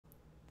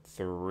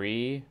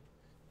Three,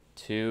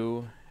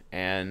 two,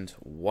 and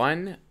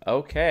one.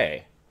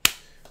 Okay.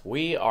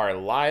 We are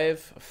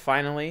live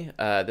finally.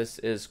 This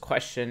is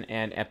question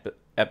and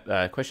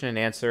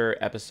answer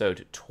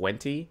episode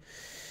 20.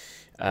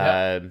 Yep.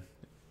 Uh,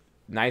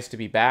 Nice to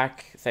be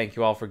back. Thank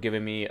you all for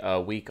giving me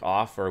a week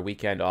off or a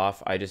weekend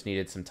off. I just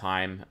needed some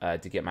time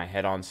to get my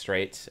head on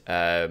straight.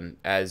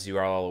 As you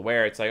are all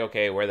aware, it's like,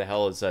 okay, where the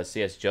hell has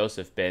CS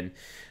Joseph been?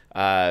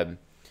 Um,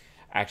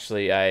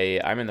 Actually,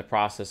 I'm in the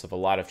process of a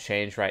lot of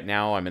change right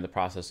now. I'm in the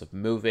process of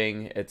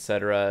moving,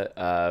 etc.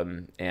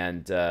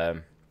 And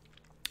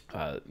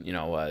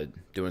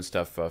doing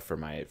stuff for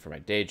my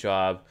day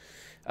job,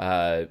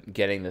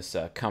 getting this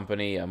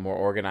company more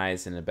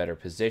organized and in a better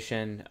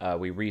position.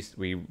 We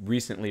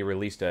recently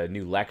released a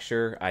new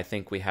lecture. I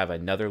think we have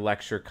another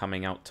lecture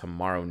coming out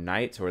tomorrow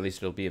night, or at least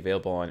it'll be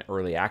available on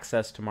early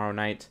access tomorrow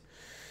night.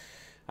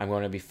 I'm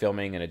going to be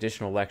filming an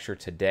additional lecture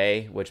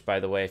today, which,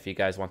 by the way, if you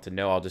guys want to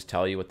know, I'll just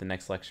tell you what the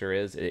next lecture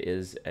is. It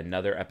is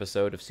another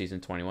episode of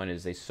season 21. It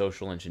is a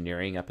social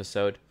engineering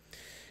episode.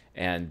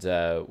 And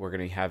we're going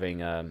to be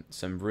having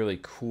some really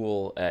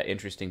cool,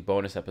 interesting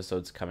bonus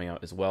episodes coming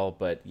out as well.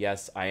 But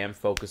yes, I am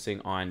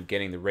focusing on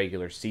getting the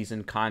regular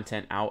season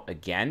content out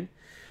again.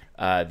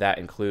 That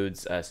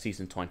includes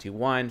season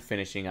 21,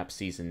 finishing up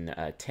season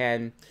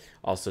 10,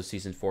 also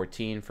season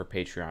 14 for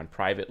Patreon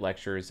private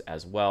lectures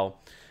as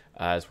well.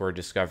 As we're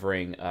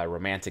discovering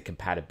romantic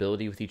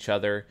compatibility with each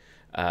other.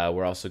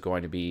 We're also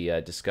going to be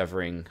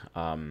discovering,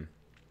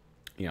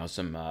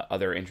 some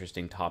other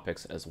interesting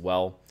topics as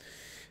well.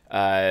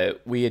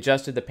 We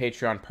adjusted the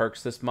Patreon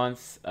perks this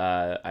month.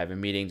 I have a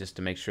meeting just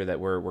to make sure that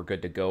we're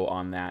good to go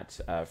on that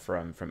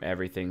from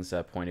everything's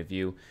point of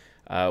view.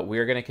 We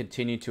are going to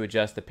continue to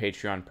adjust the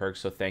Patreon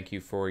perks, so thank you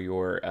for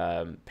your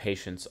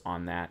patience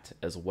on that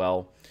as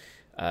well.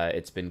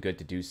 It's been good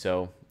to do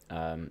so.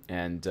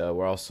 And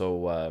we're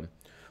also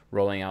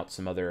rolling out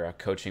some other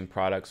coaching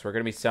products. We're going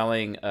to be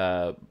selling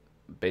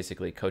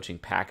basically coaching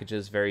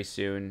packages very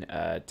soon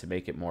to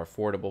make it more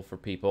affordable for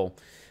people.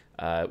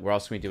 We're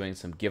also going to be doing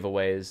some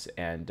giveaways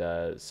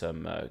and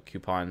some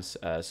coupons.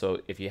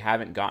 So if you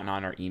haven't gotten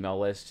on our email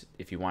list,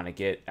 if you want to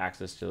get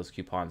access to those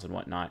coupons and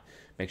whatnot,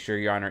 make sure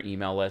you're on our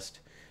email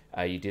list.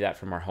 You do that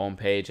from our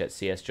homepage at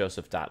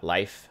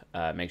csjoseph.life.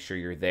 Make sure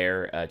you're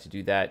there to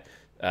do that.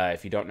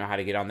 If you don't know how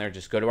to get on there,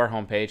 just go to our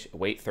homepage,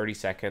 wait 30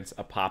 seconds,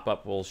 a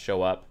pop-up will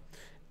show up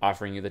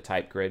offering you the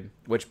type grid,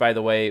 which, by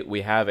the way,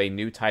 we have a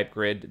new type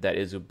grid that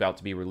is about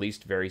to be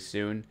released very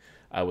soon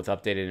with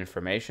updated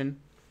information.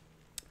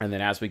 And then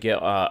as we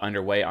get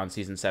underway on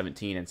season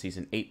 17 and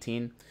season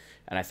 18,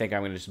 and I think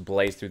I'm going to just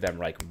blaze through them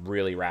like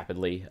really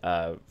rapidly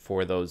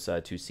for those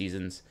two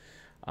seasons.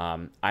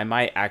 I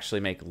might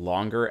actually make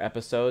longer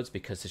episodes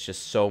because it's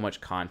just so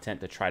much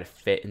content to try to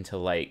fit into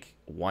like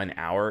 1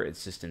 hour.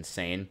 It's just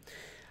insane.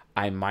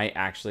 I might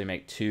actually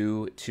make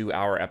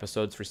two-hour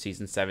episodes for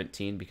season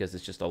 17 because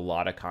it's just a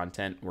lot of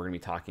content. We're going to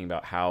be talking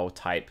about how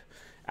type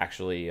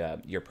actually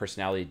your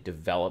personality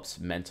develops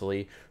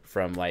mentally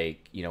from an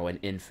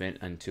infant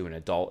into an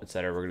adult,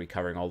 etc. We're going to be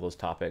covering all those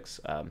topics.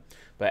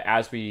 But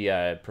as we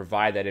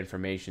provide that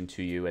information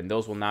to you, and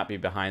those will not be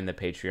behind the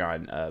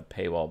Patreon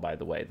paywall, by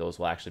the way. Those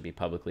will actually be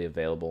publicly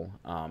available.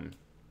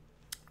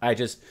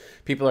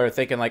 People are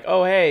thinking like,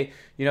 oh, hey,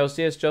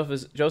 CS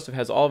Joseph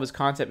has all of his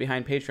content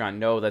behind Patreon.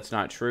 No, that's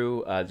not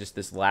true. Just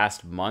this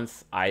last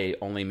month, I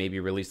only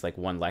maybe released like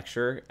one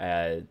lecture.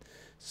 And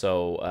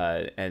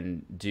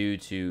due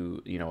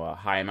to, a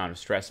high amount of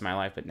stress in my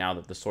life, but now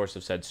that the source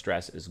of said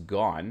stress is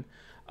gone,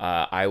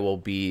 I will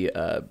be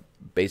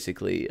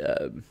basically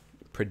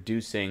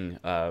producing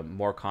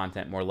more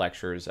content, more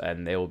lectures,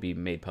 and they will be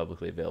made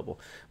publicly available.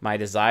 My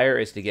desire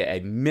is to get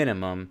a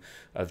minimum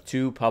of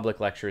 2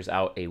 public lectures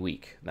out a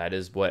week. That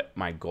is what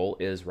my goal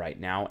is right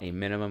now, a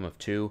minimum of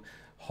 2.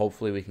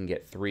 Hopefully we can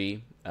get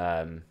 3,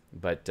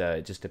 but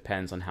it just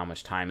depends on how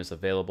much time is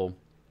available.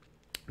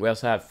 We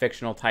also have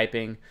fictional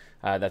typing.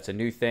 That's a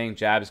new thing.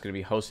 Jab is going to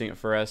be hosting it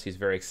for us. He's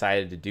very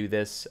excited to do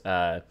this.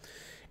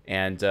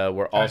 And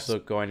we're also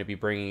going to be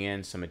bringing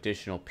in some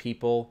additional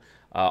people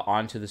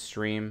onto the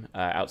stream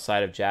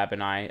outside of Jab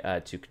and I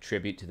to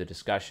contribute to the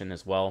discussion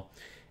as well.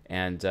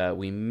 And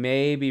we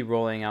may be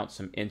rolling out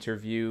some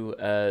interview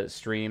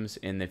streams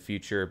in the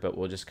future, but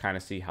we'll just kind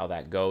of see how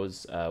that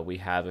goes. We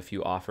have a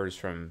few offers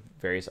from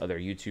various other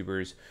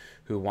YouTubers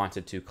who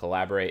wanted to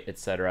collaborate,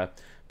 etc.,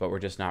 but we're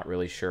just not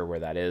really sure where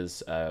that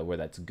is, where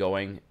that's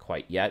going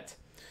quite yet.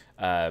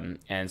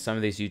 And some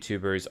of these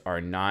YouTubers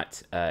are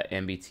not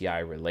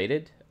MBTI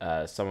related.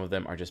 Some of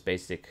them are just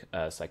basic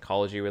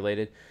psychology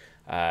related.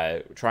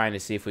 Trying to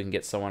see if we can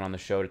get someone on the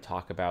show to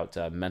talk about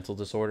mental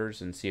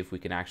disorders and see if we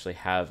can actually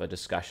have a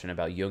discussion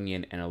about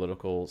Jungian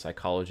analytical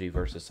psychology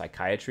versus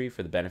psychiatry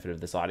for the benefit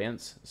of this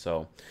audience.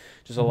 So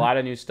just a lot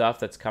of new stuff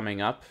that's coming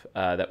up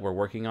that we're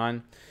working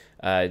on.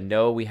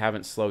 No, we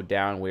haven't slowed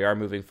down. We are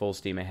moving full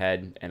steam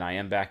ahead, and I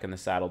am back in the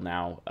saddle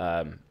now.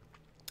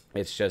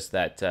 It's just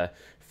that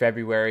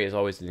February is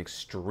always an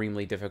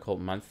extremely difficult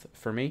month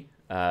for me.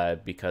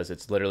 because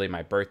it's literally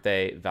my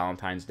birthday,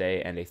 Valentine's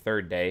Day, and a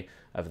third day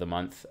of the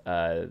month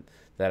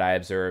that I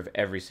observe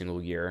every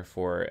single year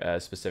for a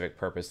specific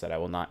purpose that I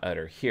will not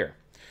utter here.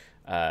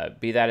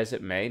 Be that as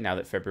it may, now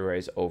that February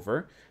is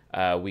over,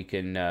 we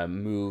can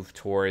move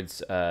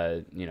towards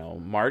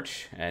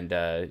March and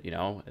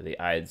the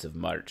Ides of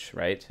March,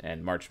 right?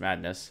 And March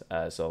Madness.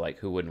 So like,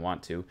 who wouldn't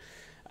want to?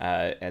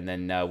 And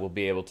then we'll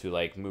be able to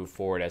like move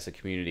forward as a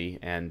community.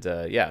 And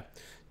yeah,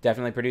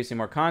 definitely producing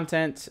more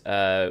content.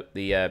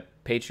 The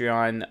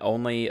Patreon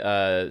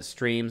only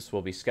streams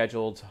will be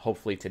scheduled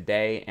hopefully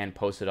today and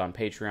posted on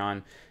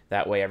Patreon.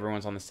 That way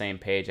everyone's on the same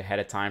page ahead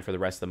of time for the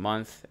rest of the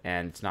month,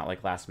 and it's not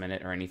like last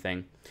minute or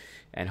anything.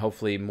 And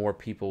hopefully more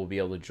people will be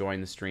able to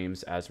join the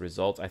streams as a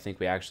result. I think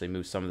we actually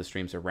moved some of the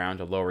streams around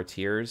to lower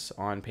tiers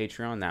on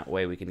Patreon. That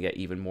way we can get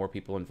even more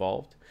people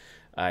involved.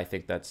 I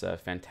think that's a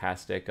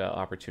fantastic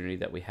opportunity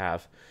that we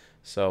have.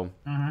 So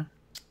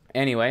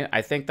anyway,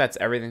 I think that's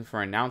everything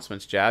for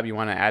announcements. Jab, you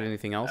want to add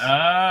anything else?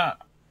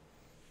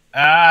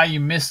 You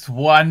missed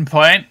one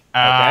point.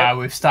 Okay.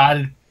 We've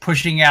started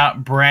pushing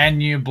out brand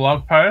new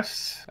blog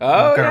posts.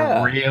 Oh, We've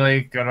got a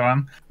really good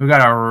one. We've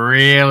got a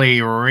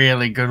really,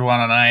 really good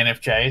one on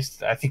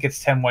INFJs. I think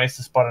it's 10 ways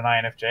to spot an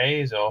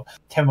INFJs or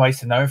 10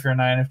 ways to know if you're an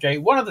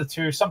INFJ. One of the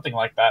two, something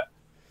like that.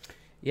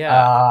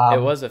 Yeah,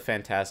 it was a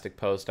fantastic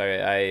post. I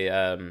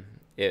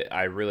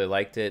really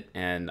liked it,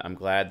 and I'm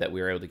glad that we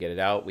were able to get it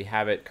out. We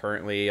have it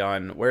currently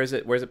on, where's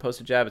it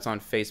posted, Jab? It's on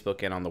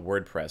Facebook and on the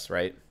WordPress,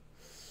 right?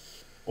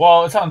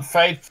 Well, it's on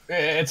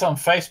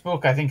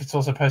Facebook. I think it's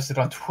also posted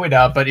on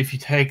Twitter. But if you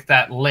take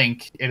that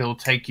link, it'll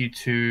take you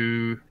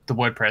to the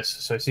WordPress.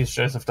 So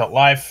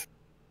csjoseph.life.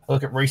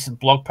 Look at recent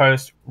blog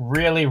posts.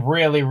 Really,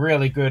 really,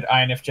 really good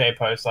INFJ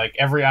posts. Like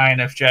every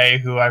INFJ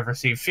who I've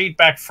received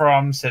feedback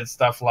from said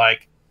stuff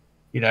like,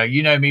 you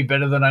know me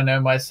better than I know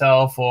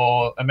myself,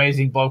 or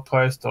amazing blog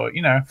post, or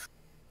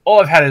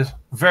all I've had is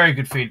very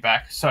good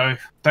feedback. So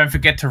don't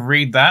forget to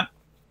read that.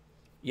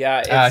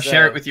 Yeah,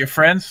 share it with your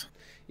friends.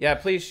 Yeah,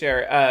 please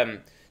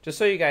share. Just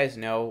so you guys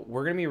know,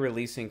 we're going to be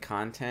releasing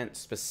content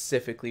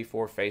specifically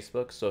for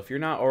Facebook. So if you're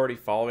not already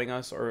following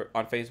us or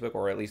on Facebook,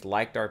 or at least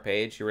liked our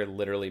page, you're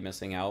literally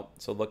missing out.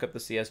 So look up the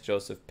CS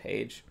Joseph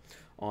page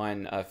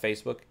on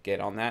Facebook. Get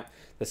on that.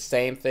 The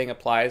same thing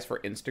applies for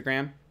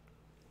Instagram.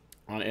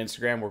 On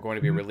Instagram, we're going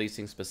to be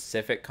releasing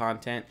specific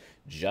content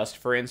just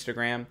for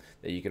Instagram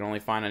that you can only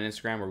find on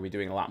Instagram. We'll be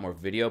doing a lot more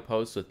video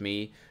posts with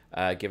me,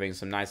 giving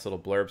some nice little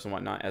blurbs and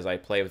whatnot as I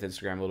play with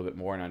Instagram a little bit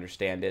more and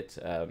understand it.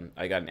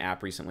 I got an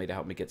app recently to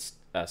help me get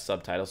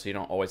subtitles, so you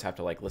don't always have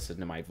to like listen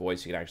to my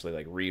voice. You can actually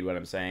like read what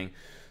I'm saying.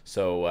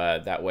 So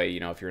that way,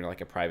 if you're in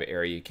like a private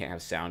area, you can't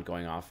have sound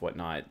going off,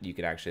 whatnot. You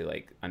can actually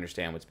like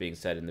understand what's being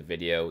said in the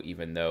video,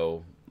 even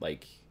though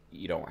like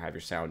you don't have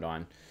your sound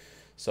on.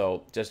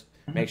 So just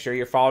make sure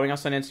you're following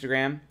us on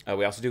Instagram.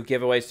 We also do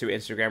giveaways through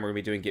Instagram. We're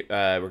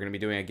gonna be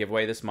doing a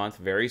giveaway this month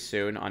very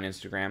soon on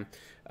Instagram.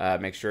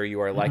 Make sure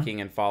you are liking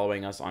and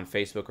following us on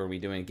Facebook. We're gonna be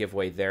doing a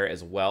giveaway there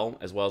as well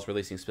as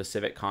releasing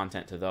specific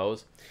content to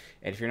those.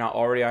 And if you're not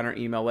already on our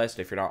email list,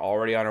 if you're not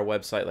already on our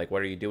website, like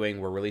what are you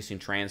doing? We're releasing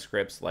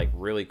transcripts like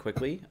really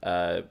quickly.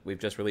 We've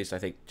just released I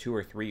think 2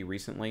 or 3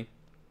 recently.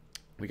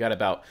 We got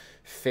about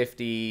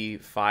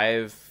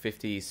 55,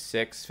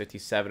 56,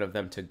 57 of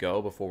them to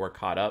go before we're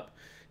caught up.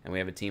 And we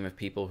have a team of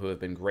people who have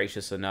been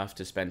gracious enough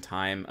to spend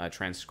time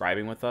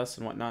transcribing with us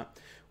and whatnot.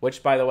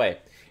 Which, by the way,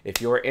 if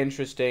you're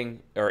interested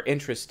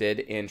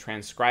in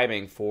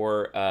transcribing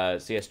for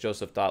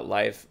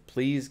csjoseph.life,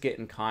 please get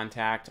in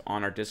contact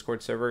on our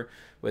Discord server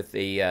with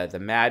the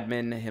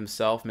madman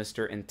himself,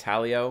 Mr.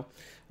 Intalio.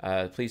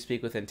 Please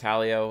speak with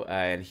Intalio,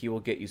 and he will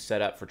get you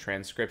set up for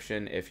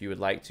transcription. If you would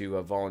like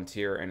to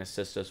volunteer and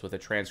assist us with a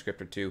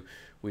transcript or two,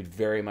 we'd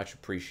very much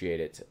appreciate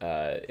it.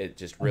 It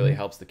just really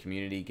helps the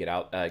community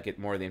get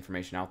more of the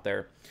information out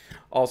there.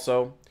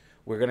 Also,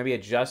 we're going to be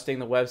adjusting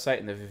the website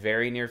in the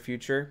very near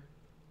future.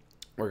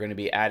 We're going to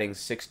be adding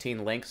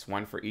 16 links,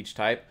 one for each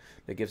type,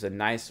 that gives a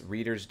nice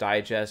Reader's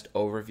Digest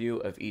overview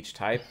of each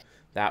type.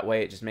 That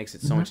way, it just makes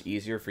it so much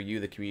easier for you,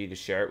 the community, to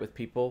share it with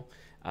people.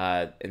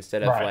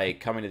 Instead of like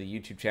coming to the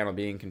YouTube channel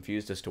being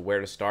confused as to where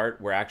to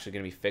start, we're actually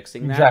going to be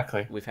fixing that.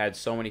 Exactly. We've had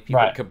so many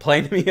people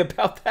complain to me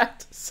about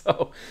that.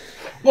 So,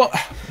 well,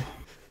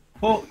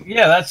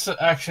 yeah, that's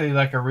actually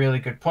like a really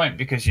good point,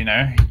 because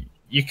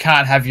you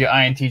can't have your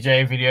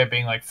INTJ video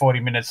being like 40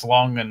 minutes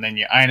long and then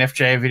your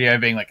INFJ video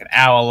being like an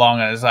hour long,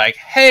 and it's like,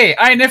 hey,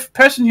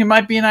 person who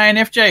might be an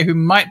INFJ who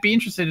might be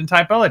interested in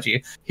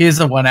typology, here's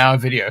a 1-hour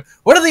video.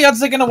 What are the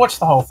odds they're going to watch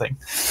the whole thing?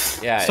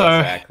 Yeah,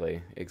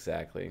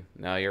 exactly.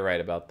 No, you're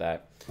right about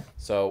that.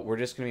 So we're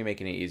just going to be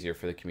making it easier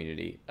for the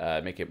community,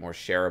 make it more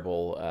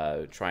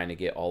shareable, trying to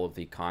get all of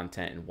the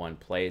content in one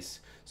place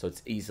so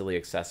it's easily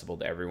accessible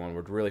to everyone.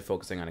 We're really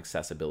focusing on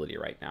accessibility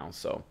right now.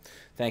 So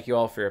thank you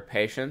all for your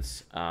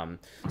patience. So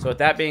with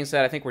that being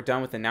said, I think we're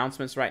done with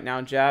announcements right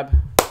now. Jab,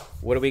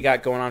 what do we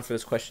got going on for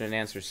this question and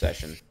answer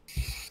session?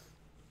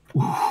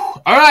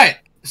 All right.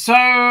 So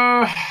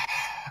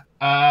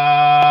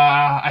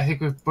I think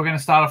we're going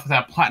to start off with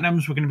our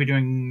platinums. We're going to be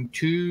doing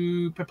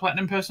 2 per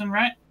platinum person,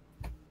 right?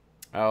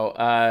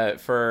 Oh,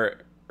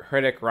 for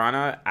Hritik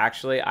Rana,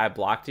 actually, I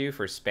blocked you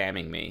for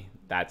spamming me.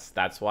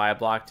 That's why I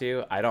blocked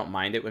you. I don't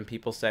mind it when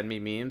people send me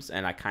memes,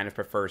 and I kind of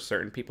prefer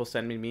certain people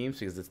send me memes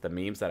because it's the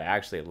memes that I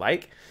actually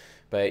like.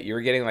 But you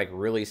were getting like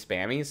really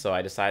spammy, so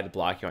I decided to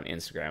block you on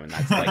Instagram, and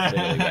that's like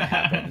literally what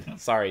happened.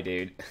 Sorry,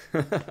 dude.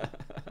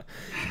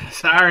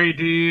 Sorry,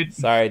 dude.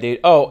 Sorry, dude.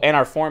 Oh, and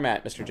our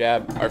format, Mr.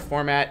 Jab. Our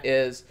format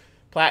is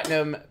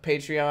Platinum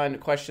Patreon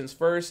questions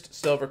first,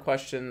 Silver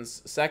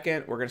questions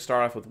second. We're going to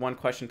start off with one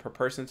question per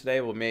person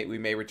today. We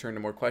may return to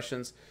more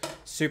questions.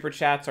 Super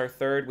Chats are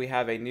third. We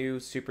have a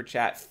new Super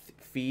Chat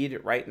feed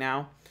right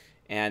now.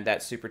 And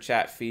that Super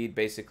Chat feed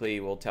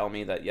basically will tell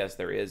me that, yes,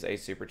 there is a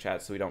Super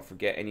Chat, so we don't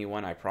forget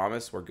anyone. I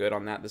promise. We're good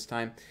on that this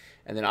time.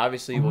 And then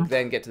obviously we'll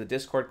then get to the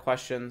Discord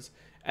questions.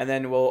 And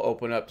then we'll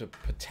open up to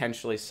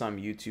potentially some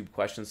YouTube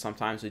questions.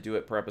 Sometimes we do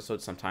it per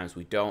episode. Sometimes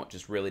we don't.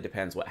 Just really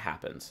depends what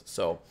happens.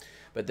 So,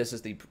 but this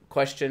is the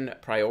question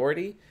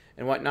priority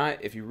and whatnot.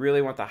 If you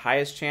really want the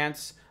highest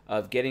chance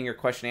of getting your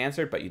question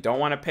answered, but you don't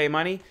want to pay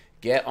money,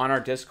 get on our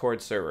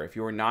Discord server. If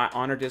you are not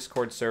on our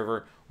Discord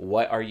server,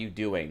 what are you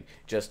doing?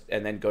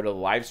 And then go to the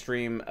live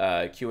stream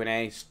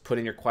Q&A, put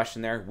in your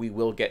question there. We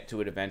will get to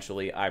it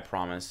eventually, I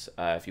promise.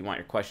 If you want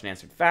your question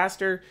answered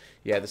faster,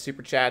 you have the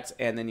Super Chats,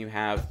 and then you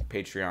have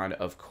Patreon,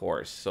 of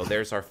course. So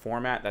there's our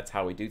format. That's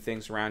how we do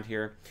things around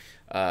here.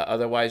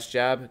 Otherwise,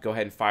 Jab, go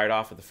ahead and fire it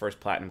off with the first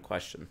Platinum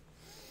question.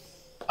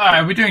 All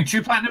right, we're doing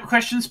 2 Platinum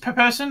questions per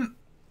person?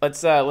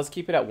 Let's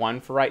keep it at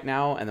 1 for right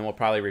now, and then we'll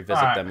probably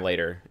revisit them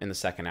later in the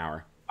second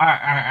hour. All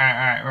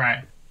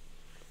right.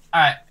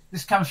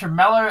 This comes from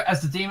Mello.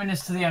 As the demon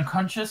is to the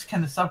unconscious,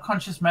 can the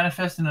subconscious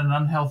manifest in an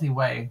unhealthy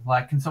way?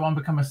 Like, can someone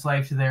become a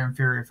slave to their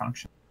inferior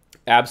function?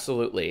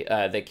 Absolutely,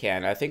 they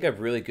can. I think a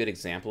really good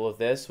example of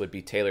this would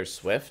be Taylor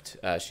Swift.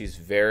 She's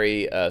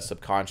very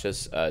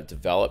subconscious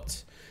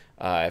developed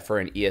for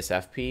an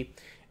ESFP,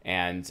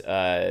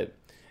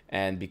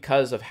 and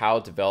because of how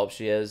developed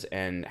she is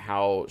and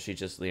how she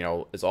just,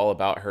 is all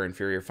about her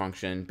inferior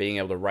function, being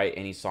able to write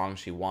any song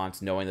she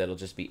wants, knowing that it'll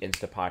just be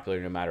insta-popular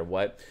no matter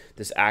what,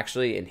 this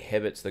actually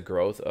inhibits the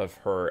growth of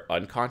her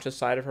unconscious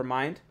side of her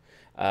mind.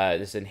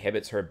 This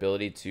inhibits her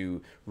ability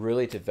to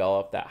really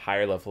develop that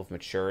higher level of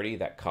maturity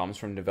that comes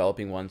from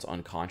developing one's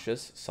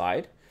unconscious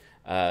side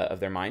of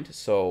their mind.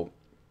 So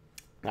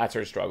that's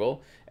her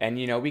struggle. And,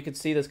 we can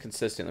see this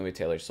consistently with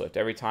Taylor Swift.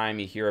 Every time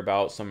you hear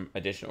about some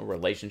additional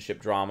relationship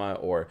drama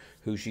or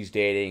who she's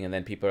dating, and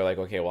then people are like,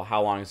 okay, well,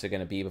 how long is it going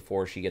to be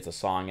before she gets a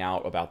song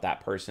out about that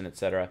person,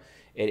 etc.?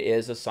 It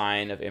is a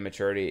sign of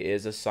immaturity. It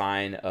is a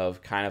sign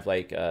of kind of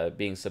like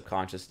being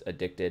subconscious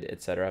addicted,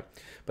 etc.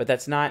 But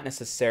that's not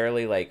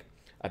necessarily like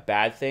a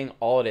bad thing.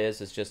 All it is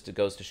just it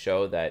goes to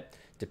show that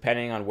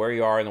depending on where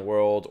you are in the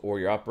world or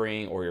your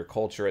upbringing or your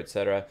culture,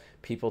 etc.,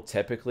 people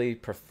typically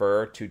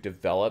prefer to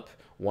develop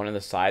one of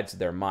the sides of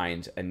their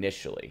mind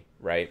initially,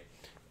 right?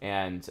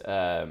 And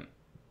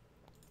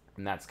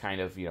that's kind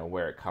of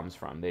where it comes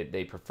from.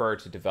 They prefer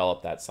to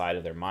develop that side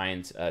of their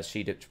mind.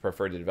 She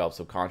preferred to develop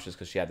subconscious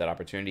because she had that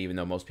opportunity, even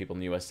though most people in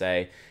the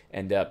USA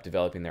end up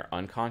developing their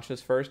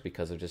unconscious first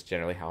because of just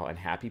generally how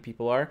unhappy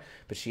people are.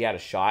 But she had a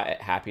shot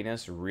at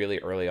happiness really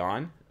early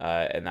on,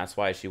 and that's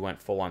why she went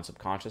full on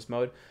subconscious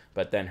mode.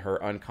 But then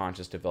her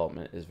unconscious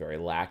development is very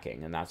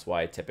lacking, and that's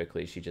why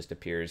typically she just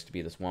appears to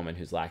be this woman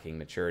who's lacking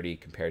maturity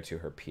compared to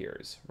her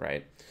peers,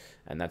 right?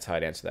 And that's how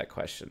I'd answer that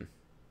question.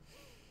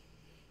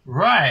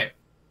 Right.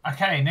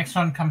 Okay, next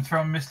one comes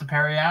from Mr.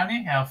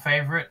 Periani, our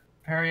favorite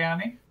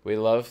Periani. We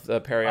love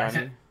the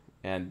Periani,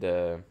 and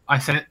I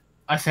say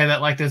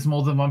that like there's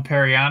more than one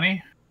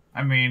Periani.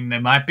 I mean, there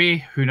might be.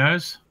 Who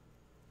knows?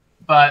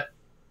 But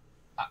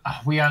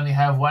we only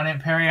have one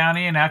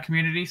Periani in our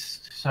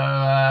communities. So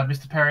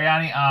Mr.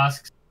 Periani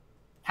asks,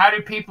 how do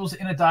people's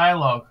inner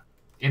dialogue,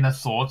 inner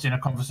thoughts, inner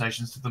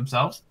conversations to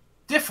themselves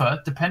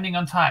differ depending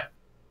on type?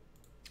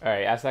 All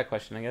right, ask that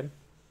question again.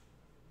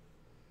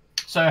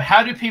 So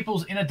how do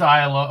people's inner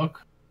dialogue,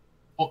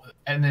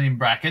 and then in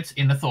brackets,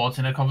 inner thoughts,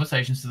 inner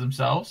conversations to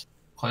themselves,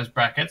 close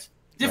brackets,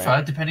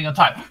 differ depending on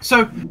type?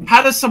 So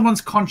how does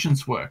someone's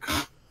conscience work?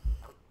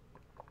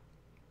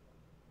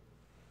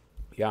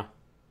 Yeah.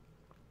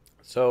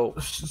 So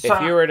if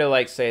you were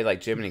to say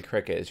Jiminy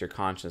Cricket is your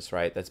conscience,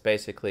 right? That's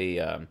basically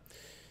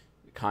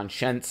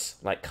conscience,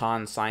 like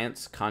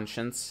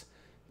conscience.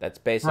 That's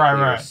basically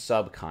your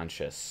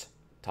subconscious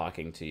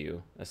talking to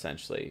you,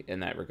 essentially,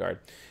 in that regard.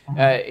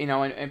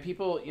 And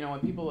people, when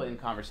people in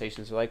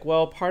conversations are like,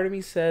 well, part of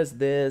me says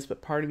this,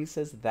 but part of me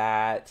says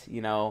that,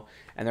 and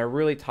they're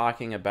really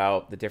talking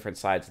about the different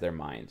sides of their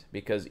mind,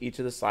 because each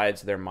of the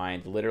sides of their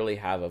mind literally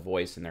have a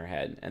voice in their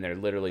head, and they're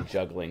literally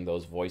juggling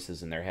those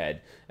voices in their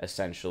head,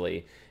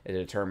 essentially, to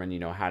determine,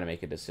 how to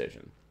make a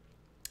decision.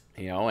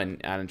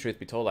 And truth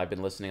be told, I've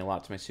been listening a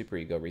lot to my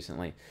superego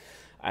recently.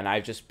 And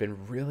I've just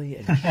been really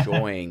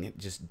enjoying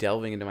just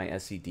delving into my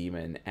SE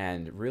demon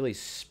and really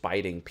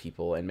spiting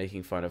people and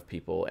making fun of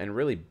people and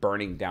really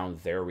burning down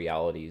their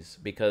realities,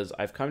 because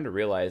I've come to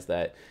realize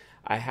that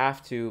I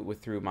have to,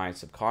 through my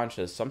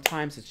subconscious,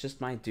 sometimes it's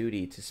just my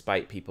duty to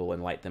spite people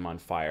and light them on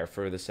fire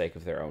for the sake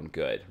of their own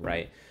good,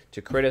 right?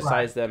 to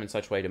criticize them in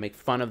such a way, to make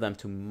fun of them,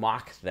 to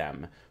mock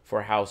them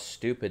for how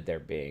stupid they're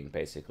being,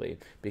 basically.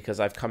 Because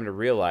I've come to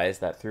realize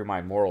that through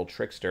my moral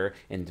trickster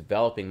in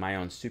developing my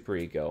own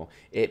superego,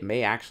 it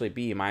may actually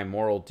be my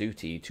moral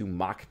duty to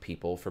mock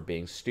people for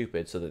being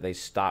stupid so that they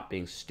stop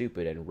being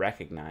stupid and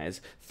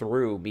recognize,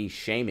 through me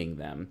shaming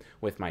them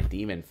with my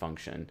demon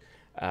function,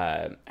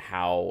 with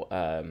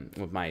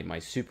my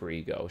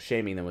superego,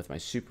 shaming them with my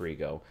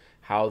superego,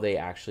 how they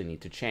actually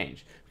need to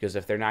change. Because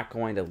if they're not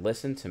going to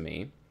listen to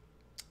me,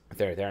 if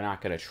they're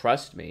not going to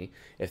trust me,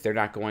 if they're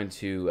not going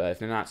to, if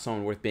they're not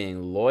someone worth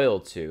being loyal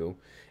to,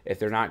 if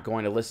they're not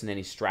going to listen to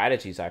any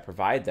strategies I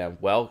provide them,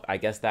 well, I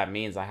guess that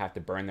means I have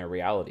to burn their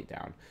reality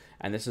down.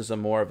 And this is a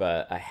more of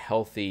a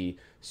healthy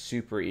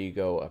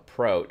superego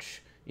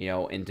approach, you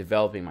know, in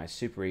developing my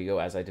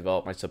superego as I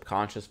develop my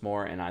subconscious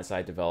more and as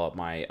I develop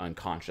my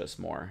unconscious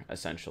more,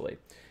 essentially.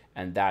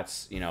 And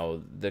that's, you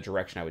know, the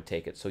direction I would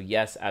take it. So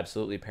yes,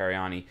 absolutely,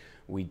 Periani,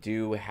 we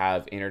do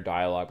have inner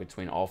dialogue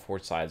between all four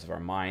sides of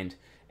our mind,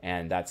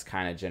 and that's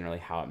kind of generally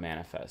how it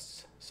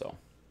manifests. So,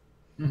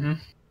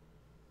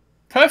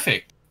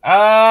 Perfect.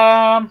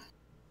 So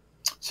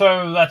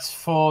that's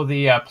for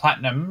the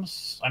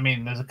platinums. I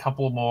mean, there's a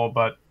couple more,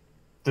 but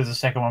there's a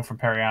second one from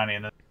Periani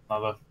and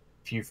another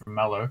few from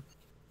Mello.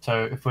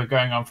 So if we're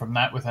going on from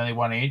that with only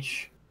one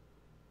each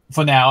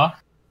for now,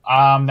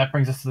 that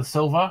brings us to the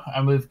silver,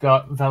 and we've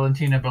got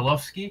Valentina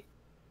Belovsky.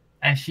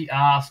 And she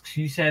asks,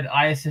 you said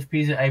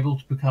ISFPs are able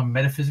to become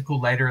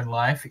metaphysical later in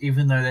life,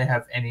 even though they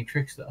have any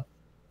trickster.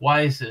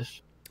 Why is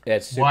this? Yeah,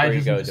 it's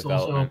superego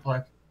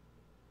development.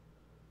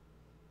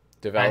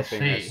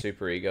 Developing a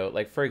superego.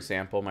 Like, for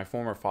example, my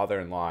former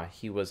father-in-law,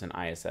 he is an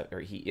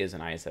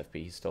ISFP.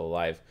 He's still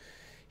alive.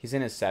 He's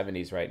in his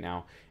 70s right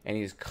now, and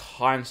he's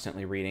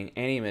constantly reading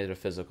any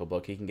metaphysical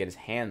book he can get his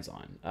hands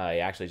on. He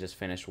actually just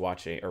finished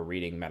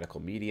reading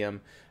Medical Medium,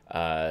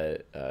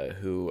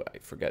 who, I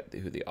forget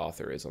who the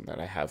author is on that.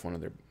 I have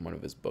one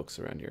of his books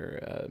around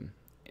here.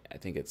 I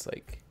think it's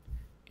like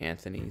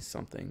Anthony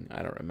something.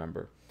 I don't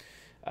remember.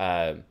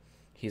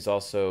 He's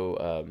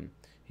also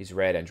he's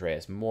read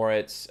Andreas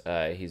Moritz.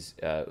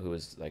 Who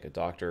is like a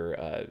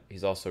doctor.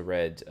 He's also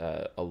read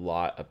a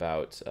lot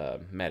about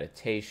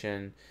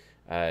meditation,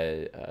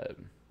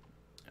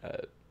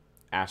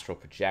 astral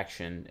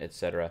projection,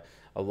 etc.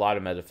 A lot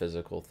of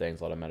metaphysical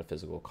things, a lot of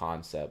metaphysical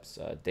concepts.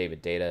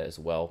 David Data as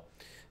well.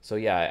 So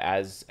yeah,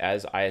 as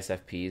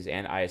ISFPs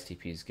and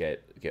ISTPs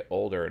get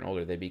older and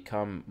older, they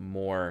become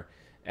more,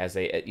 as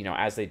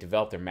they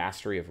develop their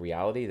mastery of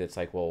reality. That's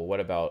like, well, what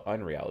about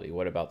unreality?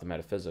 What about the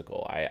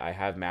metaphysical? I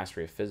have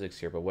mastery of physics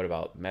here, but what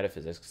about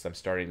metaphysics? Because I'm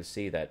starting to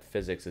see that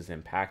physics is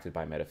impacted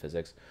by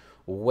metaphysics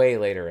way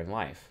later in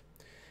life.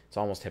 It's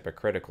almost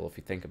hypocritical if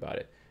you think about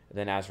it. And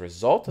then as a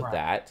result of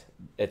that,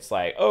 it's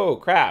like, oh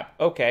crap,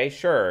 okay,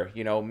 sure,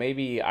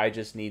 maybe I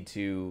just need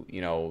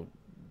to,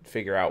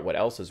 figure out what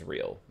else is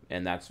real.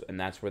 And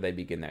that's where they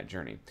begin that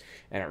journey.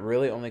 And it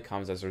really only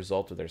comes as a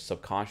result of their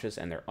subconscious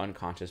and their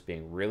unconscious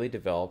being really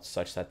developed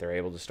such that they're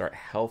able to start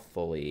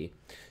healthfully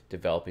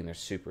developing their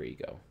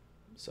superego.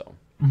 So.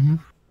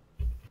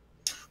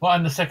 Well,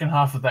 and the second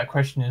half of that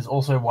question is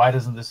also, why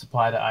doesn't this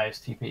apply to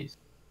ISTPs?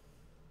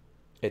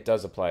 It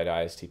does apply to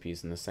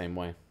ISTPs in the same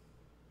way.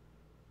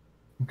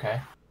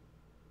 Okay.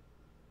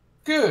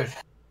 Good.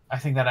 I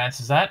think that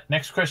answers that.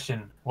 Next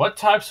question. What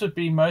types would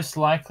be most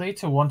likely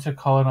to want to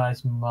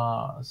colonize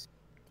Mars?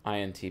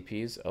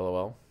 INTPs,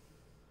 LOL.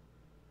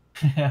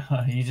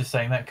 Are you just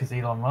saying that because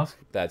Elon Musk?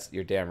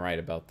 You're damn right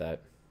about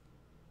that.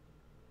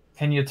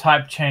 Can your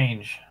type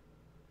change?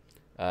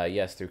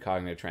 Yes, through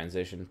cognitive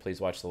transition. Please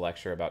watch the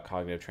lecture about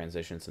cognitive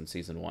transitions in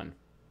season 1.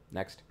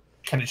 Next.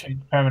 Can it change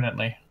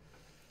permanently?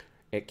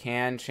 It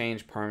can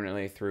change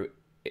permanently through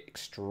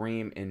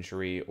extreme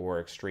injury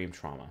or extreme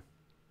trauma.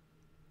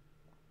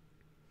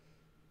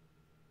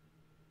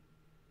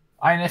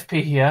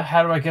 INFP here.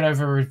 How do I get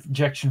over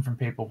rejection from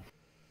people?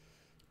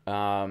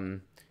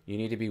 You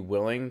need to be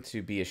willing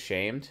to be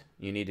ashamed.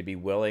 You need to be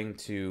willing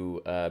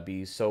to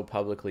be so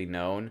publicly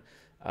known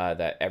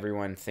that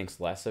everyone thinks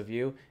less of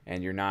you,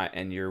 and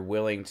you're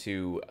willing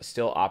to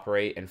still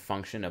operate and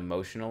function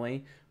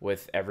emotionally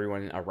with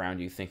everyone around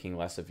you thinking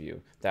less of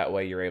you. That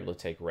way you're able to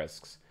take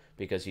risks,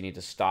 because you need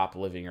to stop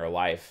living your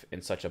life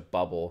in such a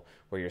bubble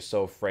where you're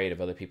so afraid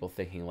of other people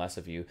thinking less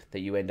of you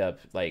that you end up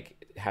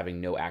like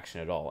having no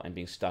action at all and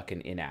being stuck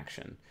in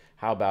inaction.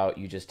 How about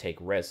you just take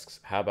risks?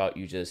 How about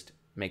you just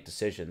make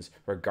decisions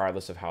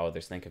regardless of how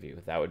others think of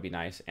you? That would be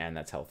nice, and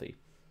that's healthy.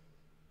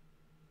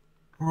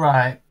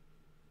 Right.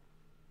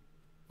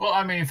 Well,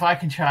 I mean, if I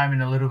can chime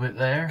in a little bit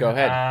there. Go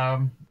ahead.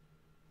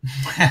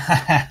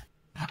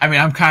 I mean,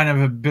 I'm kind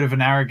of a bit of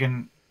an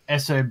arrogant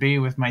SOB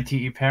with my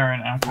TE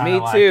parent.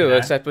 Me too,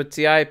 except with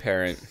TI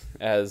parent,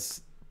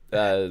 as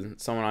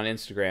someone on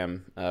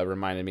Instagram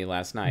reminded me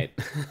last night.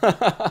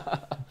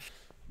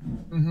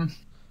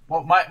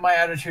 Well, my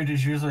attitude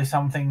is usually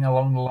something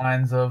along the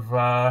lines of,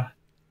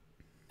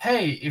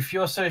 hey, if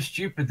you're so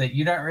stupid that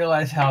you don't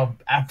realize how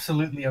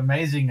absolutely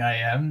amazing I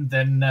am,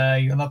 then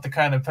you're not the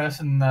kind of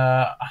person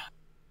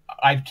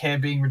I'd care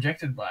being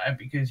rejected by it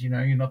because,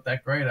 you're not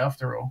that great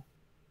after all.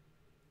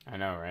 I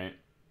know, right?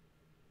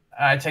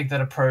 I take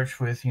that approach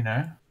with,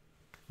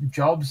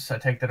 jobs. I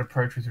take that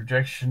approach with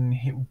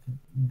rejection,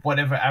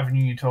 whatever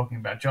avenue you're talking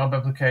about, job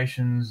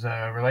applications,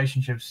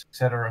 relationships,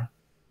 etc.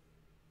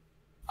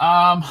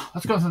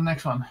 Let's go to the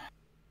next one.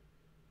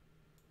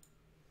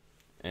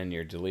 And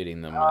you're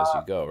deleting them as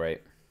you go,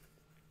 right?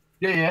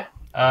 Yeah,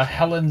 yeah.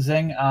 Helen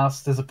Zeng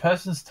asks, does a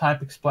person's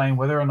type explain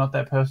whether or not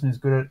that person is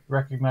good at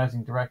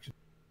recognizing directions?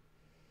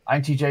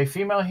 INTJ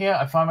female here.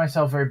 I find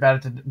myself very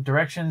bad at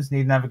directions,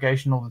 need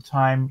navigation all the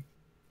time,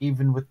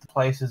 even with the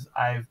places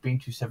I've been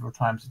to several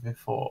times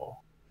before.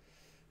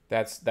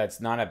 That's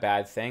not a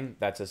bad thing.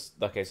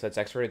 Okay. So that's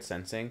extroverted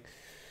sensing.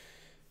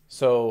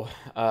 So,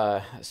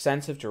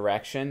 sense of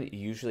direction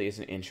usually is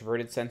an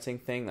introverted sensing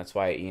thing. That's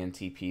why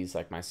ENTPs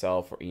like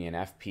myself or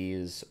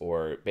ENFPs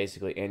or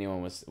basically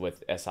anyone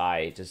with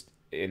SI just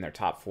in their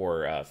top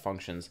four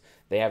functions,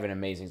 they have an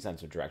amazing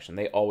sense of direction.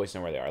 They always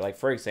know where they are. Like,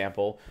 for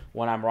example,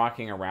 when I'm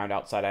rocking around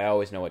outside, I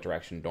always know what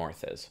direction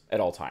north is at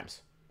all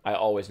times. I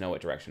always know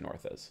what direction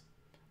north is.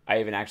 I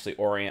even actually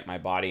orient my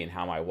body and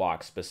how I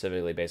walk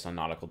specifically based on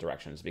nautical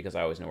directions because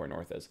I always know where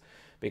north is.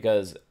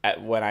 Because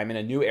when I'm in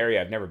a new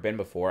area I've never been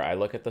before, I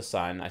look at the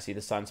sun, I see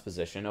the sun's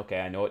position. Okay,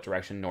 I know what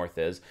direction north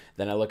is.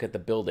 Then I look at the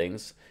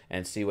buildings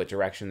and see what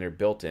direction they're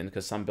built in,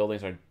 because some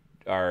buildings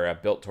are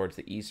built towards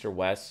the east or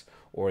west,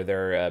 or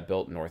they're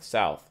built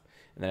north-south.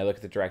 And then I look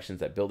at the directions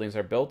that buildings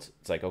are built.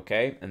 It's like,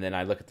 okay. And then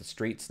I look at the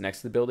streets next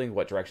to the building,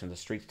 what direction the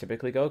streets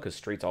typically go, because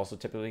streets also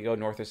typically go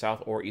north or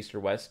south or east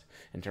or west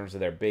in terms of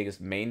their biggest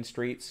main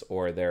streets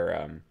or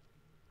their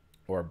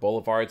or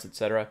boulevards,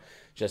 etc.,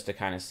 just to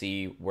kind of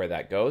see where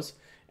that goes.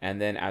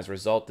 And then as a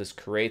result, this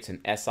creates an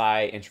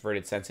SI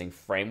introverted sensing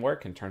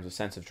framework in terms of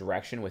sense of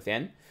direction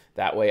within.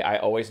 That way I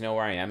always know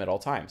where I am at all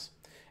times.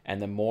 And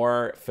the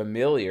more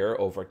familiar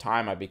over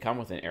time I become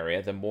with an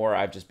area, the more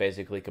I've just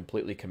basically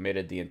completely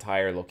committed the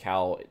entire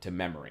locale to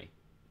memory.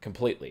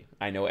 Completely.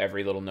 I know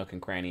every little nook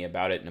and cranny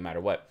about it no matter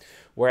what.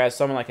 Whereas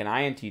someone like an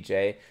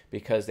INTJ,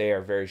 because they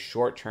are very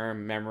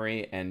short-term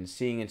memory and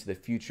seeing into the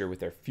future with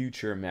their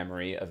future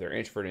memory of their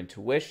introvert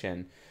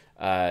intuition,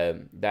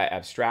 that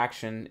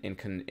abstraction in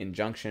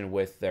conjunction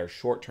with their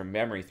short-term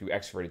memory through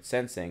extroverted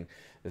sensing,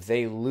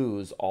 they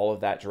lose all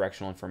of that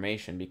directional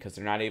information because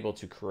they're not able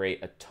to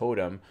create a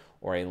totem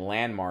or a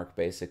landmark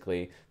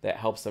basically that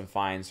helps them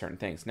find certain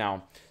things.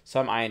 Now,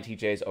 some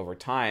INTJs over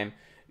time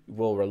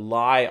will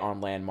rely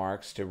on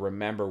landmarks to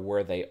remember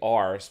where they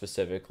are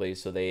specifically,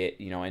 so they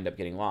end up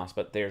getting lost.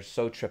 But they're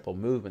so triple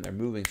movement, they're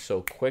moving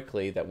so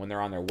quickly that when they're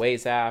on their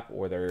Waze app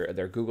or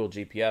their Google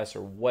GPS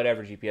or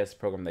whatever GPS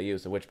program they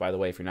use, which, by the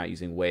way, if you're not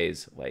using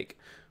Waze, like,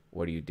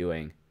 what are you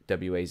doing?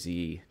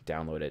 WAZE,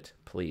 download it,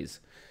 please.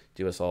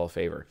 Do us all a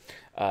favor.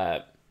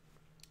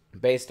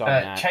 Based on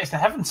that, Chase, they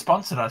haven't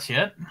sponsored us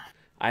yet.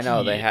 I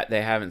know they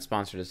haven't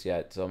sponsored us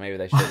yet, so maybe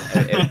they should.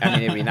 I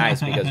mean, it'd be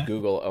nice because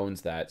Google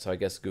owns that, so I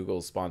guess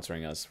Google's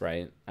sponsoring us,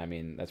 right? I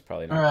mean, that's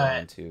probably not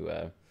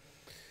going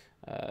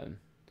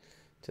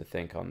to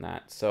think on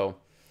that. So,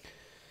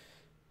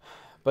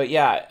 but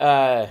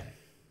yeah,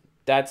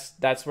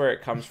 that's where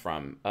it comes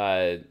from.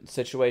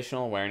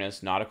 Situational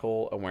awareness,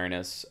 nautical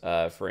awareness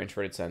for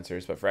introverted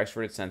sensors, but for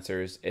extroverted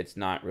sensors, it's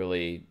not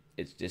really.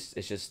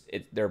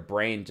 Their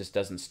brain just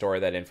doesn't store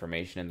that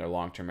information in their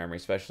long-term memory,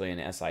 especially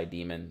in SI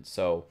Demon.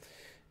 So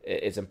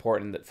it's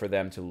important for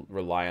them to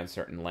rely on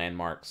certain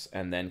landmarks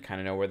and then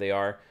kind of know where they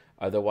are.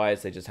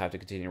 Otherwise, they just have to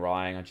continue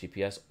relying on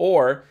GPS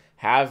or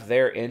have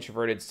their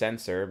introverted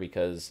sensor,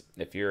 because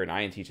if you're an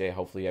INTJ,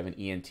 hopefully you have an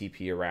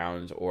ENTP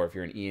around, or if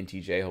you're an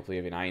ENTJ, hopefully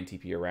you have an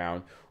INTP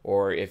around,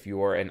 or if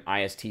you're an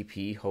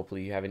ISTP,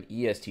 hopefully you have an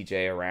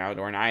ESTJ around,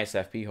 or an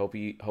ISFP,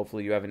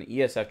 hopefully you have an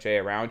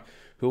ESFJ around,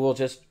 who will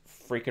just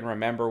freaking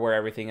remember where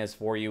everything is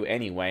for you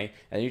anyway,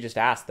 and you just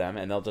ask them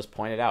and they'll just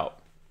point it out.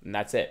 And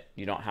that's it.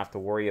 You don't have to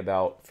worry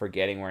about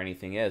forgetting where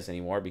anything is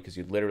anymore because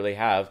you literally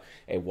have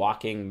a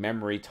walking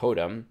memory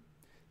totem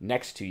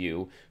next to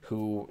you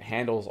who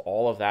handles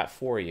all of that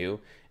for you,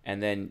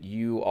 and then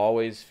you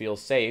always feel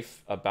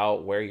safe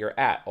about where you're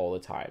at all the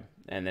time,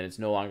 and then it's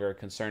no longer a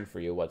concern for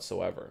you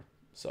whatsoever.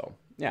 So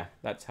yeah,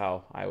 that's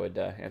how I would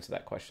answer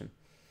that question.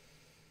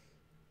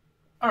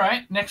 All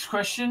right, next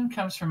question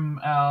comes from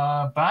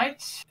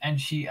Byte, and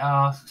she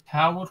asks,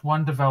 how would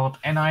one develop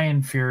NI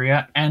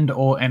inferior and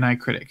or NI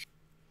critic?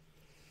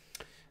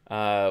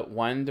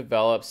 One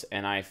develops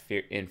NI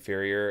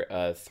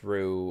inferior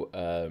through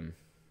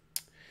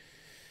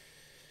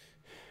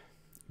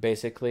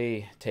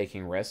basically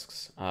taking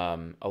risks,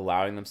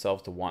 allowing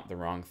themselves to want the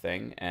wrong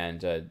thing,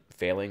 and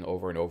failing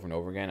over and over and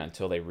over again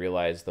until they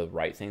realize the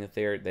right thing that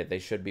they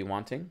should be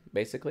wanting.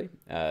 Basically,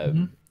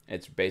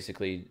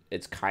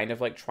 it's kind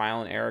of like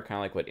trial and error, kind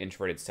of like what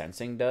introverted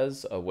sensing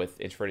does with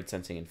introverted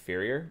sensing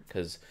inferior,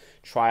 because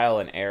trial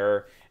and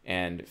error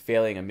and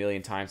failing a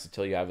million times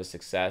until you have a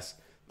success,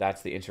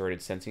 that's the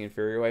introverted sensing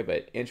inferior way.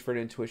 But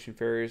introverted intuition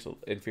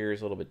inferior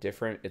is a little bit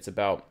different. It's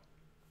about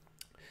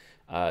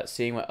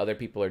seeing what other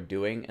people are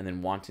doing and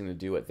then wanting to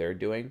do what they're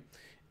doing.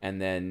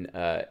 and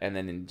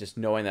then just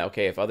knowing that,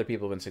 okay, if other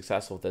people have been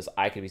successful with this,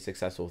 I can be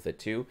successful with it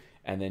too.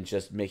 And then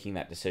just making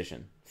that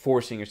decision,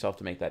 forcing yourself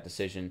to make that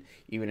decision,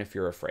 even if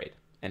you're afraid,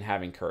 and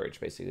having courage.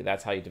 Basically,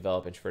 that's how you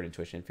develop introvert,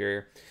 intuition,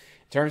 inferior.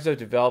 In terms of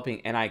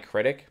developing NI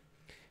critic,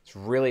 it's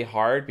really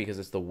hard because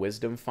it's the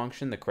wisdom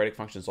function. The critic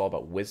function is all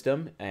about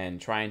wisdom, and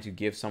trying to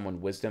give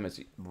someone wisdom is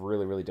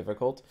really, really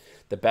difficult.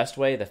 The best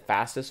way, the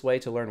fastest way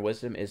to learn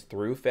wisdom is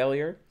through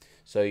failure.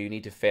 So you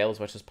need to fail as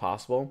much as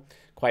possible.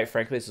 Quite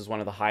frankly, this is one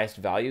of the highest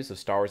values of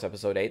Star Wars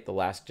Episode 8, The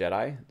Last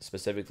Jedi,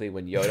 specifically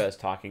when Yoda is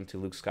talking to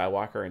Luke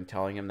Skywalker and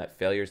telling him that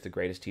failure is the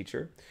greatest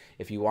teacher.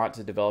 If you want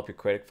to develop your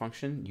critic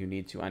function, you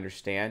need to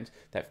understand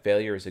that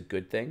failure is a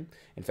good thing.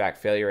 In fact,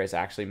 failure is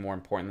actually more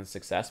important than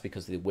success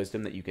because of the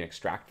wisdom that you can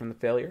extract from the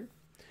failure.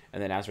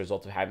 And then as a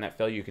result of having that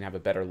failure, you can have a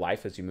better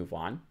life as you move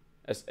on,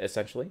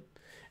 essentially.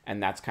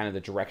 And that's kind of the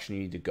direction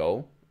you need to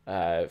go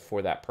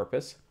for that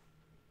purpose.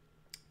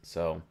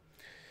 So...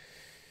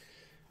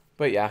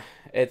 But yeah,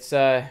 it's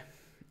I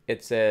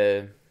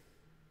mean,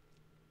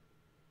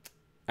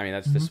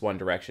 that's just one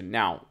direction.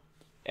 Now,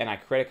 NI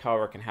critic,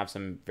 however, can have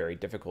some very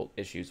difficult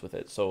issues with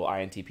it. So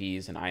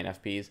INTPs and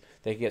INFPs,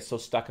 they can get so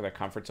stuck in their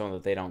comfort zone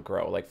that they don't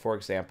grow. Like, for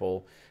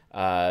example,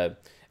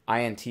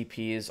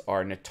 INTPs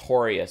are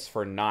notorious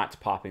for not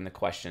popping the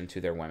question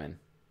to their women.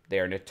 They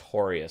are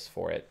notorious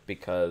for it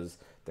because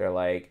they're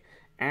like,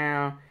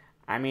 I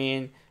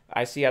mean...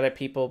 I see other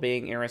people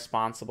being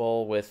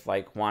irresponsible with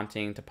like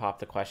wanting to pop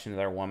the question to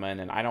their woman,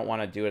 and I don't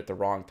want to do it at the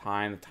wrong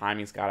time. The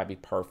timing's got to be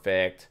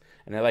perfect.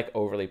 And they're like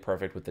overly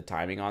perfect with the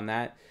timing on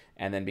that.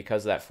 And then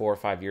because of that 4 or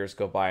 5 years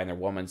go by and their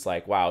woman's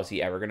like, wow, is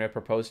he ever going to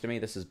propose to me?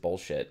 This is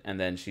bullshit. And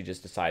then she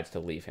just decides to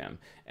leave him.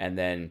 And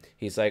then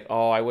he's like,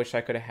 oh, I wish I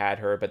could have had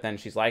her. But then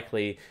she's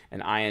likely an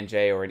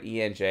INJ or an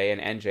ENJ, an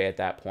NJ at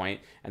that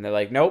point. And they're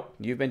like, nope,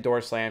 you've been door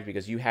slammed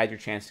because you had your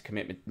chance to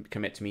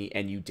commit to me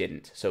and you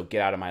didn't. So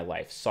get out of my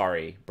life.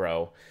 Sorry,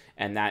 bro.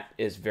 And that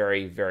is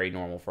very, very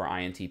normal for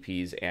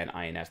INTPs and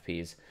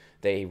INFPs.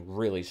 They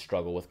really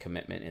struggle with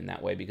commitment in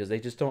that way because they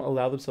just don't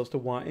allow themselves to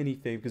want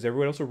anything because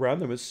everyone else around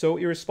them is so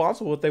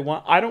irresponsible with what they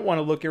want. I don't want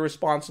to look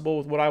irresponsible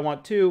with what I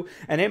want too,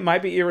 and it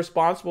might be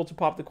irresponsible to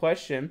pop the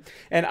question.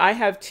 And I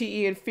have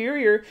TE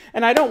inferior,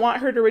 and I don't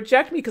want her to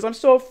reject me because I'm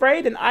so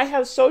afraid. And I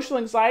have social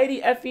anxiety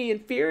FE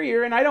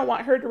inferior, and I don't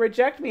want her to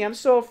reject me. I'm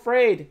so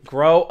afraid.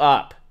 Grow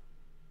up.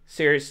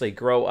 Seriously,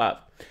 grow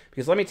up.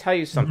 Because let me tell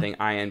you something,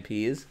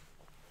 INPs.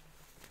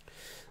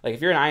 Like,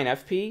 if you're an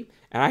INFP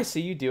and I see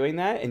you doing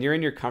that and you're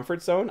in your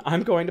comfort zone,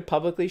 I'm going to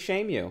publicly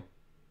shame you.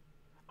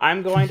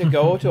 I'm going to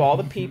go to all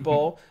the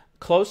people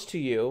close to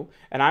you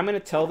and I'm going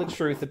to tell the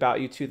truth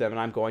about you to them, and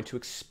I'm going to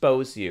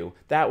expose you.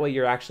 That way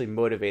you're actually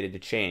motivated to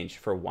change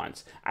for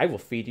once. I will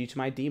feed you to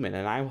my demon,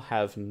 and I will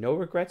have no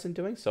regrets in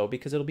doing so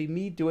because it'll be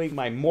me doing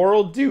my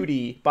moral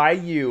duty by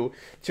you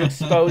to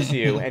expose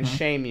you and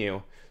shame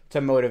you to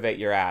motivate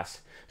your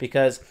ass.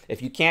 Because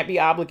if you can't be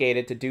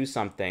obligated to do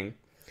something,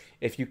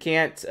 if you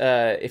can't,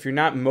 if you're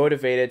not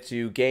motivated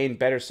to gain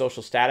better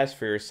social status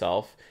for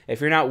yourself, if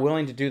you're not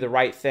willing to do the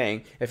right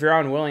thing, if you're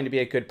unwilling to be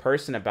a good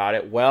person about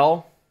it,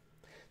 well,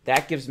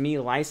 that gives me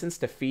license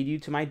to feed you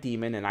to my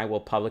demon, and I will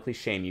publicly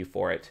shame you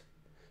for it.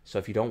 So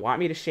if you don't want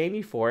me to shame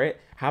you for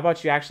it, how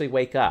about you actually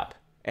wake up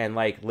and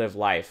like live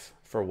life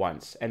for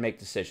once and make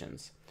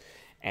decisions?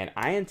 And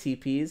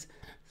INTPs,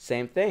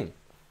 same thing.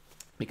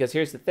 Because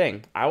here's the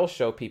thing, I will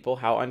show people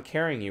how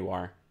uncaring you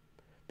are.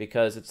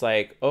 Because it's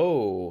like,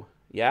 oh,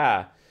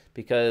 yeah,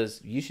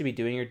 because you should be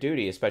doing your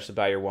duty, especially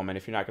by your woman.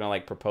 If you're not going to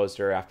like propose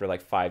to her after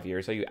like 5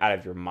 years, are you out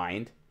of your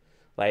mind?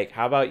 Like,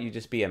 how about you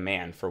just be a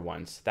man for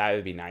once? That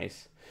would be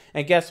nice.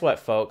 And guess what,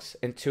 folks?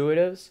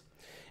 Intuitives,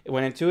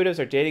 when intuitives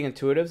are dating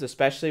intuitives,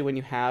 especially when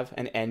you have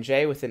an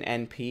NJ with an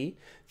NP,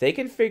 they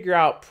can figure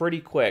out pretty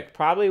quick,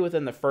 probably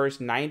within the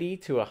first 90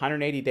 to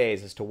 180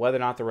 days, as to whether or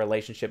not the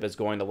relationship is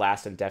going to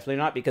last indefinitely or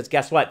not. Because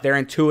guess what? They're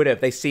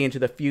intuitive. They see into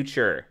the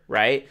future,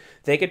 right?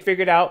 They can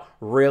figure it out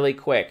really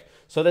quick.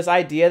 So this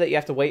idea that you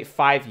have to wait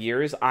 5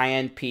 years,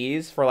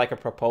 INPs, for like a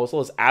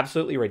proposal is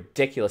absolutely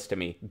ridiculous to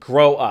me.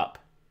 Grow up.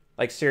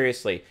 Like,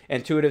 seriously.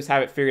 Intuitives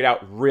have it figured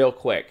out real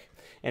quick.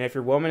 And if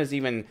your woman is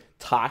even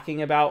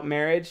talking about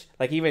marriage,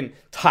 like even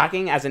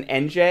talking as an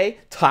NJ,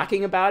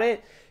 talking about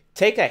it,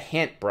 take a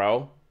hint,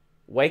 bro.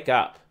 Wake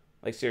up.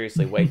 Like,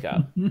 seriously, wake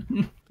up.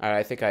 All right,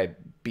 I think I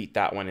beat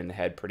that one in the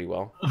head pretty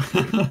well.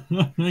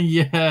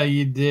 Yeah,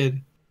 you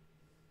did.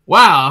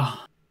 Wow.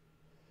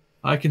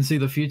 I can see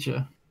the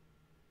future.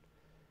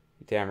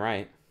 Damn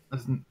right.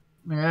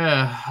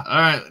 Yeah.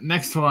 All right,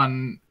 next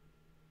one.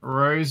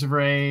 Rose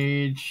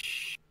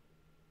Rage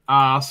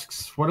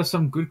asks, what are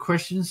some good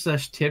questions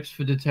 / tips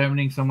for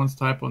determining someone's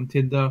type on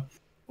Tinder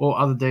or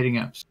other dating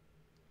apps?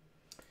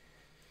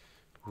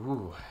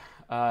 Ooh,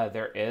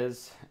 there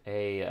is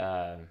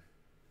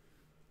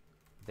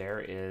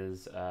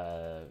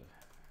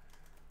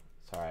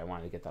sorry, I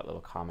wanted to get that little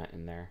comment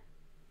in there.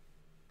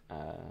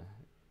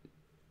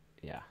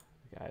 Yeah,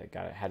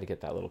 had to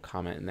get that little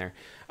comment in there.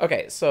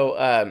 Okay,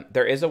 so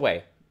there is a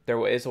way.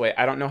 There is a way.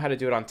 I don't know how to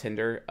do it on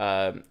Tinder.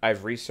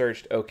 I've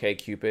researched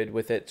OkCupid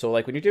with it. So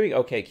like when you're doing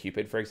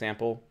OkCupid, for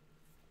example,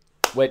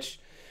 which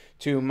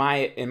in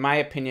my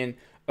opinion,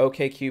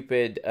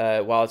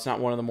 OkCupid, while it's not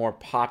one of the more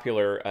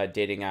popular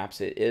dating apps,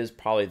 it is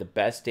probably the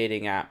best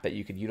dating app that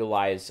you could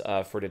utilize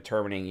for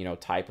determining,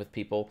 type with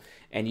people.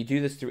 And you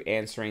do this through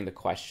answering the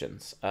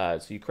questions.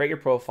 So you create your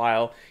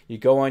profile, you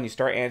go on, you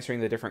start answering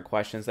the different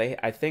questions.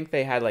 I think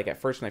they had like at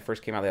first when they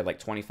first came out, they had like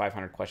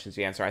 2,500 questions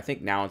to answer. I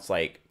think now it's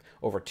like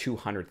over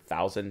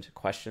 200,000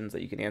 questions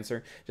that you can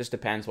answer. Just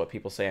depends what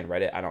people say on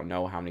Reddit. I don't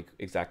know how many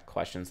exact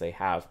questions they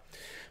have.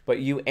 But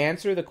you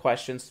answer the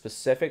questions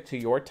specific to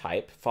your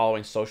type,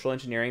 following social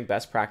engineering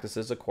best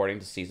practices according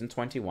to Season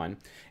 21.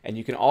 And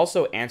you can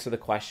also answer the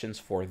questions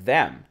for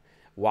them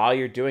while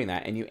you're doing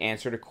that, and you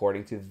answer it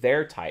according to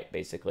their type,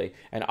 basically.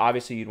 And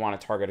obviously, you'd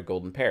want to target a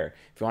golden pair.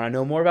 If you want to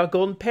know more about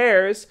golden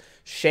pairs,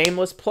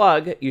 shameless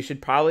plug, you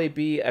should probably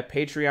be a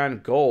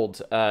Patreon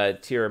Gold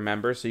tier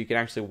member so you can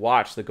actually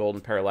watch the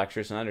golden pair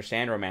lectures and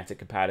understand romantic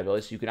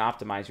compatibility so you can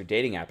optimize your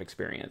dating app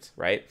experience,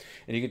 right?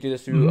 And you can do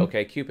this through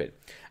OkCupid.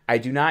 I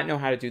do not know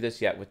how to do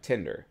this yet with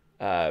Tinder.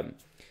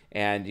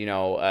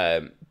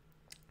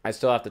 I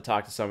still have to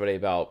talk to somebody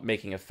about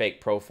making a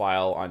fake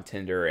profile on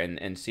Tinder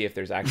and see if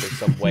there's actually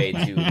some way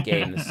to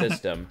game the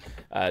system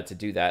to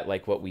do that,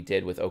 like what we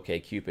did with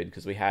OkCupid,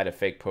 because we had a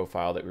fake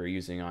profile that we were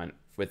using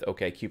with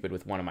OkCupid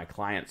with one of my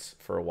clients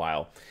for a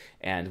while,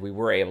 and we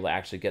were able to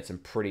actually get some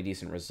pretty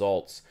decent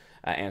results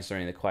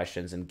answering the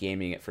questions and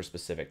gaming it for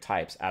specific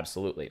types.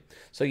 Absolutely.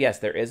 So yes,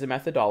 there is a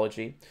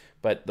methodology,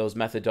 but those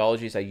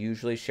methodologies I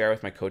usually share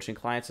with my coaching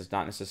clients is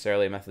not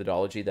necessarily a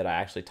methodology that I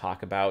actually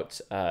talk about,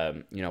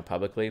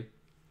 publicly.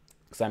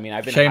 Because I've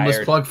been shameless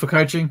hired. Plug for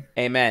coaching.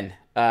 Amen.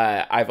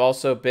 I've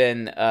also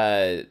been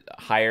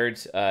hired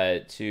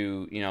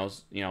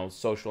to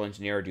social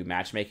engineer or do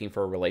matchmaking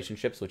for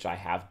relationships, which I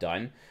have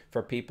done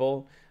for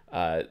people.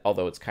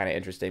 Although it's kind of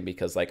interesting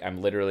because like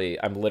I'm literally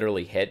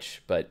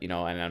Hitch, but and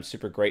I'm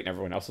super great in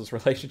everyone else's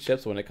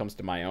relationships. When it comes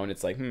to my own,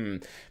 it's like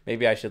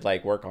maybe I should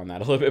like work on that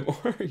a little bit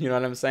more. You know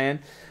what I'm saying?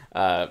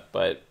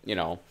 But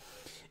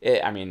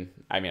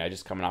I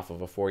just coming off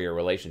of a 4-year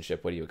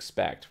relationship. What do you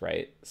expect,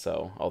 right?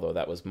 So, although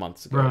that was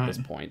months ago at this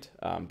point.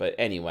 But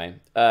anyway,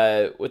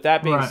 with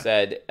that being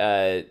said,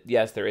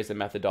 yes, there is a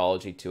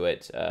methodology to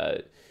it.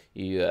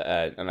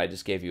 And I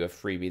just gave you a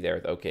freebie there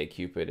with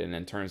OkCupid. And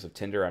in terms of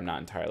Tinder, I'm not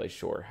entirely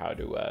sure how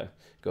to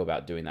go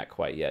about doing that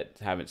quite yet.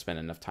 Haven't spent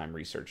enough time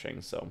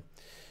researching. So,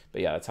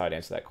 but yeah, that's how I'd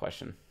answer that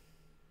question.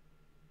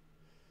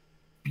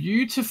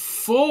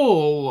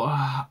 Beautiful.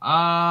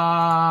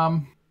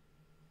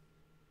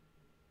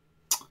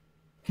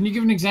 Can you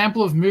give an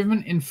example of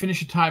movement in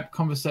finisher type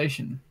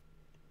conversation?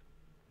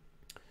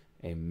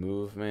 A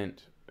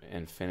movement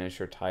and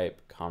finisher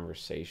type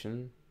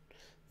conversation.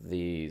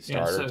 The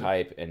starter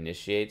type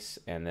initiates,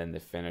 and then the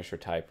finisher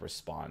type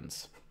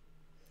responds.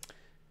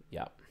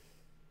 Yep.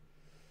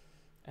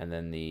 And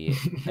then the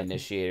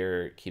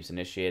initiator keeps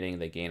initiating.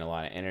 They gain a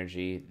lot of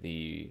energy.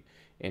 The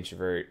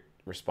introvert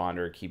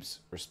responder keeps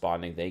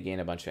responding. They gain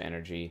a bunch of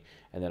energy,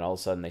 and then all of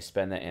a sudden they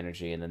spend that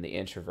energy, and then the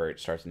introvert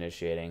starts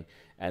initiating,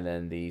 and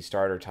then the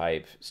starter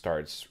type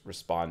starts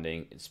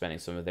responding, spending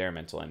some of their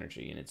mental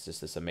energy, and it's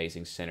just this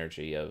amazing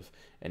synergy of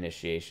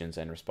initiations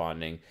and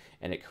responding,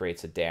 and it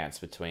creates a dance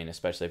between,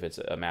 especially if it's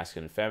a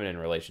masculine and feminine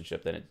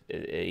relationship, then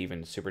it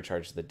even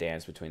supercharges the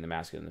dance between the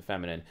masculine and the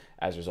feminine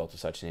as a result of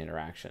such an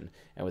interaction.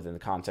 And within the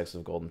context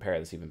of golden pair,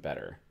 that's even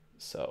better.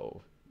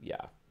 So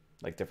yeah,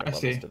 like different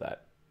levels to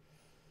that.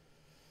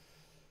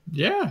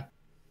 Yeah,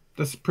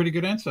 that's a pretty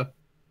good answer.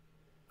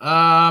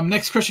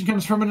 Next question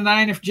comes from an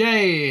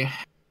INFJ.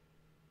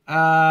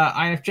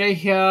 INFJ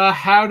here.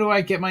 How do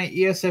I get my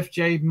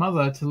ESFJ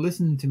mother to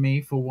listen to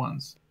me for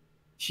once?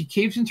 She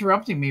keeps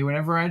interrupting me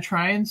whenever I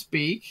try and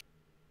speak,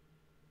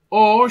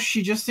 or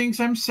she just thinks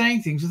I'm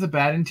saying things with a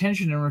bad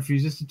intention and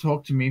refuses to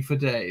talk to me for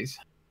days.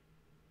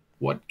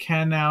 What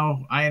can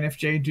our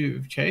INFJ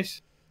do,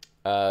 Chase?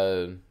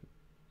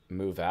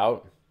 Move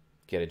out,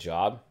 get a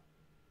job.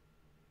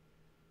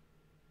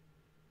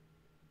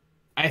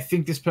 I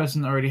think this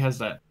person already has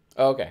that.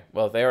 Okay.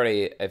 Well, if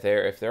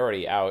they're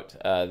already out,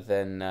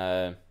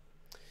 then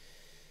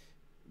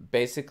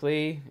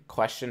basically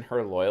question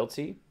her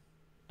loyalty.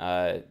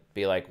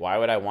 Be like, why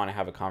would I want to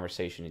have a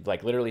conversation?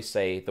 Like literally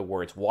say the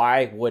words,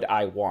 why would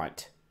I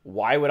want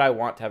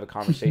to have a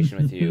conversation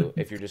with you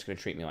if you're just going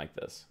to treat me like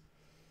this?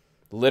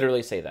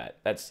 Literally say that.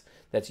 That's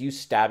you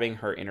stabbing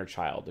her inner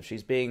child. If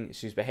she's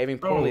behaving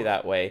poorly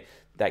that way,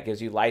 that gives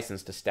you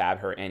license to stab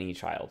her inner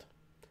child.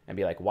 And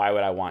be like, why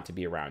would I want to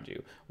be around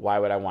you? Why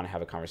would I want to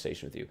have a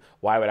conversation with you?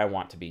 Why would I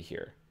want to be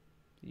here?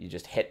 You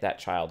just hit that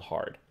child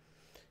hard,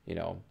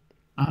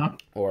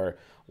 Or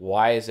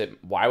why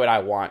would I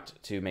want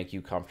to make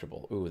you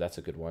comfortable? Ooh, that's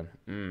a good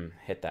one.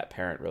 Hit that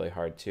parent really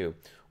hard too.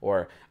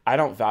 Or I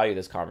don't value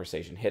this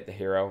conversation. Hit the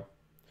hero.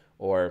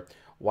 Or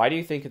why do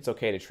you think it's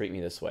okay to treat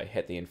me this way?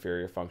 Hit the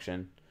inferior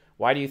function.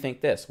 Why do you think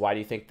this? Why do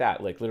you think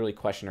that? Like literally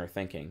question her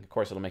thinking. Of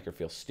course, it'll make her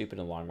feel stupid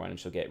in the long run, and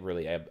she'll get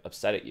really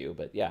upset at you.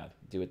 But yeah,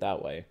 do it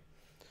that way.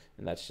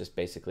 and that's just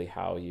basically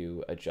how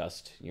you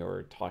adjust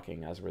your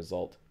talking as a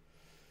result.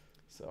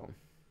 So,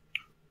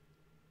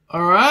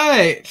 all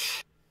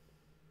right.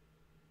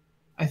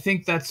 I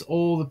think that's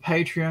all the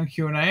Patreon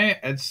Q&A.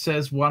 It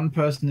says one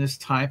person is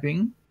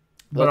typing,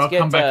 but I'll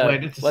come back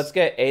later. Let's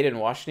get Aiden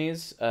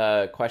Washnee's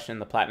question in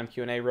the Platinum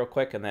Q&A real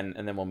quick, and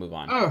then we'll move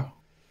on. Oh,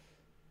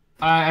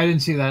 I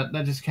didn't see that.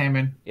 That just came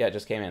in. Yeah, it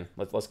just came in.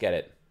 Let's get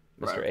it,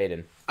 Mr.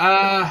 Aiden.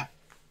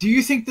 Do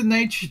you think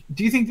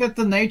that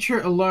the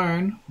nature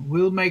alone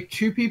will make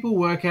two people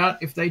work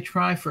out if they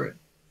try for it,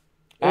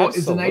 or Absolutely.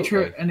 is the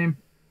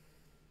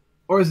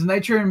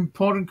nature an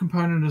important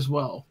component as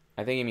well?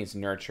 I think he means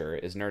nurture.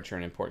 Is nurture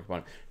an important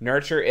component?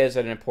 Nurture is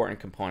an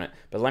important component.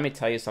 But let me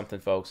tell you something,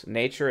 folks.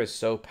 Nature is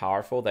so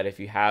powerful that if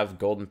you have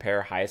golden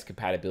pair highest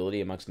compatibility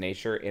amongst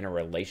nature in a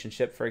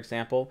relationship, for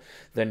example,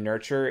 the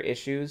nurture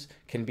issues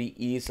can be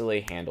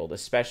easily handled,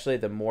 especially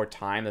the more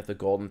time that the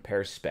golden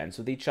pair spends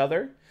with each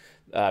other.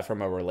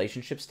 From a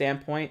relationship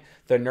standpoint,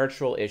 the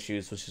nurtural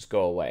issues will just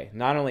go away.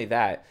 Not only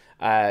that,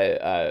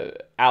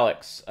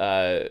 Alex,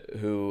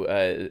 who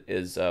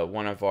is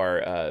one of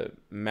our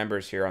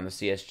members here on the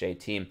CSJ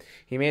team,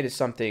 he made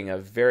something a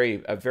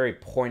very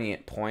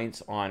poignant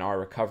point on our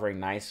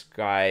Recovering Nice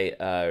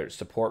Guy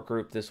support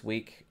group this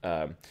week.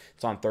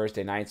 It's on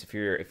Thursday nights. If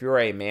you're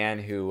a man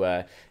who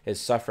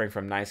is suffering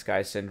from nice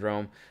guy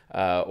syndrome,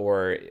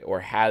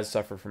 or has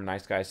suffered from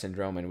nice guy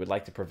syndrome and would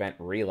like to prevent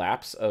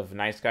relapse of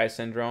nice guy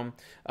syndrome,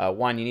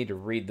 one, you need to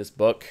read this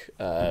book,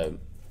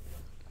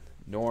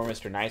 Nor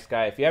Mr. Nice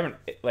Guy. If you haven't,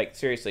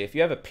 seriously, if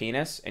you have a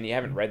penis and you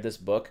haven't read this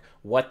book,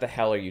 what the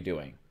hell are you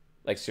doing?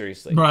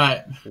 Seriously.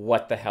 Right.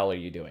 What the hell are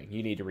you doing?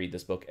 You need to read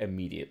this book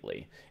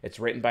immediately. It's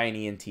written by an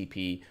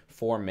ENTP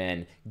for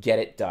men. Get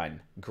it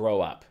done.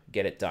 Grow up.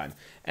 Get it done.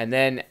 And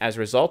then, as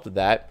a result of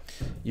that,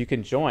 you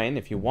can join,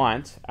 if you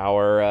want,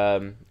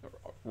 our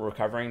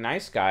Recovering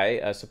Nice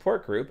Guy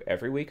support group.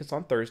 Every week it's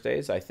on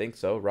Thursdays. I think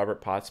so.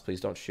 Robert Potts, please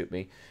don't shoot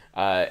me.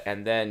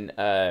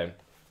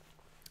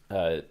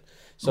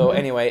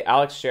 Anyway,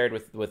 Alex shared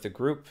with the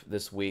group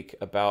this week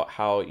about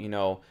how,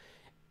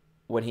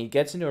 when he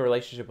gets into a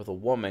relationship with a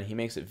woman, he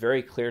makes it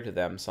very clear to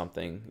them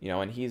something,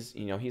 and he's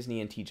an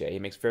ENTJ. He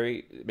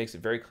makes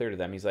it very clear to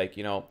them. He's like,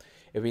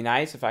 it'd be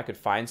nice if I could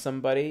find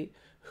somebody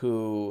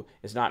who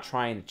is not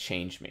trying to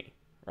change me,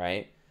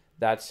 right?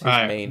 That's his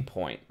main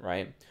point,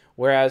 right?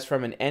 Whereas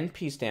from an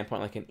NP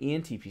standpoint, like an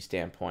ENTP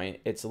standpoint,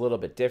 it's a little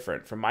bit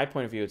different. From my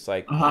point of view, it's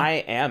like,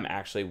 I am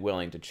actually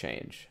willing to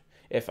change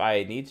if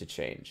I need to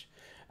change.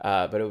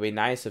 But it would be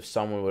nice if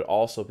someone would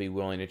also be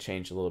willing to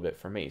change a little bit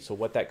for me. So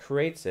what that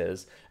creates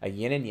is a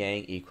yin and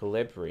yang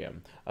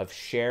equilibrium of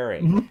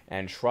sharing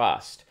and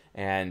trust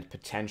and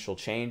potential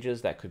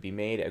changes that could be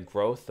made, a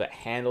growth that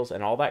handles,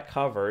 and all that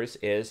covers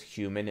is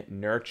human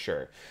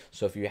nurture.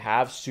 So if you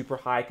have super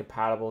high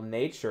compatible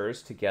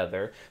natures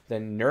together,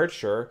 then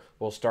nurture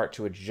will start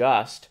to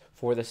adjust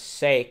for the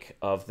sake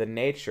of the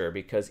nature,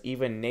 because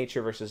even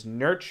nature versus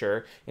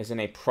nurture is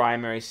in a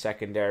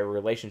primary-secondary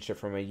relationship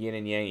from a yin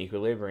and yang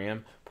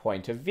equilibrium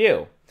point of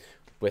view,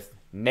 with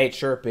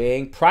nature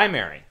being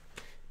primary.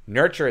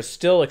 Nurture is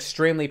still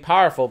extremely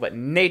powerful, but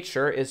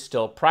nature is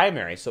still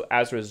primary. So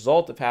as a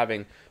result of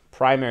having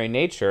primary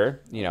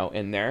nature,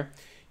 in there,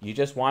 you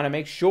just want to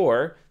make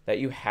sure that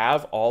you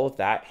have all of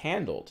that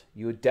handled.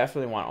 You would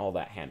definitely want all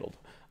that handled.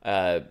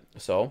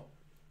 So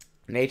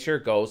nature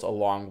goes a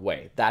long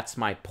way. That's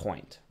my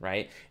point,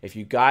 right? If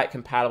you got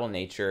compatible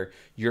nature,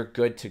 you're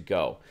good to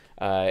go.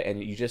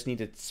 And you just need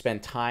to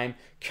spend time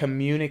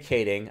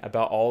communicating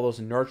about all those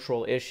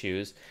nurtural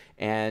issues,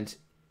 and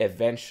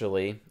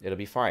eventually it'll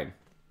be fine.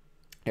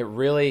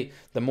 The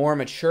more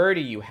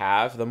maturity you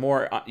have, the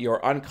more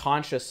your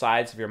unconscious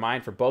sides of your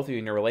mind for both of you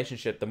in your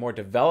relationship, the more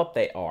developed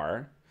they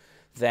are,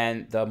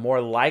 then the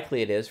more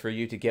likely it is for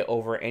you to get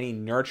over any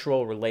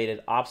nurtural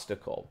related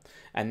obstacle.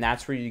 And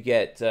that's where you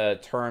get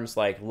terms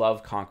like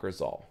love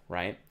conquers all,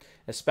 right?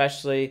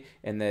 Especially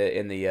in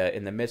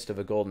the midst of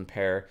a golden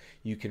pair,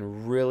 you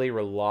can really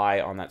rely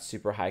on that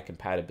super high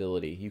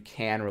compatibility. You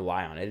can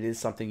rely on it. It is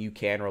something you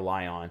can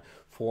rely on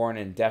for an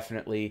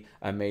indefinitely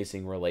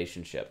amazing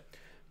relationship,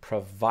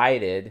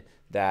 provided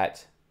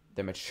that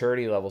the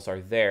maturity levels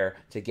are there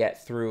to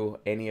get through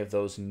any of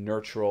those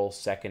nurtural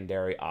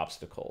secondary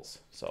obstacles.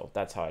 So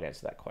that's how I'd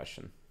answer that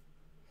question.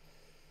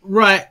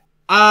 Right.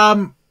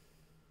 I'm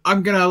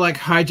gonna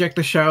hijack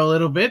the show a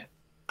little bit.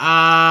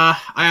 I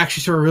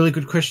actually saw a really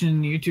good question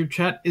in the YouTube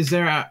chat. Is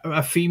there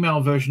a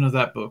female version of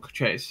that book,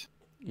 Chase?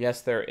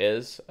 Yes, there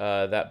is.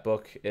 That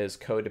book is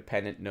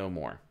Codependent No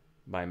More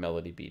by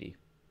Melody Beattie.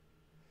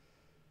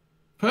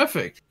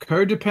 Perfect.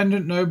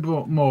 Codependent No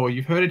More.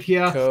 You've heard it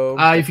here.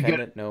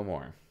 Codependent No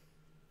More.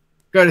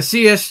 Go to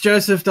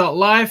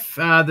csjoseph.life.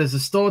 There's a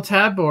store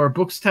tab or a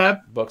books tab.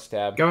 Books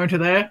tab. Go into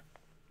there.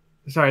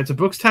 Sorry, it's a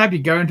books tab. You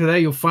go into there.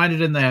 You'll find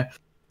it in there.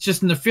 It's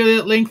just an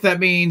affiliate link. That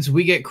means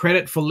we get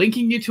credit for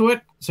linking you to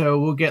it. So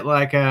we'll get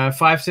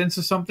 5 cents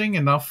or something,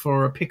 enough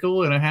for a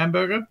pickle and a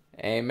hamburger.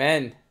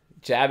 Amen.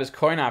 Jab is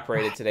coin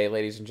operated today,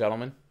 ladies and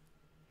gentlemen.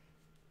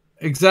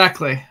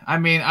 Exactly. I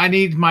mean, I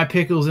need my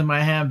pickles in my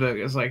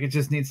hamburgers. Like, it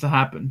just needs to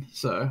happen.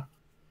 So,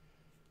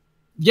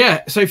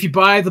 yeah. So if you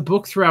buy the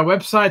book through our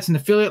website, it's an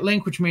affiliate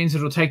link, which means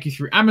it'll take you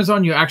through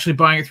Amazon. You're actually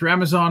buying it through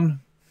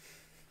Amazon.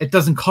 It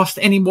doesn't cost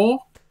any more.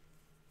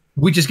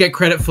 We just get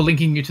credit for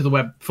linking you to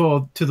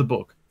the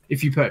book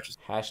if you purchase.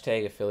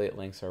 Hashtag affiliate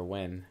links are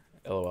win.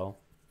 LOL.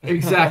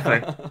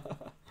 Exactly.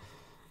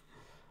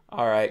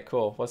 All right,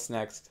 cool. What's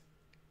next?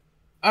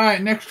 All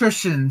right, next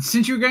question.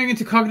 Since you're going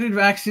into cognitive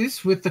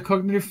axis with the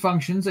cognitive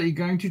functions, are you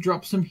going to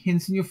drop some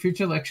hints in your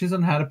future lectures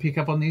on how to pick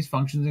up on these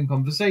functions in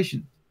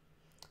conversation?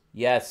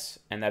 Yes,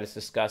 and that is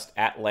discussed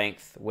at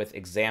length with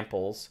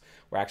examples.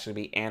 We're actually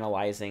be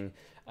analyzing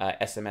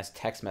SMS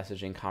text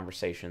messaging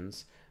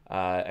conversations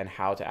and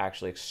how to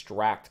actually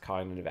extract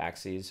cognitive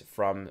axes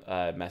from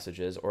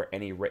messages or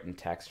any written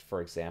text,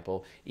 for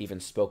example, even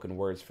spoken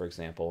words, for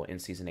example, in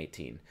Season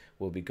 18.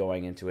 We'll be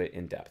going into it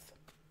in depth.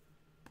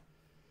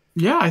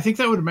 Yeah, I think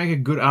that would make a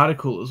good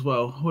article as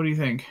well. What do you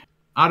think?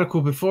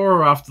 Article before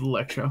or after the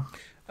lecture?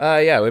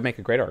 Yeah, it would make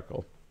a great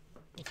article.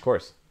 Of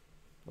course.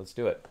 Let's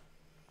do it.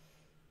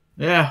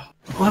 Yeah,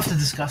 we'll have to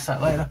discuss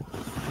that later.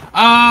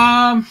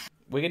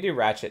 We can do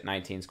Ratchet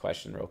 19's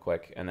question real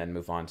quick and then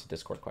move on to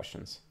Discord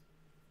questions.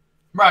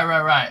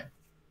 Right.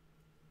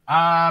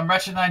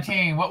 Ratchet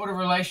 19, what would a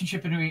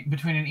relationship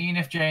between an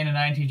ENFJ and an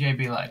INTJ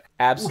be like?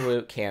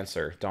 Absolute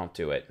cancer. Don't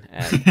do it.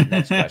 And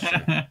next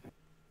question.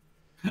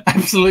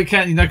 Absolute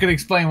cancer. You're not going to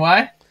explain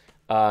why?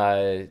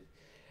 I'm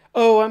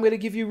going to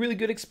give you really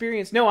good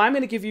experience. No, I'm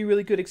going to give you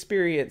really good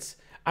experience.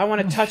 I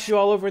want to touch you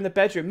all over in the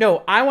bedroom.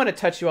 No, I want to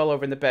touch you all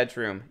over in the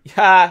bedroom.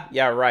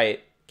 Yeah,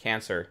 right.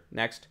 Cancer.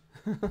 Next.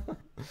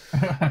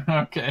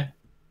 Okay.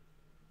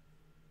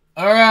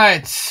 All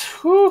right.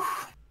 Whew.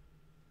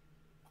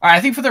 All right,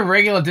 I think for the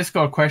regular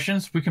Discord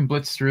questions, we can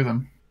blitz through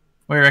them.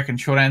 What do you reckon?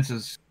 Short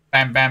answers.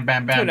 Bam, bam,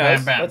 bam, bam, Who knows?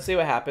 bam, bam. Let's see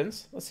what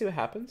happens. Let's see.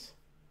 Where's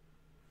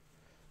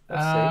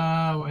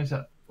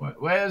that?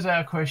 Where's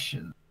our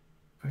question?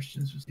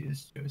 Questions with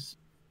this choice.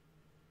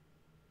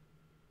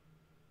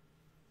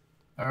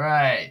 All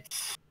right.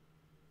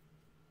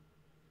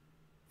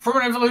 From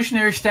an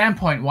evolutionary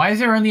standpoint, why is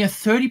there only a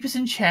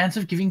 30% chance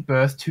of giving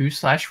birth to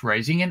 /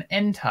 raising an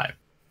N-type?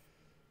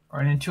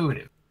 Or an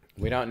intuitive?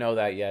 We don't know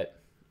that yet.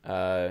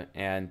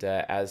 And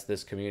as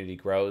this community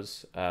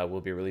grows,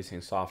 we'll be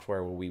releasing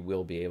software where we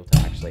will be able to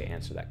actually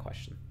answer that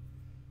question.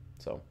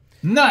 So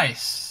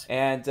nice.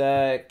 And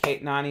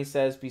Kate Nani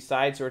says,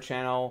 besides your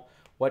channel,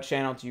 what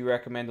channel do you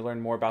recommend to learn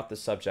more about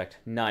this subject?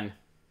 None.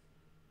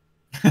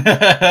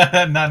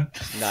 None.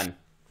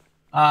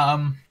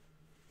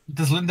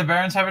 Does Linda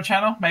Behrens have a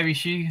channel? Maybe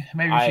she.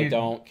 I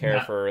don't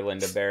care for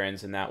Linda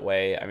Behrens in that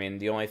way. I mean,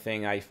 the only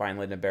thing I find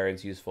Linda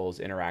Behrens useful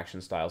is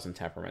interaction styles and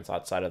temperaments.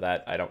 Outside of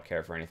that, I don't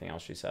care for anything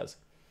else she says.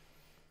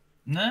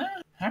 No?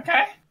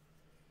 Okay.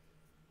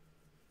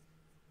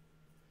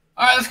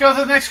 All right, let's go to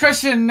the next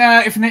question.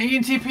 If an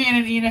ENTP and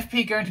an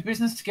ENFP go into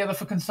business together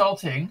for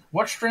consulting,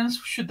 what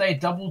strengths should they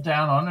double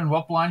down on, and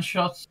what blind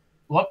spots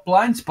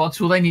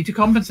will they need to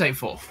compensate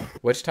for?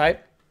 Which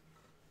type?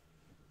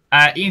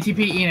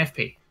 ENTP,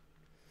 ENFP.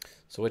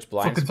 So which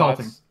blind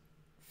spots?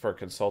 For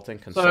consulting,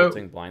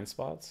 blind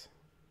spots?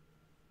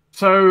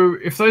 So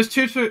if those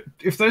two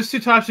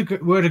types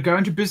were to go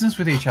into business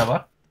with each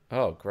other,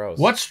 oh, gross.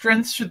 What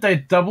strengths should they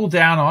double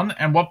down on,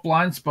 and what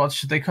blind spots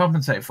should they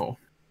compensate for?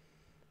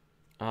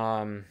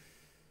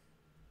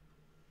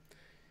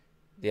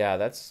 Yeah,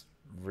 that's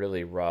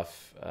really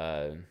rough.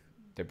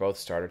 They're both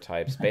starter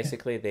types.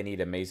 Basically, they need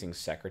amazing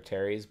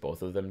secretaries.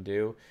 Both of them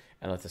do.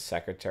 And let the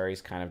secretaries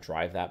kind of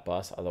drive that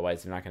bus.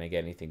 Otherwise, they're not going to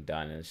get anything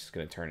done, and it's just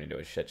going to turn into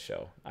a shit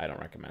show. I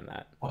don't recommend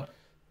that. What?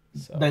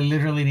 So, they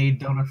literally need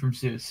Donna from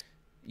Seuss.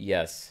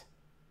 Yes,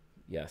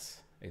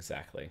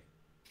 exactly.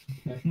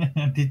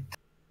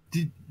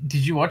 Did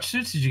you watch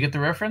Suits? Did you get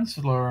the reference,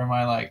 or am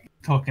I like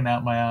talking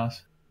out my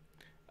ass?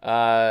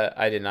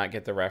 I did not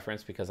get the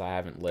reference because I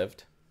haven't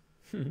lived.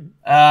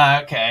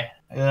 Okay.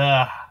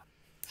 Ugh.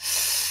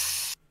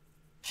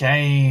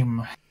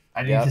 Shame.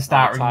 I need to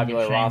start ringing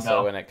tabula shame rasa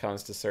bell when it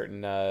comes to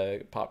certain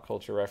pop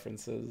culture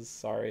references.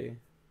 Sorry.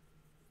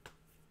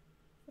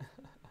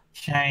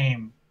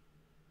 Shame.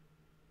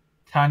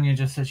 Tanya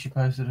just said she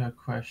posted her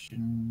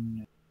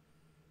question.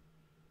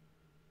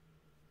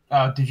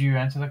 Did you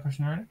answer that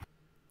question already?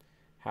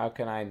 How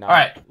can I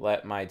not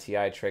let my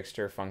TI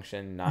trickster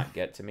function not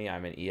get to me?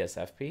 I'm an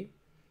ESFP.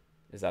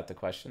 Is that the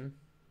question?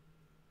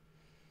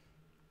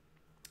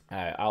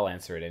 I'll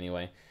answer it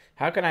anyway.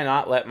 How can I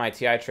not let my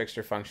TI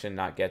trickster function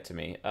not get to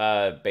me?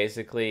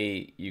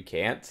 Basically, you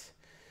can't.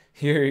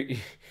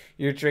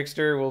 Your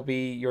trickster will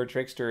be your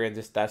trickster, and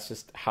that's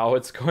just how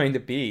it's going to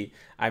be.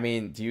 I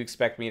mean, do you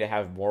expect me to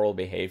have moral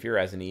behavior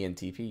as an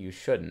ENTP? You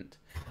shouldn't.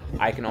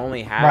 I can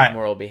only have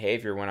moral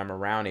behavior when I'm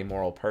around a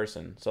moral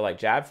person. So like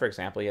Jab, for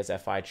example, he has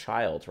FI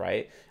child,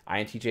 right?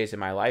 INTJs in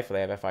my life,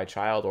 they have FI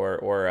child,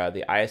 or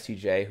the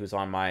ISTJ who's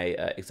on my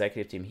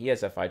executive team, he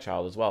has FI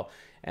child as well.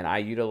 And I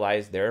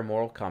utilize their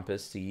moral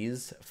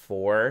compasses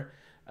for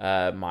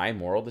my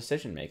moral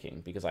decision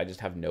making because I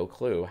just have no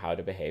clue how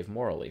to behave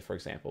morally, for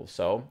example.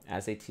 So,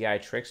 as a TI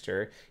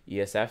trickster,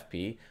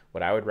 ESFP,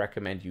 what I would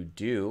recommend you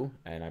do,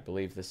 and I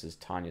believe this is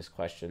Tanya's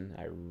question,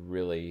 I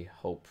really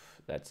hope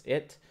that's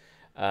it.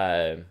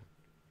 To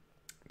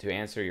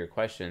answer your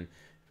question,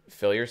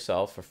 fill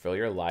yourself or fill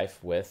your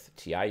life with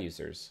TI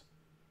users.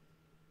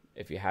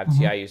 If you have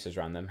TI users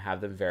around them,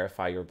 have them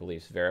verify your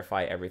beliefs,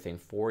 verify everything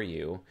for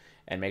you,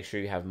 and make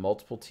sure you have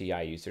multiple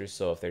TI users.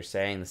 So if they're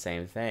saying the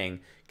same thing,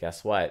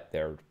 guess what?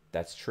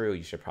 That's true.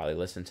 You should probably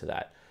listen to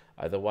that.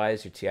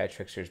 Otherwise, your TI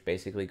trickster is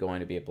basically going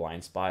to be a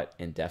blind spot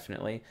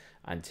indefinitely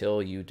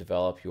until you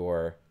develop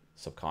your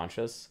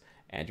subconscious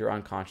and your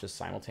unconscious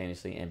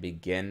simultaneously and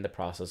begin the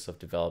process of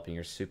developing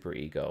your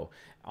superego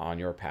on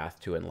your path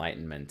to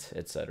enlightenment,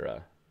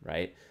 etc.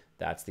 Right?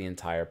 That's the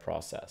entire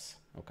process.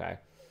 Okay?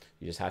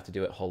 You just have to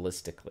do it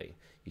holistically.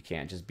 You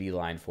can't just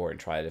beeline for it and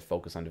try to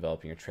focus on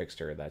developing your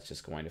trickster. That's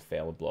just going to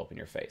fail and blow up in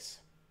your face.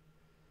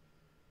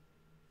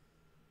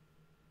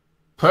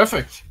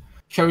 Perfect.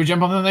 Shall we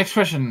jump on to the next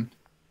question?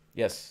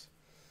 Yes.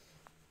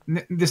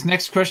 This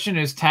next question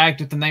is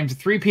tagged with the names of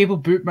 3 people,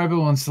 Boot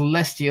Mobile and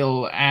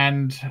Celestial.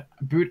 And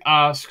Boot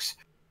asks,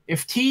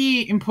 if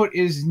TE input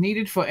is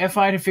needed for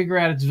FI to figure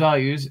out its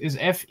values, is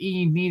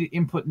FE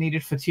input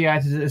needed for TI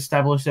to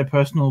establish their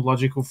personal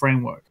logical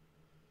framework?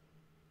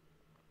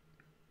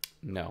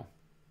 No.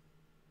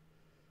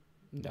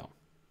 No.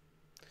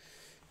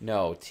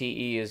 No,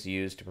 TE is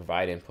used to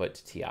provide input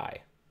to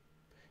TI.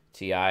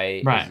 TI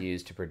is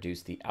used to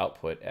produce the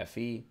output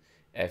FE.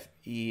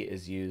 FE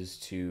is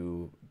used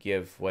to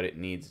give what it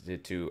needs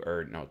to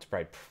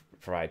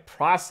provide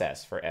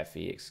process for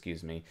FE,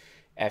 excuse me.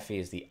 FE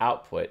is the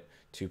output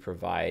to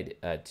provide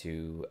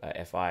to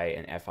FI,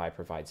 and FI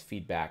provides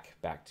feedback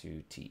back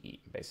to TE,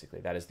 basically.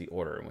 That is the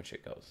order in which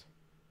it goes.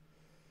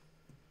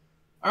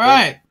 All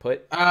right.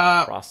 Put,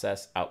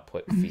 process,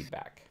 output,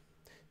 feedback.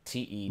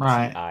 TE,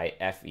 TI,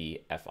 FE,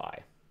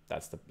 FI.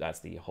 That's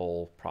the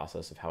whole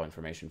process of how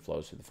information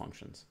flows through the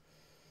functions.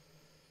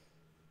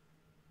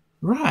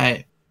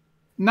 Right.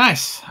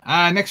 Nice.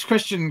 Next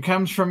question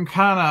comes from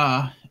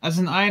Kana. As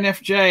an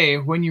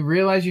INFJ, when you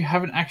realize you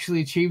haven't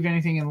actually achieved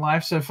anything in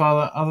life so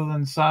far other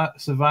than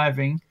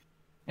surviving,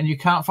 and you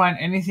can't find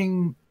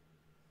anything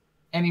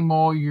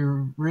anymore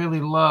you really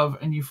love,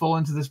 and you fall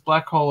into this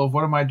black hole of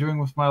what am I doing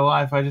with my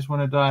life? I just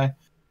want to die.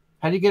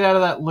 How do you get out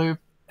of that loop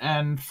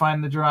and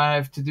find the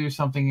drive to do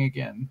something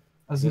again?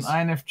 As an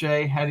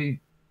INFJ, how do you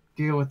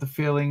deal with the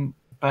feeling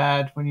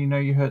bad when you know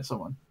you hurt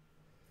someone?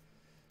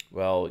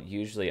 Well,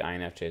 usually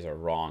INFJs are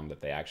wrong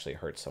that they actually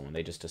hurt someone.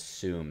 They just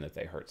assume that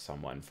they hurt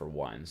someone, for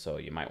one. So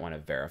you might want to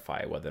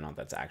verify whether or not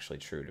that's actually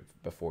true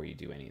before you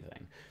do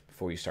anything,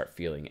 before you start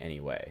feeling any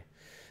way.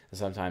 And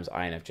sometimes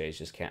INFJs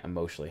just can't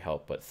emotionally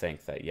help but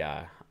think that,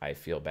 yeah, I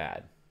feel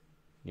bad.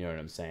 You know what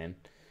I'm saying?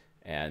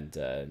 And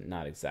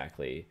not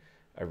exactly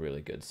a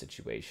really good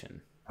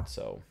situation.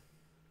 So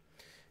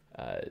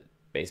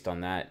based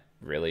on that,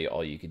 really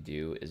all you could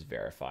do is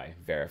verify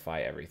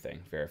everything.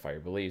 Verify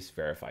your beliefs,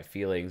 verify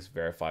feelings,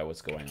 verify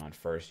what's going on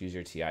first. Use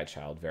your TI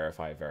child,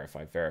 verify,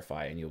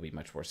 and you'll be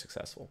much more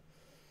successful.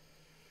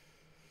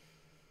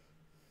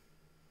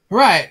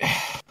 Right.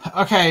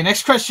 Okay,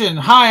 next question.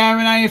 Hi, I'm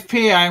an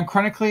INFP. I am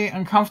chronically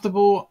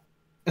uncomfortable,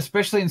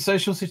 especially in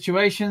social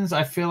situations.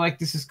 I feel like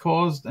this has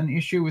caused an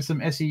issue with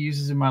some SE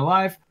users in my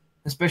life,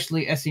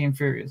 especially SE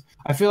inferiors.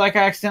 I feel like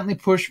I accidentally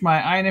push my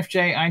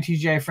INFJ,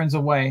 INTJ friends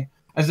away,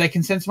 as they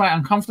can sense my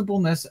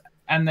uncomfortableness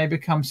and they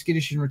become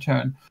skittish in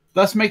return,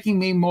 thus making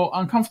me more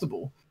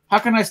uncomfortable. How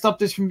can I stop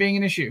this from being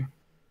an issue?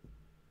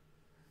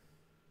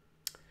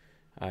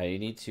 You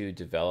need to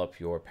develop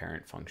your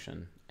parent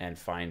function and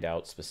find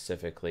out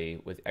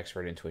specifically with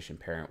expert intuition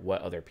parent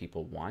what other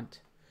people want.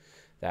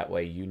 That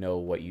way you know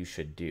what you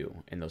should do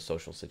in those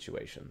social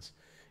situations.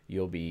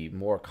 You'll be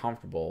more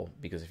comfortable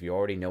because if you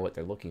already know what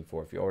they're looking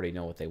for, if you already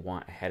know what they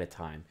want ahead of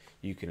time,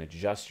 you can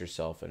adjust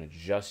yourself and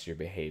adjust your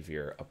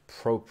behavior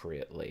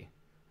appropriately,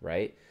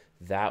 right?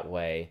 That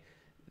way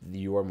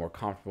you are more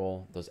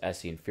comfortable. Those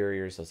SE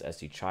inferiors, those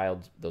SE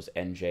child, those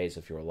NJs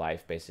of your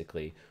life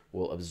basically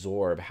will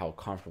absorb how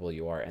comfortable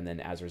you are and then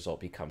as a result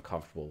become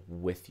comfortable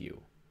with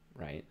you,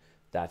 right?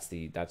 That's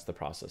the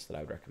process that I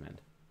would recommend.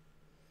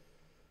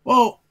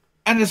 Well,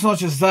 and it's not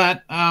just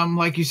that.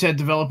 Like you said,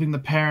 developing the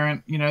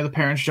parent, the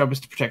parent's job is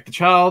to protect the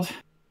child.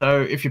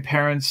 So if your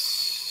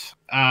parent's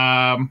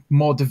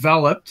more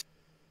developed,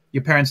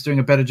 your parent's doing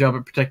a better job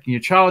at protecting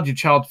your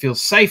child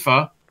feels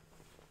safer.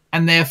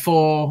 And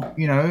therefore,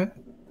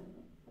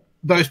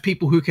 those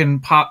people who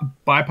can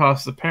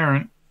bypass the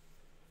parent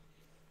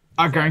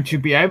are going to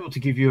be able to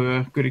give you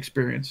a good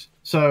experience.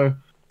 So,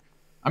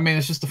 I mean,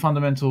 it's just the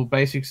fundamental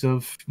basics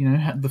of,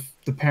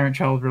 the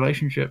parent-child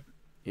relationship.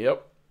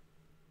 Yep.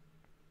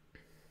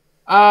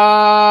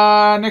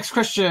 Next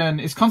question.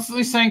 Is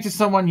constantly saying to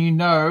someone you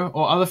know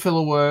or other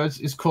filler words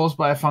is caused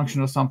by a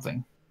function or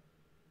something?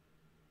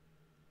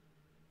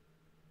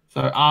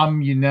 So,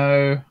 you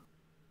know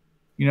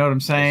what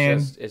I'm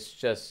saying? It's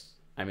just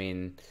I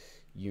mean,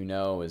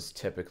 is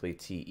typically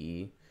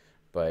TE,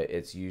 but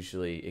it's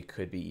usually, it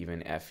could be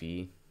even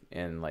FE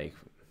in like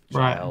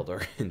Right. child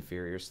or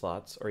inferior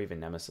slots, or even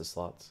nemesis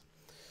slots.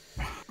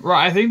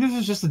 Right. I think this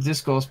is just a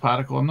discourse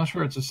particle. I'm not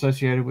sure it's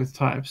associated with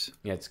types.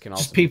 Yeah, it can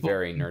Just also be people.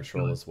 very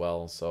neutral as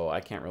well, so I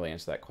can't really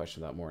answer that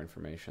question without more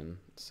information.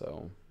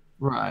 So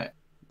Right.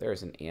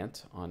 there's an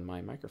ant on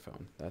my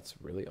microphone. That's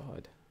really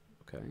odd.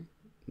 Okay.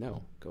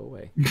 No, go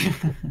away.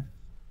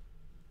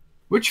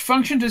 Which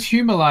function does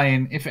humor lie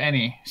in, if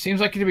any?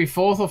 Seems like it to be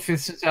fourth or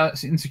fifth since our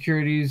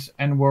insecurities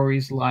and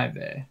worries lie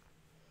there.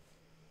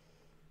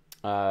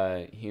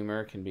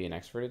 Humor can be an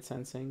extroverted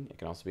sensing. It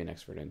can also be an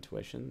extroverted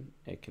intuition.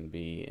 It can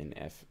be an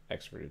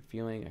extroverted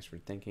feeling,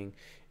 extroverted thinking.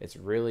 It's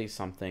really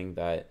something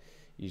that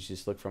you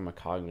just look from a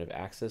cognitive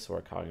axis or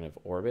a cognitive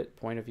orbit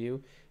point of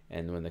view,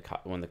 and when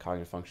the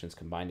cognitive functions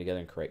combine together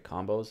and create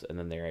combos, and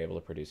then they're able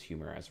to produce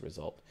humor as a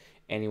result.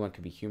 Anyone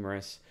can be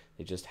humorous.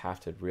 They just have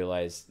to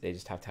realize, they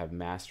just have to have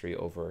mastery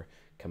over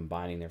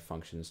combining their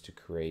functions to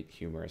create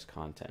humorous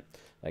content.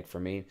 Like for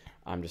me,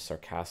 I'm just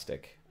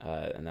sarcastic,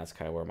 and that's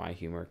kind of where my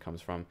humor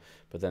comes from.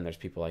 But then there's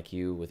people like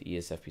you with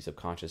ESFP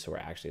subconscious who are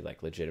actually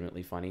like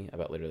legitimately funny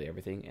about literally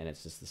everything, and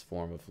it's just this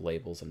form of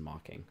labels and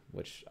mocking,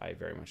 which I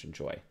very much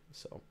enjoy.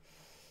 So.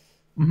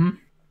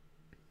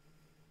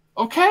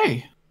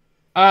 Okay.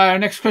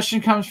 Next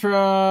question comes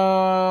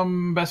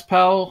from Best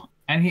Pal,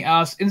 and he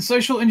asks, in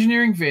social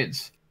engineering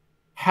vids,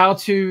 how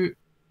to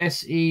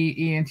SE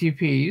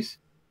ENTPs,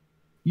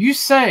 you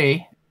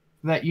say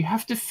that you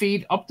have to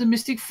feed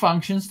optimistic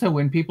functions to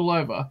win people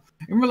over.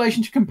 In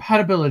relation to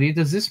compatibility,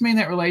 does this mean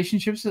that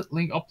relationships that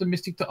link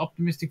optimistic to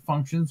optimistic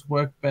functions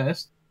work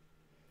best,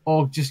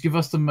 or just give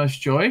us the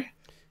most joy?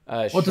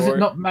 Or does it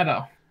not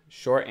matter?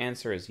 Short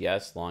answer is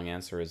yes. Long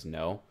answer is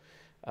no.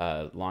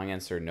 Long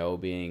answer no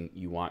being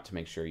you want to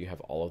make sure you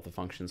have all of the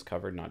functions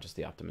covered, not just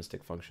the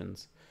optimistic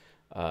functions.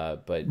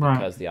 But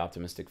because the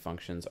optimistic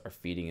functions are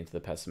feeding into the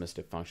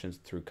pessimistic functions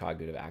through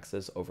cognitive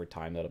axis, over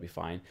time that'll be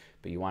fine.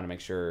 But you want to make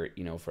sure,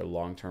 for a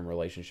long-term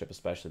relationship,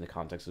 especially in the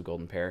context of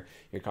golden pair,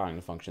 your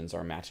cognitive functions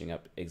are matching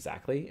up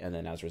exactly, and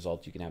then as a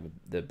result you can have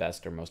the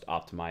best or most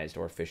optimized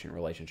or efficient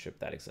relationship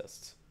that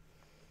exists.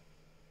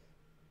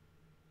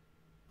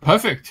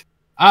 Perfect.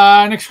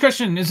 Next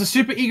question. Is the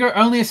superego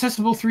only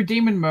accessible through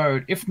demon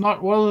mode? If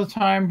not, what other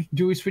time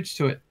do we switch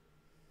to it?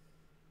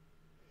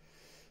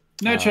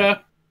 Nurture.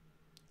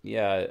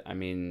 Yeah, I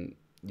mean,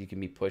 you can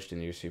be pushed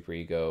into your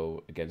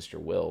superego against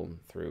your will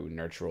through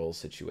nurtural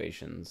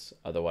situations.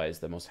 Otherwise,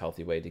 the most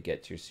healthy way to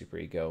get to your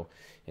superego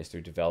is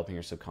through developing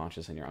your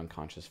subconscious and your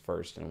unconscious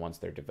first. And once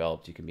they're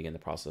developed, you can begin the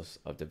process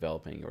of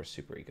developing your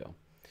superego.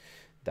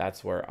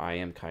 That's where I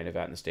am kind of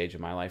at in the stage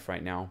of my life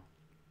right now.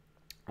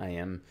 I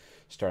am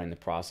starting the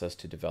process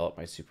to develop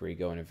my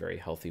superego in a very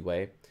healthy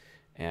way.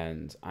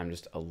 And I'm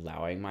just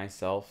allowing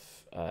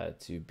myself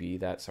to be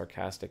that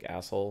sarcastic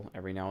asshole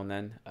every now and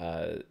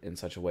then in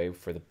such a way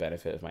for the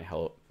benefit of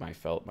my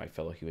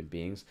fellow human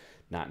beings,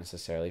 not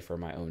necessarily for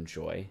my own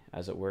joy,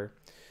 as it were.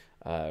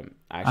 I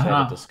actually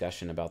had a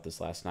discussion about this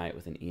last night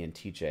with an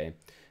ENTJ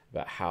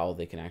about how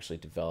they can actually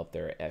develop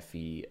their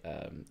FE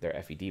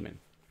demon.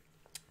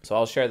 So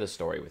I'll share this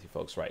story with you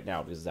folks right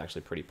now because it's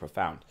actually pretty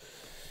profound.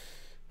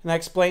 And I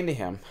explained to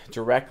him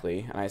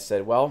directly, and I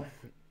said, well,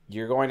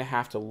 you're going to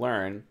have to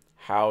learn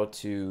how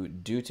to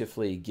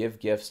dutifully give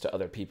gifts to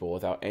other people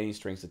without any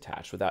strings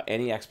attached, without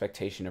any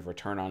expectation of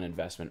return on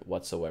investment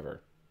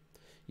whatsoever.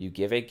 You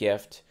give a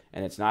gift,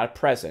 and it's not a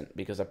present,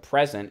 because a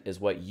present is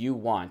what you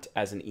want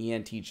as an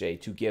ENTJ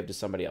to give to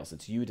somebody else.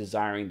 It's you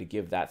desiring to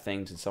give that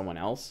thing to someone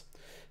else.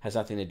 It has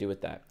nothing to do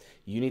with that.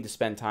 You need to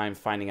spend time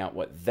finding out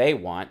what they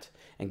want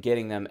and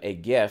getting them a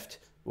gift,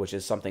 which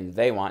is something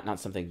they want, not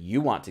something you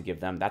want to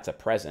give them. That's a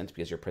present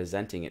because you're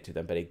presenting it to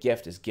them. But a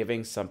gift is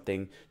giving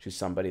something to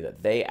somebody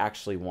that they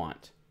actually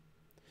want.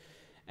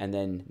 And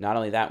then not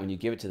only that, when you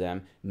give it to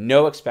them,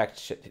 no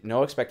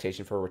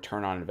expectation for a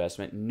return on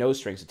investment, no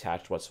strings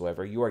attached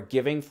whatsoever. You are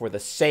giving for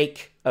the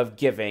sake of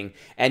giving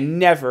and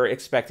never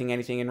expecting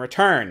anything in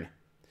return.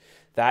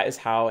 That is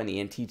how an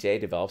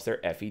ENTJ develops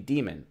their FE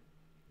demon.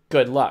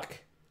 Good luck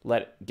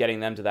getting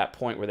them to that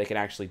point where they can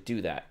actually do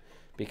that.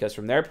 Because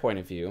from their point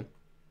of view,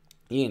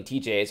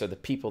 ENTJs are the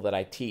people that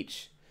I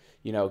teach.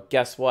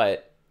 Guess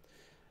what?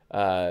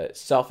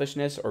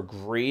 Selfishness or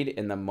greed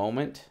in the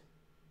moment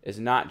is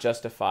not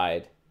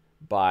justified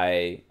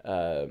by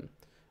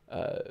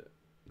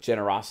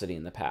generosity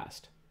in the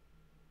past.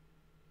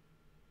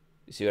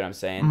 You see what I'm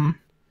saying? Mm-hmm.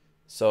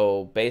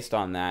 So based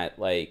on that,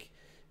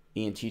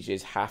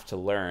 ENTJs have to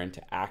learn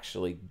to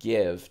actually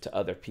give to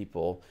other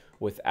people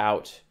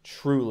without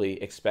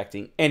truly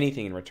expecting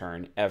anything in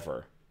return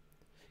ever.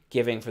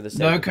 Giving for the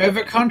sake of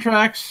covert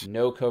contracts.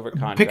 No covert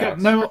contracts. Pick up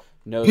no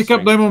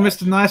more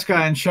Mr. Nice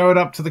Guy and show it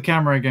up to the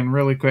camera again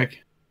really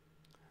quick.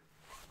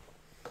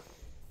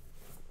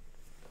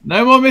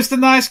 No more Mr.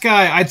 Nice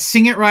Guy. I'd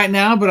sing it right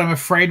now, but I'm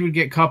afraid we'd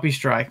get copy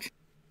striked.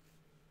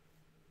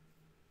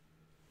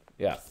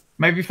 Yeah.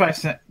 Maybe if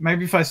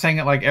I sang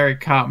it like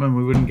Eric Cartman,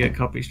 we wouldn't get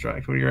copy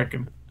striked. What do you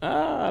reckon?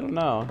 I don't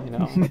know.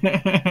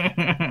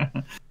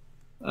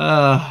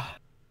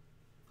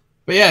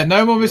 But yeah,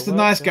 no more Mr.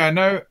 Nice Guy.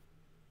 No.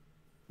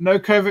 No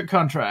COVID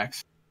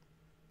contracts.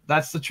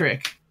 That's the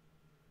trick.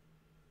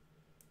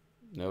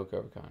 No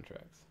COVID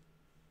contracts.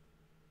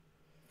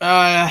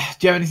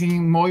 Do you have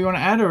anything more you want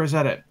to add, or is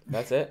that it?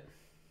 That's it.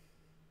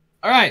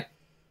 All right.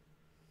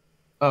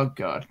 Oh,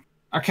 God.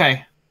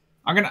 Okay.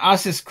 I'm going to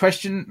ask this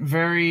question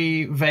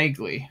very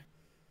vaguely.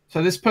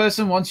 So this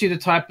person wants you to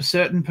type a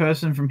certain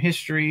person from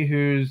history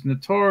who's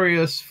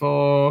notorious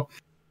for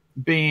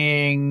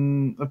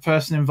being a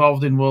person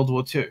involved in World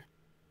War II.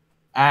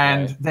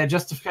 And Right. their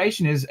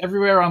justification is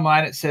everywhere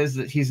online it says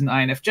that he's an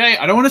INFJ.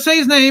 I don't want to say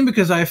his name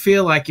because I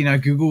feel like,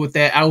 Google with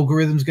their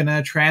algorithm's going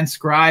to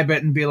transcribe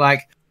it and be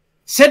like,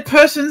 said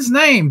person's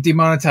name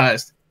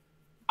demonetized.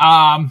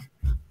 That's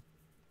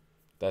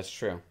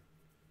true.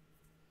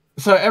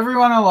 So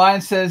everyone online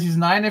says he's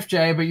an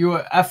INFJ, but you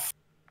were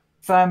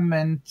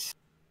affirmant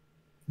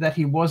that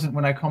he wasn't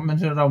when I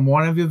commented on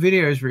one of your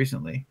videos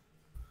recently.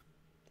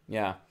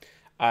 Yeah.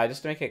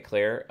 Just to make it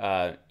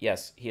clear,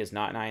 yes, he is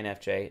not an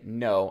INFJ.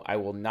 No, I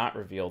will not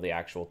reveal the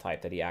actual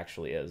type that he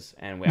actually is,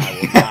 and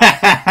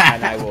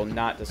I will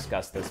not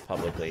discuss this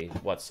publicly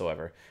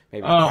whatsoever.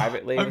 Maybe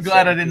privately. I'm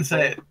glad I didn't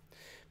say it.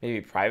 Maybe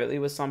privately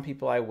with some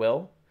people I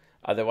will.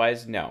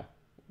 Otherwise, no,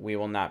 we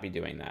will not be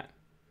doing that.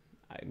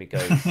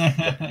 Because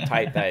the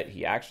type that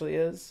he actually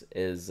is,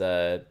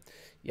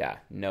 yeah,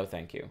 no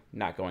thank you.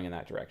 Not going in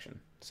that direction.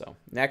 So,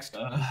 next.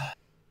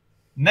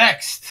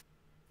 Next.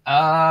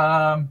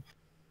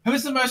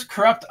 Who's the most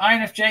corrupt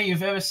INFJ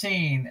you've ever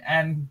seen?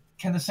 And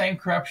can the same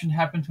corruption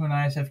happen to an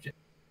ISFJ?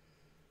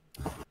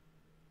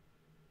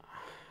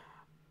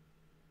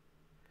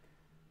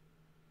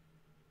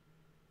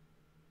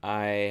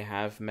 I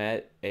have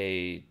met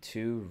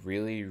two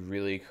really,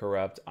 really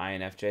corrupt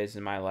INFJs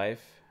in my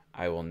life.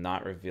 I will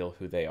not reveal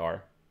who they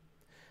are.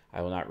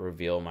 I will not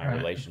reveal my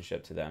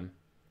relationship to them.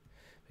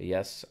 But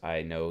yes,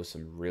 I know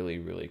some really,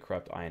 really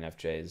corrupt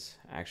INFJs.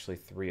 Actually,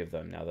 3 of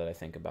them now that I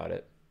think about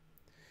it.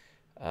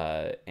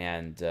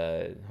 And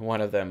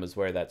one of them was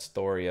where that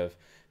story of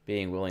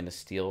being willing to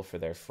steal for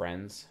their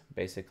friends,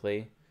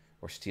 basically,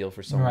 or steal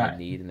for someone in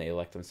need, and they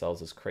elect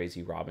themselves as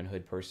crazy Robin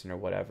Hood person or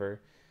whatever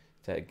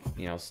to,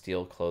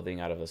 steal clothing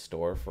out of a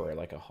store for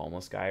like a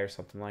homeless guy or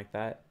something like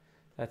that.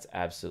 That's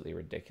absolutely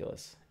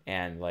ridiculous.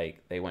 And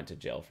like they went to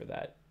jail for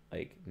that.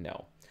 Like,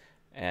 no.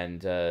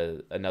 And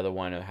another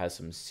one has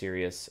some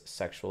serious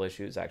sexual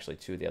issues. Actually,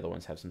 2 of the other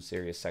ones have some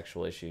serious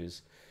sexual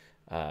issues.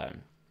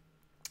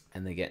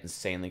 And they get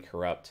insanely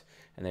corrupt,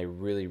 and they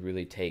really,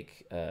 really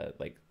take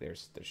like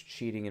there's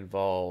cheating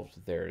involved.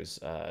 There's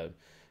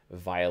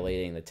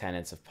violating the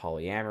tenets of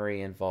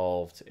polyamory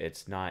involved.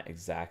 It's not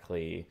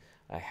exactly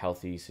a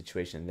healthy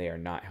situation. They are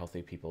not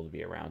healthy people to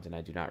be around, and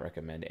I do not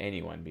recommend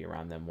anyone be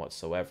around them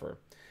whatsoever.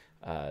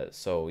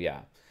 So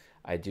yeah,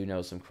 I do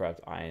know some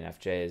corrupt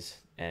INFJs,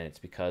 and it's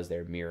because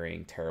they're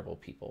mirroring terrible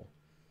people.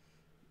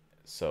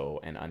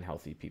 So, and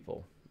unhealthy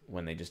people,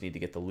 when they just need to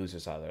get the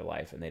losers out of their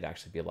life, and they'd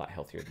actually be a lot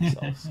healthier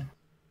themselves.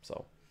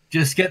 So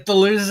just get the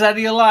losers out of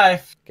your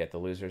life. Get the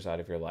losers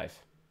out of your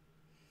life.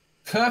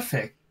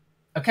 Perfect.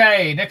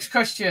 Okay, next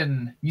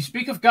question. You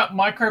speak of gut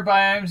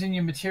microbiomes in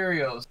your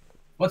materials.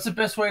 What's the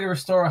best way to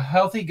restore a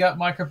healthy gut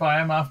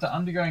microbiome after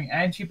undergoing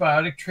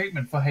antibiotic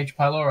treatment for H.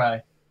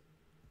 pylori?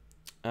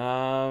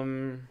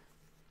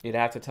 You'd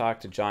have to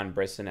talk to John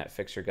Brisson at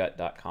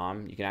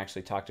fixyourgut.com. You can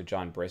actually talk to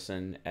John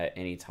Brisson at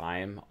any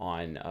time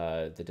on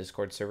the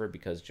Discord server,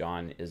 because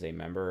John is a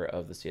member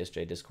of the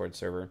CSJ Discord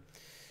server.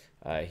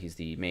 He's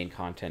the main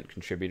content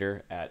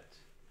contributor at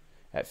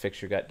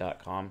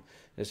fixyourgut.com.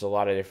 There's a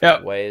lot of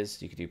different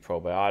ways. You could do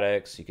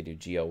probiotics. You could do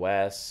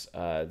GOS.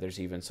 There's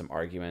even some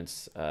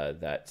arguments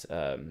that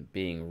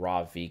being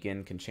raw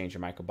vegan can change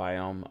your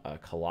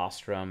microbiome.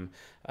 Colostrum,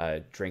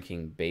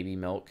 drinking baby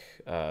milk,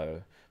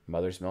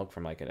 mother's milk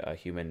from like a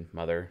human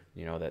mother,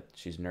 that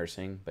she's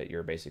nursing, but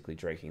you're basically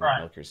drinking the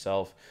milk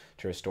yourself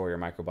to restore your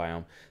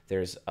microbiome.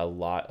 There's a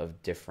lot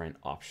of different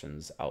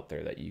options out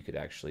there that you could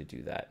actually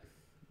do that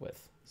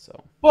with.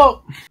 So,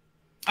 well,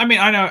 I mean,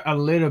 I know a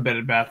little bit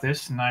about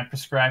this, and I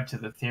prescribe to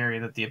the theory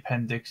that the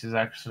appendix is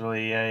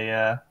actually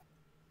an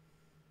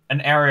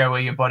area where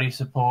your body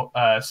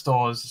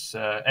stores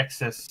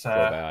excess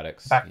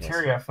probiotics,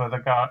 bacteria for the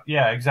gut.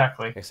 Yeah,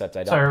 exactly. Except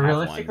I don't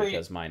have one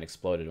because mine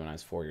exploded when I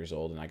was 4 years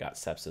old, and I got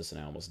sepsis, and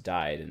I almost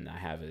died, and I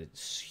have a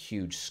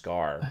huge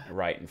scar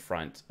right in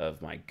front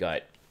of my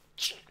gut,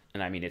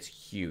 and I mean it's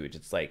huge.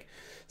 It's like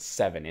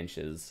 7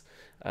 inches.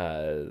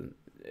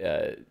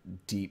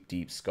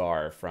 Deep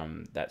scar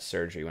from that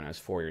surgery when I was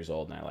 4 years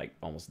old, and I like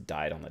almost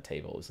died on the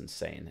table. It was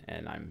insane,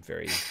 and I'm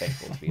very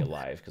thankful to be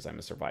alive because I'm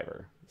a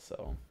survivor.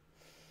 So,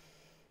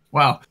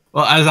 well,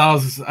 as I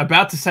was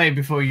about to say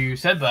before you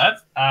said that,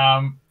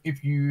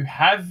 if you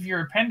have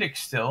your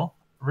appendix still,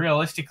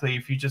 realistically,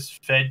 if you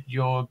just fed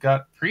your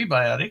gut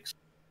prebiotics,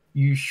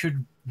 you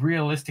should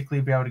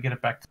realistically be able to get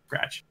it back to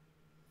scratch.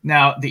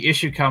 Now, the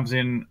issue comes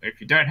in if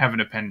you don't have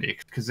an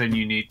appendix, because then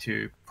you need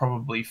to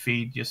probably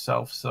feed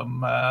yourself some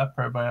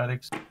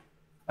probiotics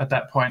at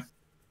that point.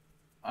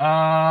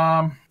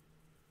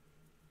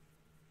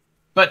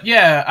 But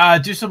yeah,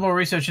 do some more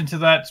research into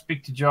that.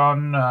 Speak to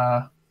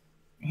John.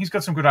 he's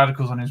got some good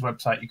articles on his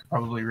website you could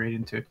probably read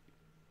into.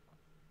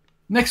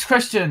 Next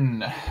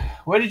question.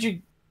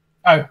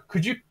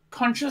 Could you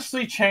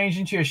consciously change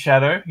into your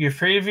shadow? You've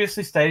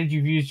previously stated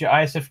you've used your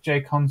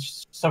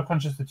ISFJ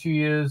subconscious for 2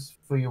 years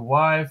for your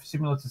wife,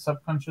 similar to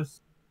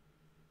subconscious.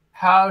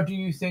 How do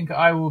you think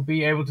I will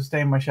be able to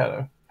stay in my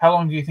shadow? How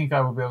long do you think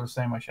I will be able to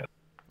stay in my shadow?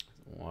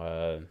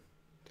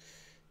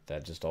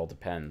 That just all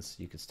depends.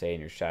 You could stay in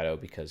your shadow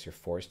because you're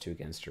forced to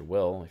against your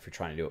will. If you're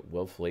trying to do it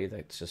willfully,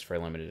 that's just for a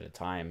limited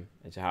time.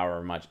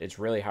 It's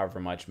really however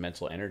much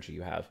mental energy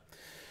you have.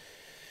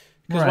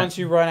 Because once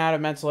you run out of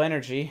mental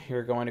energy,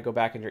 you're going to go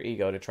back in your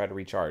ego to try to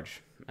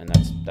recharge. And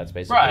that's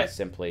basically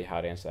simply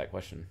how to answer that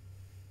question.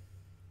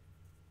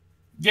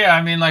 Yeah,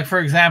 I mean, like, for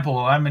example,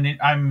 I'm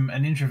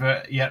an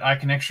introvert, yet I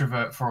can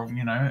extrovert for,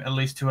 at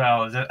least 2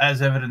 hours,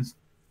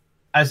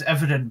 as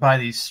evident by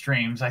these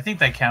streams. I think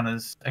they count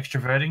as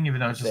extroverting, even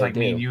though it's just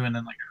me and you and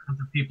then like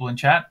 100 people in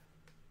chat.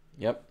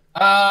 Yep.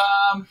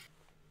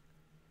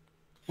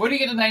 Where do you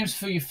get the names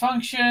for your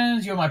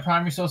functions? You're my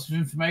primary source of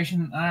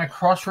information. I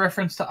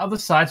cross-reference to other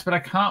sites, but I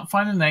can't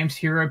find the names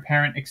Hero,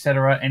 Parent,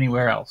 etc.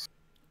 anywhere else.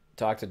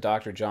 Talk to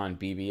Dr. John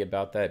Beebe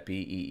about that,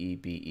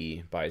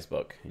 Beebe, buy his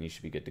book, and you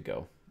should be good to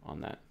go on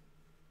that.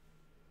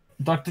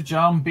 Dr.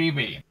 John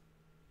Beebe.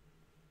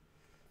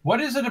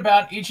 What is it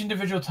about each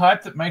individual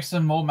type that makes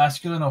them more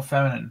masculine or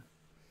feminine?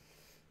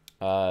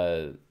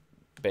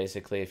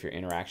 Basically, if your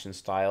interaction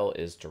style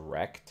is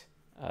direct,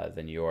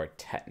 then you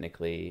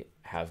technically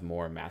have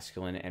more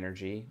masculine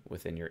energy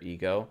within your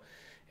ego.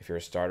 If you're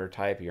a starter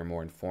type, you're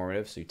more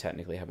informative, so you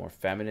technically have more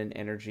feminine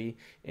energy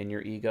in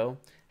your ego.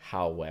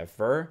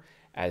 However,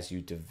 as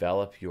you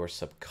develop your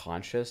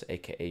subconscious,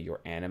 aka your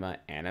anima,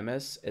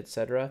 animus,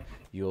 etc.,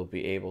 you'll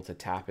be able to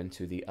tap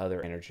into the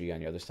other energy on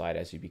the other side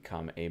as you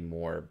become a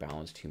more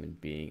balanced human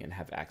being and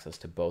have access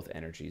to both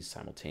energies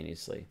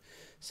simultaneously.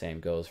 Same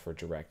goes for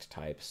direct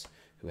types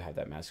who have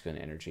that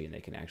masculine energy, and they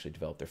can actually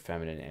develop their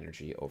feminine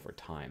energy over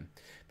time,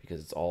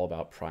 because it's all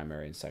about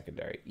primary and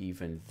secondary.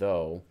 Even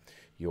though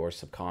your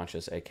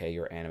subconscious, aka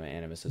your anima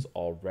animus, is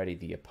already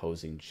the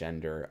opposing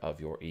gender of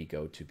your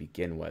ego to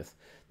begin with,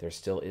 there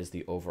still is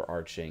the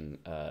overarching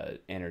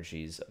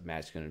energies of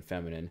masculine and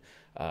feminine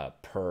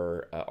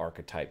per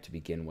archetype to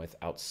begin with,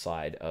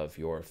 outside of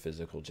your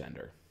physical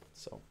gender.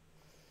 So,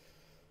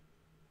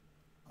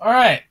 all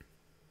right.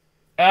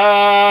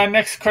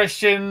 Next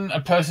question.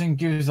 A person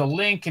gives a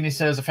link and he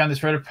says, I found this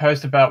Reddit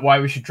post about why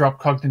we should drop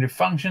cognitive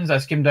functions. I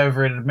skimmed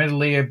over it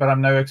admittedly, but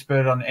I'm no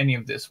expert on any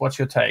of this. What's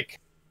your take?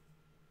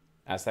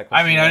 Ask that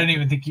question. I mean, I don't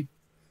even think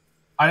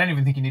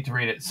you need to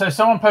read it. So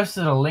someone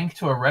posted a link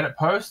to a Reddit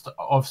post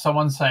of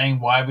someone saying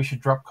why we should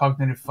drop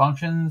cognitive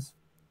functions.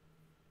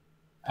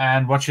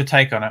 And what's your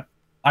take on it?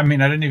 I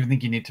mean, I don't even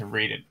think you need to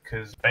read it,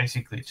 because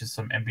basically it's just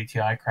some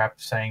MBTI crap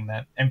saying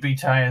that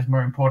MBTI is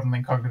more important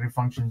than cognitive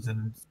functions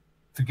and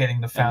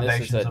forgetting the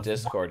foundations. And this is a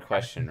Discord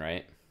question,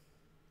 right?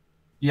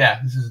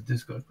 Yeah, this is a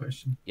Discord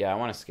question. Yeah, I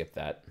want to skip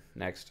that.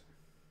 Next.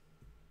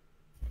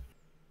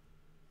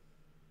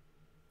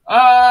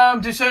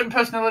 Do certain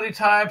personality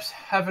types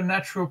have a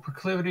natural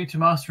proclivity to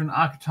master an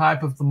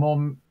archetype of the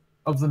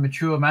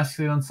mature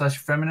masculine /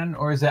 feminine,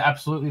 or is there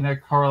absolutely no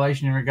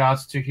correlation in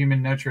regards to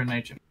human nurture and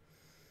nature?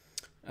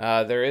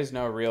 There is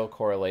no real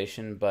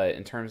correlation, but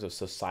in terms of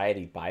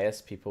society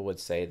bias, people would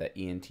say that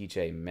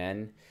ENTJ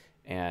men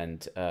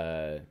and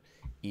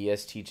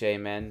ESTJ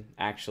men,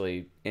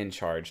 actually in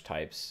charge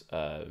types,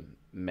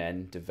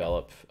 men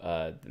develop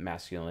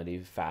masculinity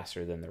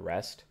faster than the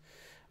rest.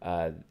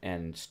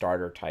 And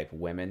starter type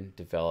women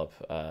develop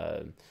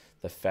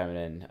the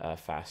feminine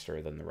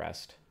faster than the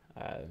rest,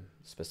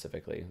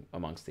 specifically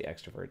amongst the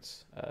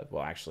extroverts.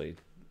 Well, actually,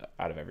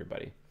 out of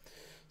everybody.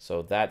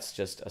 So that's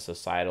just a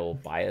societal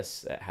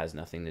bias that has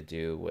nothing to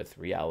do with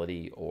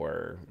reality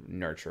or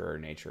nurture or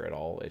nature at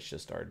all. It's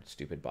just our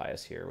stupid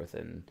bias here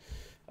within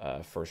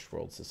first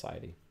world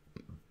society.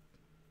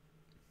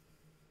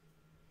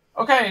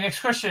 Okay, next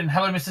question.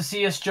 Hello, Mr.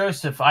 C.S.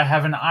 Joseph. I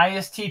have an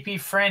ISTP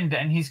friend,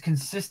 and he's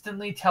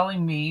consistently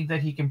telling me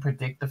that he can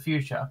predict the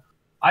future.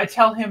 I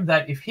tell him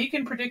that if he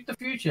can predict the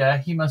future,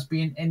 he must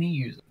be an NE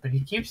user. But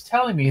he keeps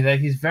telling me that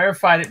he's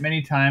verified it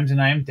many times,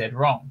 and I am dead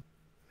wrong.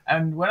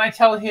 And when I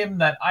tell him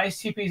that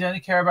ISTPs only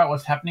care about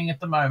what's happening at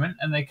the moment,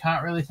 and they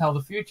can't really tell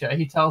the future,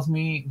 he tells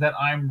me that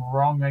I'm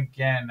wrong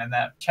again, and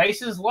that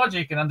Chase's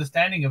logic and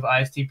understanding of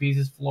ISTPs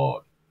is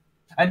flawed.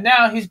 And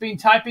now he's been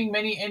typing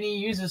many NE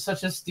users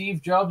such as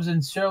Steve Jobs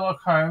and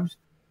Sherlock Holmes,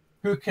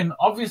 who can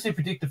obviously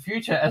predict the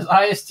future, as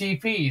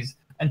ISTPs,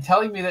 and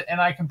telling me that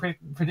NI can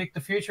predict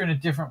the future in a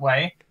different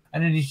way,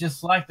 and that he's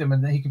just like them,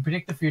 and that he can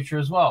predict the future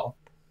as well.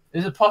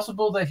 Is it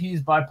possible that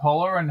he's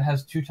bipolar and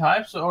has two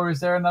types, or is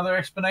there another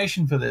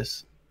explanation for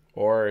this?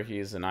 Or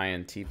he's an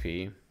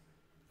INTP,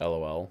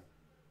 LOL.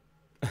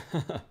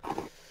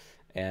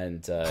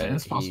 And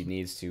he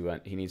needs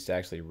to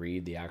actually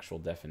read the actual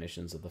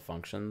definitions of the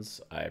functions.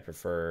 I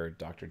prefer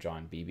Dr.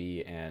 John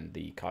Beebe and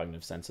the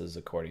cognitive senses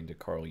according to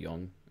Carl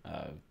Jung,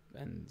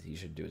 and he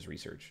should do his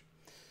research.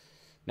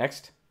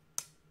 Next.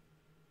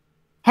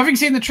 Having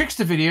seen the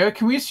Trickster video,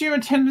 can we assume a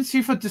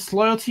tendency for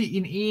disloyalty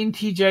in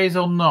ENTJs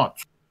or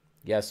not?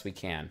 Yes, we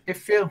can.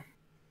 If feel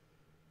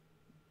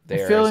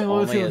They are feeling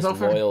loyalty only was as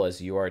offered, loyal as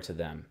you are to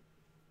them.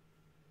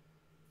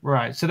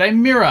 right? So they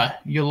mirror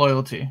your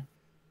loyalty.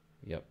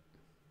 Yep.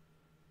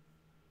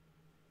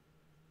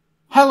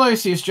 Hello,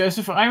 C.S.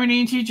 Joseph. I'm an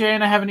ENTJ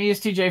and I have an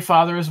ESTJ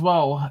father as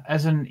well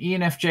as an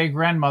ENFJ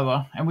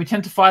grandmother, and we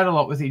tend to fight a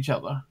lot with each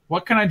other.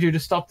 What can I do to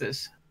stop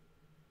this?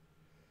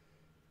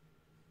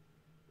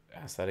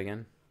 Ask that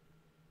again.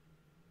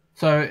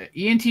 So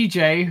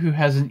ENTJ who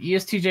has an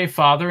ESTJ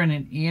father and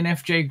an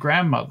ENFJ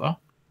grandmother,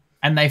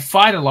 and they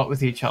fight a lot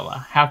with each other.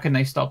 How can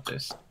they stop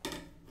this?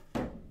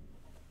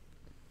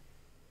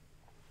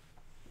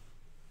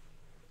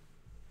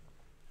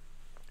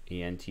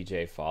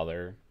 ENTJ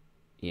father,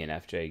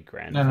 ENFJ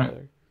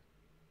grandfather.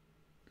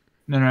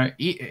 No.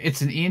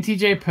 It's an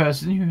ENTJ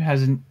person who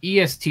has an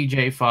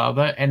ESTJ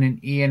father and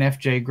an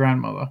ENFJ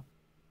grandmother.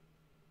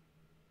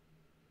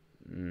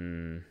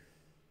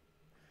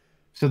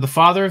 So the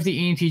father of the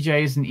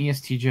ENTJ is an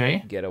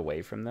ESTJ. Get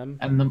away from them?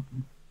 And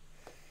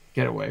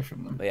get away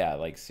from them. Yeah,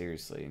 like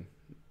seriously.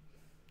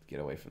 Get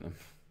away from them.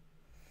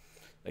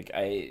 Like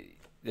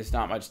there's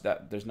not much an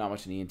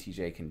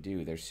ENTJ can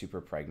do. They're super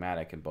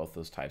pragmatic, and both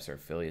those types are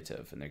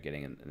affiliative, and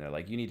they're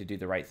like, you need to do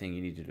the right thing,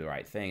 and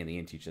the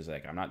ENTJ is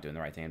like, I'm not doing the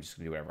right thing, I'm just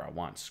gonna do whatever I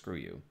want. Screw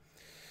you.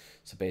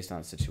 So based on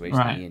the situation,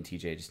 right, the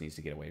ENTJ just needs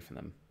to get away from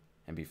them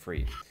and be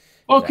free.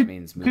 Well, that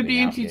means moving out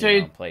and getting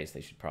their own place.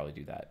 They should probably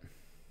do that.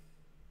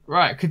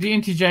 Right. Could the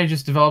ENTJ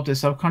just develop their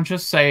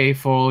subconscious, say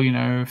for,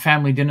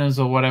 family dinners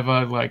or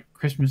whatever, like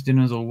Christmas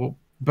dinners or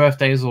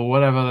birthdays or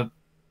whatever, that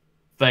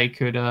they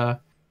could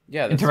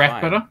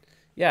interact better?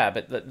 Yeah,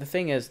 but the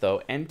thing is,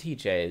 though,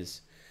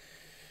 NTJs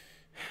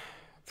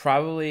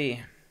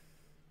probably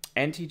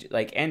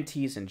like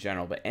NTs in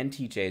general, but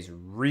NTJs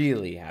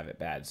really have it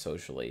bad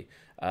socially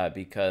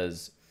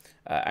because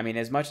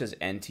as much as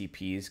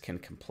NTPs can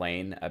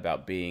complain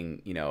about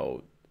being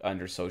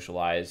under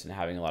socialized and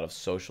having a lot of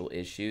social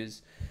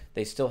issues,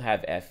 they still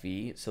have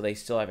FE, so they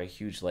still have a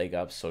huge leg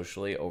up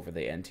socially over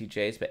the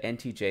NTJs. But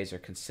NTJs are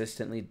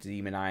consistently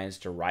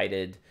demonized,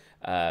 derided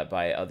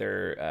by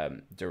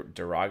other,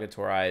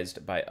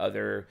 derogatorized by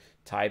other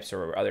types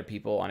or other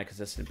people on a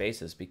consistent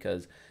basis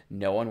because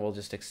no one will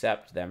just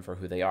accept them for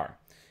who they are.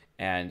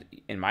 And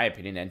in my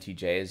opinion,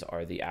 NTJs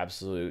are the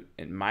absolute,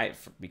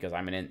 because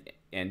I'm an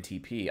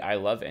NTP, I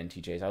love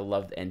NTJs. I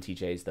love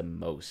NTJs the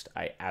most.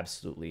 I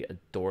absolutely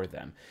adore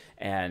them.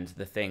 And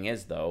the thing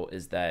is, though,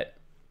 is that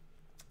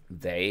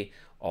they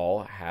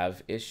all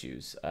have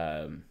issues.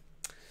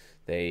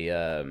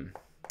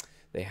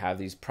 They have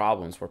these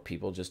problems where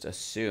people just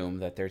assume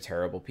that they're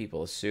terrible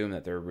people, assume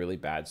that they're really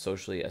bad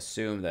socially,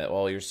 assume that,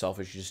 you're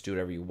selfish, you just do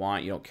whatever you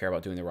want, you don't care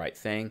about doing the right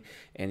thing.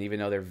 And even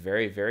though they're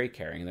very, very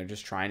caring and they're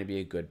just trying to be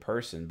a good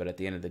person, but at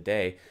the end of the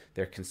day,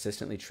 they're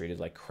consistently treated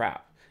like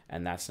crap.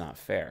 And that's not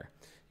fair.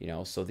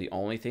 So the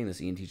only thing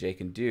this ENTJ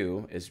can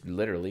do is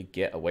literally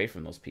get away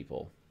from those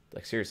people.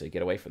 Like, seriously,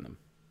 get away from them.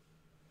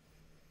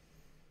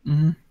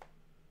 Mm-hmm.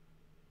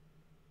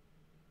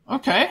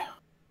 Okay.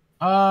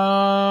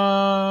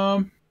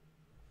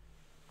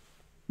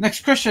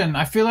 Next question.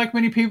 I feel like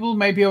many people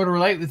may be able to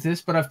relate with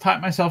this, but I've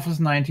typed myself as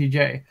an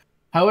INTJ.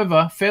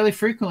 However, fairly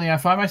frequently I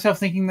find myself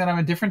thinking that I'm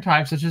a different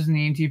type, such as an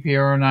ENTP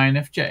or an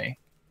INFJ.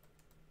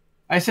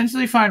 I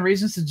essentially find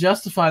reasons to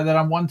justify that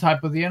I'm one type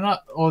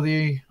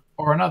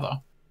or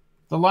another.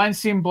 The lines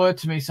seem blurred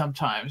to me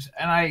sometimes,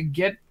 and I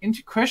get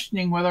into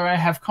questioning whether I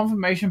have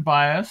confirmation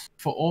bias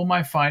for all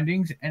my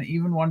findings, and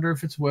even wonder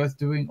if it's worth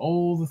doing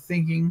all this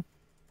thinking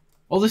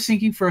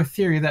for a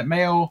theory that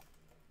may or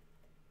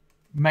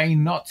may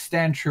not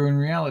stand true in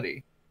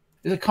reality.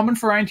 Is it common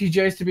for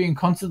INTJs to be in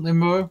constant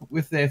limbo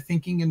with their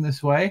thinking in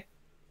this way? It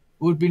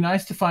would be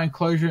nice to find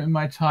closure in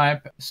my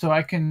type so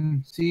I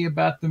can see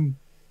about them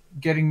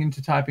getting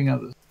into typing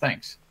others.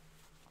 Thanks.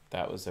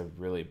 That was a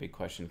really big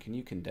question. Can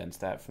you condense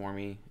that for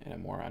me in a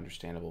more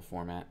understandable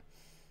format?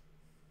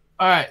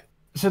 All right.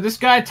 So this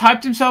guy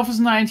typed himself as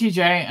an INTJ,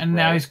 and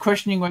now he's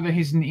questioning whether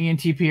he's an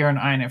ENTP or an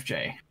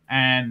INFJ.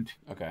 And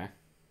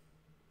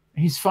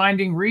he's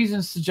finding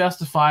reasons to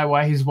justify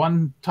why he's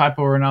one type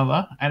or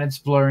another, and it's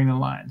blurring the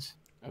lines.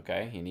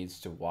 Okay. He needs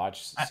to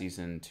watch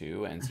Season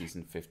 2 and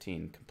Season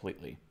 15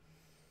 completely.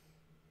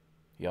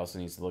 He also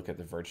needs to look at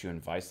the Virtue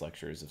and Vice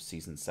lectures of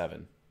Season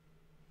 7.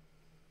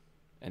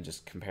 And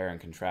just compare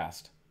and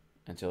contrast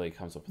until he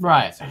comes up with an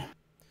answer.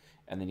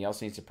 And then he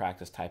also needs to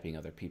practice typing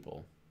other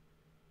people.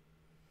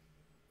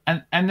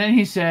 And then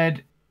he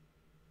said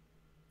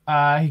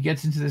he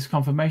gets into this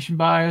confirmation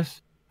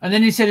bias. And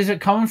then he said, is it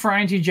common for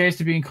INTJs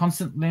to be in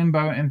constant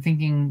limbo and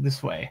thinking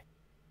this way?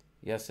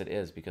 Yes, it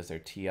is, because their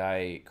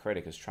TI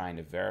critic is trying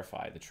to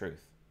verify the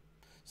truth.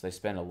 So they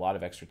spend a lot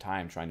of extra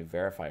time trying to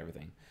verify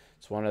everything.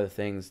 It's one of the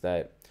things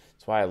that's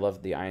why I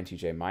love the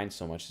INTJ mind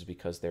so much, is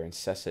because their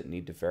incessant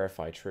need to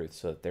verify truth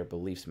so that their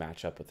beliefs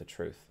match up with the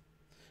truth.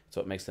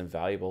 So it makes them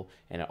valuable,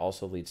 and it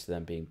also leads to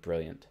them being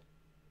brilliant.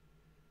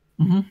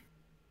 Mm-hmm.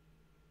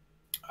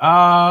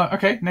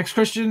 Okay, next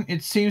question.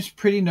 It seems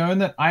pretty known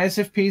that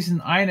ISFPs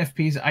and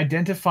INFPs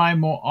identify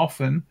more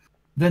often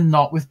than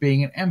not with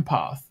being an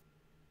empath.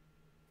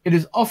 It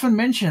is often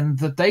mentioned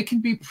that they can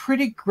be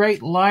pretty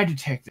great lie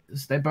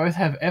detectors. They both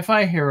have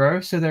FI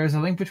hero, so there is a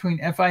link between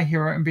FI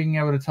hero and being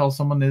able to tell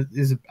someone that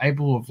is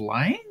able of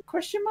lying?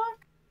 Question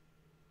mark.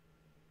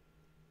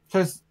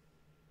 So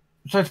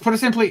to put it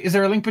simply, is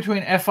there a link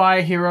between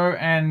FI hero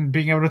and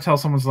being able to tell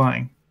someone's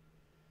lying?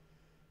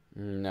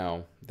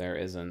 No, there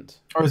isn't.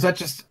 Or is that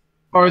just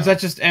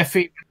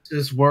FE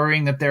just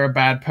worrying that they're a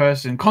bad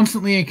person,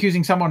 constantly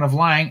accusing someone of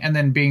lying and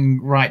then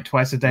being right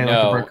twice a day like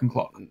a broken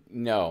clock?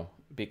 No,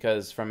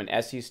 because from an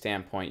SE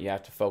standpoint, you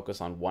have to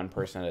focus on one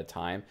person at a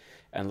time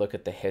and look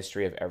at the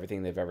history of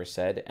everything they've ever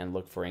said and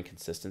look for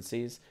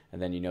inconsistencies,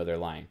 and then you know they're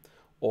lying.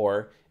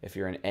 Or if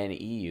you're an NE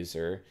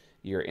user,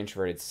 your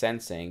introverted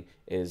sensing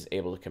is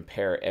able to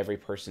compare every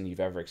person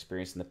you've ever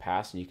experienced in the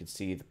past, and you can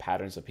see the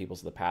patterns of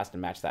people's in the past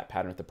and match that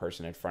pattern with the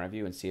person in front of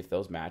you and see if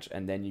those match,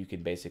 and then you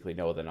can basically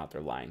know whether or not they're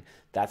lying.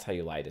 That's how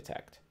you lie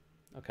detect.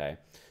 Okay,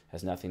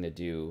 has nothing to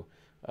do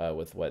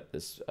with what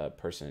this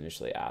person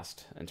initially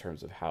asked in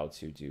terms of how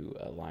to do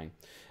lying.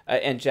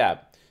 And Jab,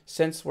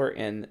 since we're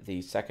in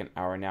the second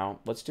hour now,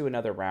 let's do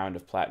another round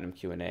of Platinum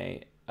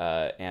Q&A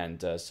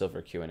and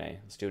Silver Q&A.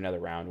 Let's do another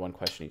round, one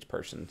question each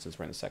person, since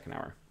we're in the second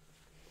hour.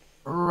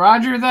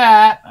 Roger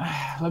that.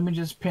 Let me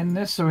just pin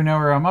this so we know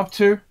where I'm up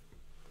to.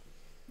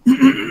 All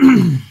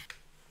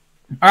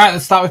right,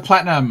 let's start with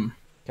Platinum.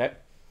 Okay.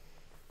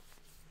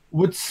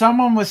 Would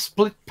someone with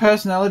split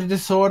personality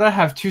disorder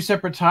have two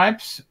separate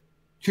types?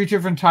 Two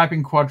different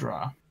typing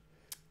quadra?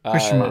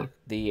 Question mark.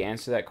 The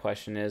answer to that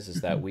question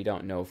is that we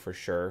don't know for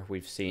sure.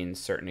 We've seen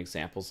certain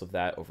examples of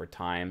that over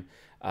time,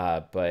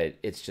 but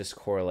it's just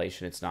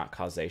correlation. It's not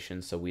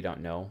causation, so we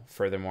don't know.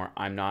 Furthermore,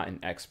 I'm not an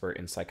expert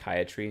in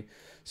psychiatry,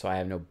 so I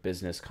have no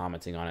business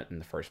commenting on it in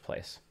the first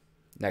place.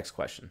 Next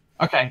question.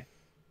 Okay.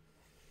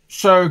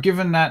 So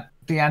given that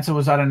the answer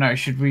was I don't know,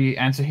 should we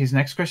answer his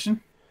next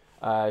question?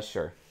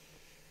 Sure.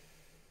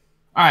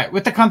 All right.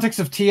 With the context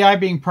of TI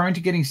being prone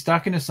to getting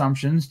stuck in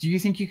assumptions, do you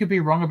think you could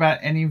be wrong about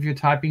any of your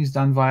typings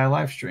done via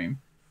live stream?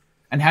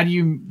 And how do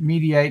you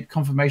mediate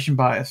confirmation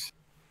bias?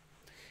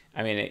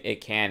 I mean,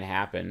 it can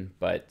happen,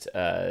 but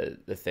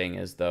the thing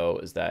is, though,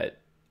 is that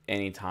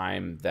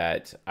anytime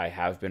that I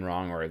have been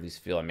wrong, or at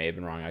least feel I may have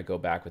been wrong, I go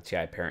back with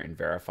TI parent and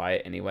verify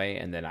it anyway,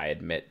 and then I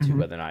admit to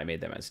whether or not I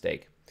made that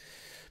mistake.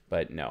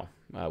 But no,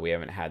 we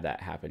haven't had that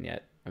happen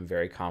yet. I'm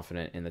very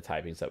confident in the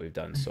typings that we've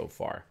done so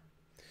far.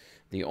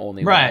 The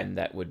only one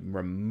that would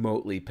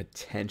remotely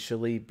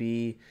potentially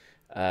be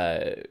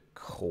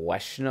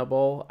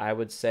questionable, I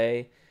would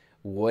say,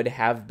 would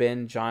have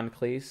been John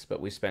Cleese,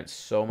 but we spent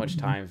so much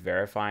time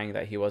verifying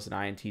that he was an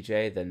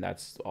INTJ, then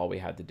that's all we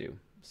had to do.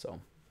 So,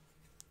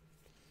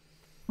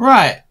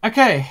 right.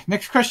 Okay.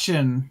 Next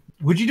question.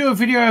 Would you do a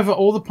video over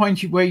all the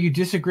points where you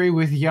disagree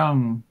with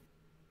Jung?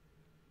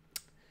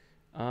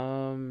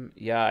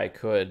 Yeah, I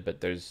could,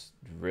 but there's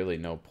really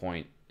no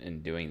point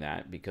in doing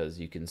that because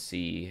you can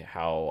see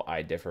how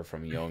I differ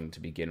from Jung to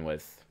begin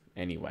with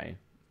anyway.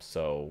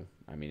 So,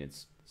 I mean,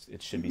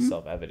 it should be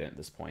self-evident at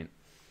this point.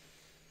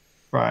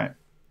 Right.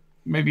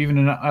 Maybe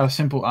even a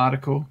simple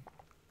article.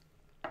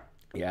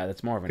 Yeah,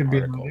 that's more of an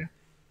article.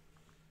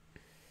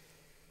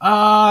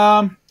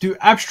 Do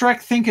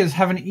abstract thinkers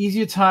have an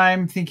easier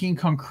time thinking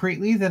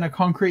concretely than a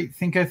concrete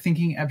thinker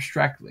thinking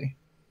abstractly?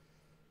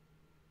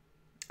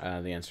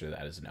 The answer to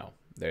that is no.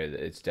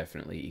 It's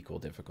definitely equal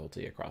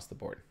difficulty across the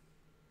board.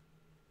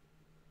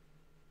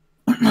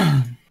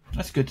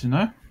 That's good to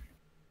know.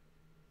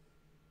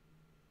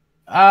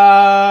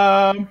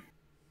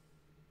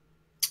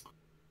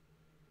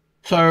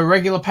 So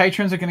regular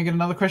patrons are going to get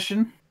another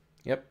question?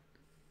 Yep.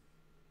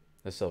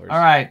 The Silvers. All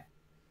right.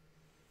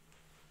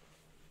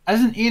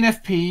 As an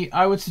ENFP,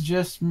 I would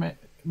suggest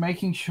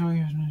making sure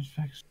you have no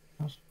effects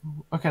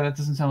possible. Okay, that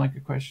doesn't sound like a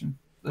question.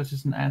 That's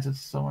just an answer to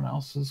someone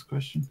else's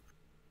question.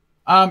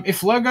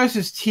 If Logos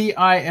is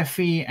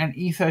TIFE and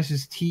Ethos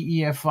is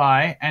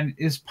TEFI, and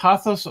is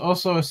Pathos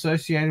also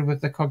associated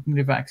with the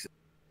cognitive axis?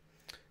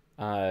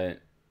 No.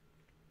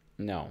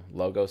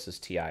 Logos is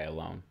TI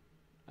alone.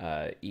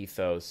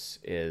 Ethos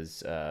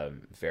is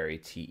very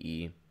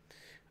TE.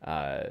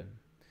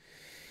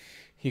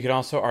 You could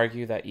also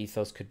argue that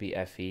Ethos could be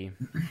FE.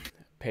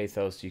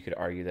 Pathos, you could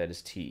argue that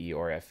is TE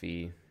or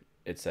FE,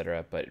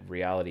 etc. But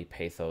reality,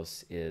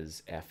 Pathos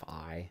is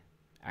FI,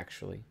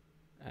 actually,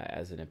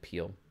 as an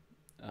appeal.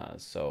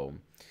 So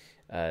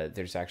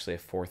there's actually a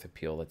fourth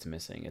appeal that's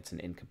missing. It's an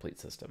incomplete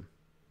system.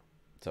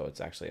 So it's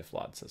actually a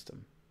flawed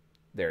system.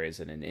 There is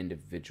an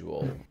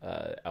individual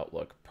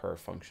outlook per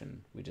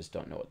function. We just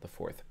don't know what the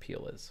fourth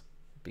appeal is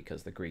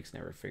because the Greeks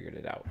never figured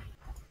it out.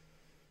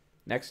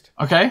 Next.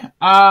 Okay.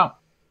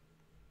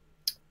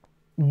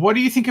 What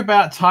do you think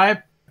about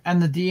type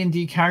and the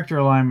D&D character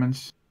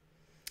alignments?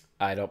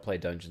 I don't play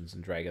Dungeons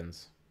and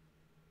Dragons.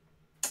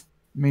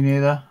 Me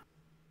neither,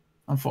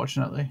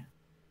 unfortunately.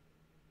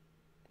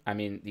 I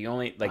mean, the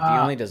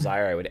only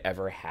desire I would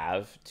ever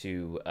have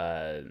to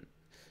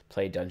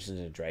play Dungeons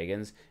and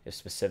Dragons if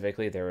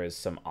specifically there was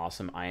some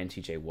awesome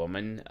INTJ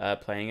woman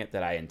playing it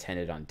that I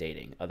intended on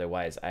dating.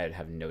 Otherwise, I'd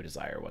have no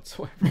desire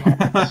whatsoever.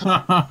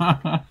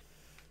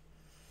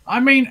 I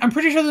mean, I'm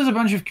pretty sure there's a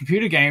bunch of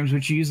computer games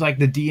which use like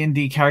the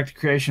D&D character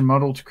creation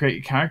model to create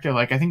your character.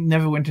 Like I think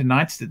Neverwinter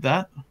Nights did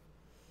that.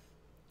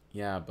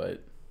 Yeah,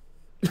 but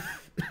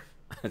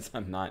it's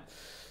not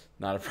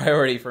a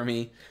priority for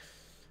me.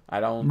 I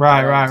don't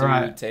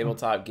do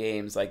tabletop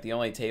games. Like the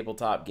only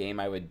tabletop game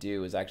I would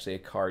do is actually a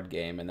card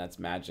game, and that's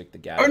Magic the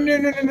Gathering. Oh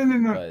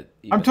no! But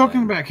I'm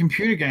talking about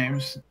computer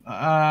games.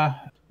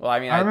 Well, I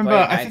mean, I remember.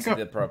 played Knights of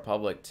the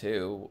Republic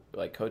 2.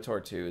 Like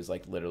KOTOR 2 is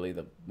like literally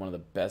one of the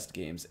best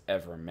games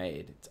ever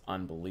made. It's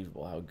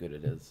unbelievable how good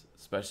it is.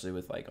 Especially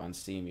with like on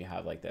Steam, you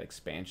have like that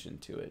expansion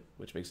to it,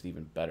 which makes it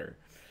even better.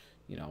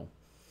 You know.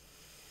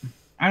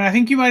 And I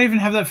think you might even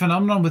have that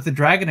phenomenon with the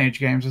Dragon Age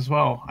games as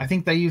well. I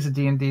think they use a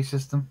D&D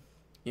system.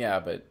 Yeah,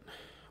 but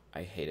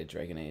I hated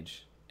Dragon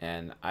Age,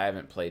 and I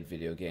haven't played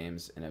video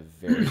games in a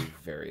very,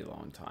 very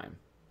long time.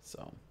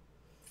 So.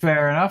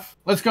 Fair enough.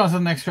 Let's go on to the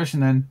next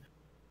question then.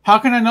 How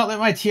can I not let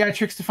my TI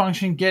Trickster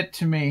function get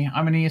to me?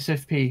 I'm an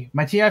ESFP.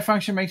 My TI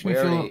function makes me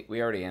feel...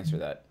 We already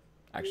answered that,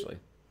 actually.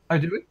 Oh,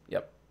 did we?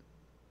 Yep.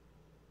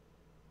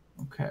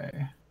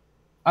 Okay.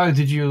 Oh,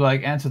 did you,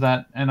 like, answer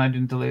that and I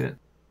didn't delete it?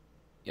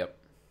 Yep.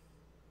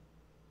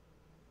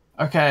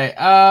 Okay.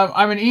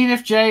 I'm an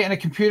ENFJ and a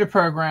computer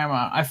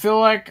programmer. I feel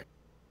like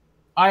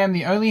I am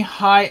the only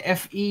high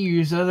FE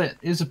user that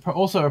is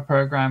also a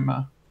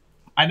programmer.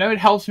 I know it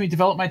helps me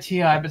develop my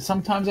TI, but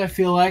sometimes I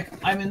feel like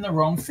I'm in the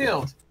wrong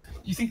field.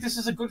 Do you think this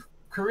is a good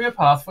career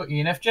path for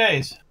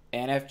ENFJs?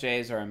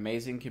 ENFJs are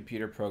amazing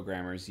computer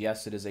programmers.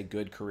 Yes, it is a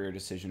good career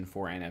decision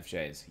for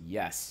ENFJs.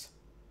 Yes,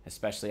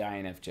 especially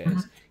INFJs.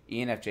 Mm-hmm.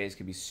 ENFJs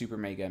can be super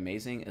mega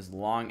amazing as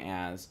long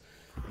as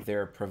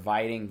they're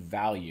providing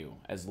value,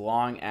 as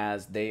long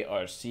as they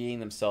are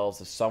seeing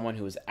themselves as someone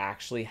who is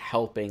actually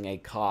helping a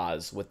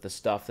cause with the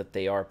stuff that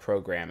they are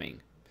programming.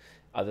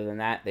 Other than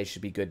that, they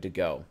should be good to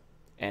go.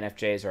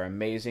 ENFJs are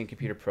amazing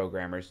computer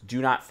programmers.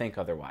 Do not think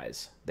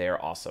otherwise. They are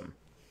awesome.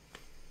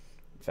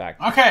 In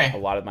fact, a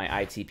lot of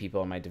my IT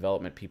people and my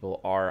development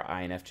people are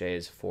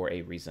INFJs for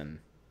a reason.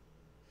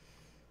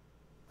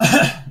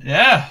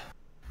 Yeah.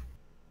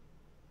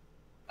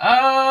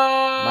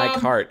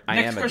 Mike Hart,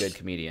 I am a good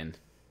comedian.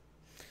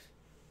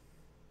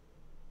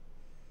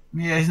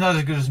 Yeah, he's not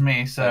as good as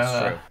me,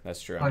 so...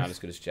 That's true. I'm not as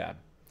good as Chad.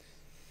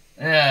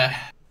 Yeah.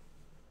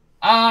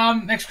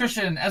 Next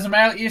question. As a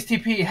male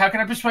ESTP, how can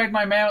I persuade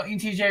my male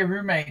ENTJ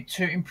roommate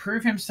to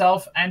improve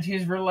himself and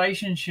his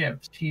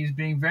relationships? He's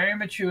being very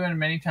mature and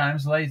many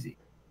times lazy.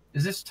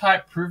 Is this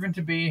type proven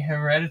to be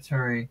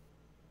hereditary?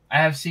 I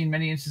have seen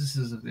many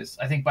instances of this.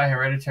 I think by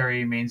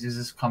hereditary means is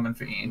this common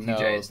for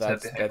ENTJs? No,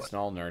 that's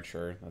all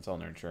nurture. That's all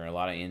nurture. A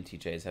lot of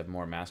ENTJs have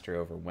more mastery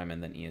over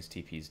women than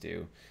ESTPs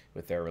do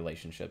with their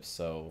relationships.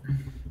 So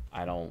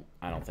I don't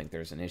think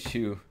there's an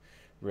issue.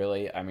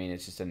 Really, I mean,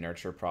 it's just a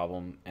nurture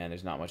problem, and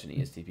there's not much an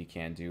ESTP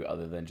can do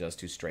other than just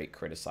to straight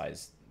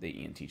criticize the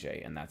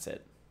ENTJ, and that's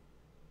it.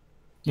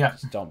 Yeah.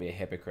 Just don't be a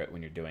hypocrite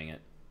when you're doing it.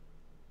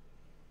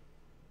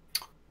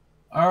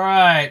 All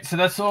right, so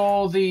that's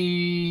all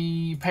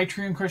the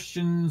Patreon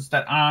questions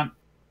that aren't,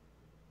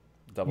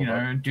 doubled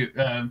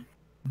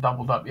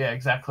up. Yeah,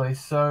 exactly.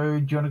 So,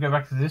 do you want to go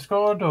back to the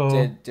Discord,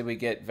 or did we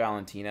get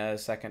Valentina a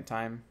second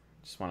time?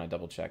 Just want to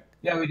double check.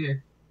 Yeah, we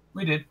did.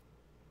 We did.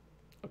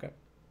 Okay.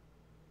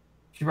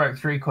 She wrote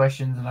 3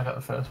 questions, and I got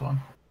the first one.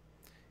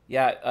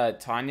 Yeah,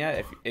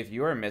 Tanya, if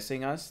you are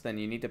missing us, then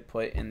you need to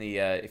put in the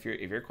if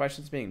your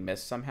question's being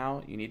missed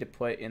somehow, you need to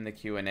put in the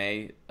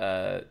Q&A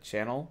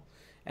channel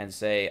and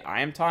say,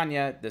 I am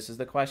Tanya, this is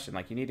the question.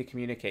 Like, you need to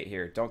communicate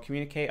here. Don't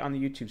communicate on the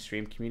YouTube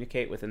stream.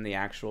 Communicate within the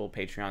actual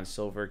Patreon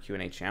Silver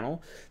Q&A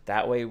channel.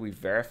 That way we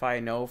verify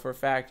and know for a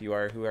fact you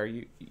are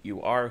who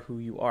you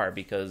are,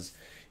 because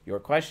your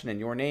question and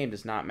your name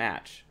does not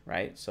match,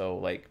 right? So,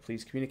 like,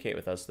 please communicate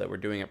with us so that we're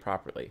doing it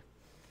properly.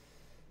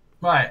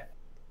 Right.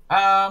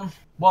 Well,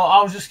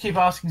 I'll just keep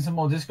asking some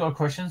more Discord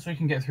questions so we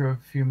can get through a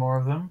few more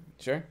of them.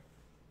 Sure.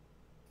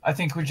 I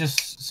think we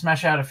just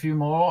smash out a few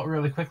more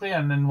really quickly,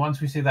 and then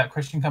once we see that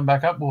question come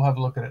back up, we'll have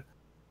a look at it.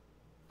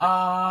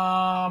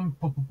 All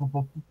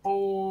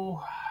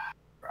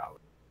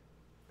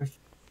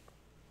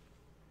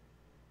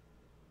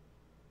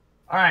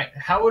right.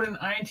 How would an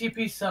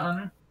INTP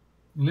son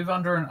live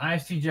under an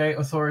ISTJ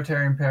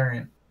authoritarian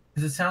parent?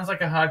 Because it sounds like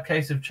a hard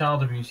case of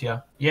child abuse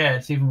here. Yeah,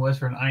 it's even worse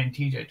for an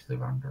INTJ to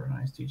live under an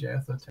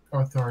ISTJ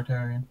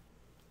authoritarian.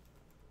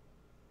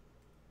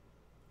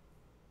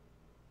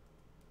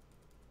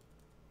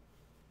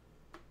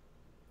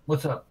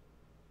 What's up?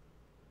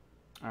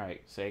 All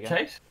right, say again.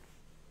 Chase?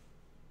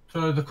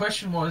 So the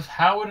question was,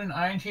 how would an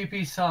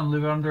INTP son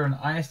live under an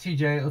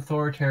ISTJ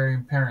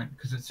authoritarian parent?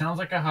 Because it sounds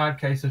like a hard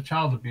case of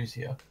child abuse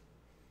here.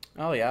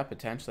 Oh yeah,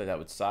 potentially that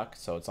would suck.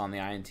 So it's on the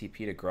INTP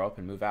to grow up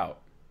and move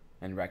out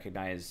and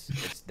recognize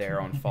it's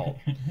their own fault.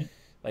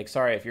 Like,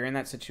 sorry, if you're in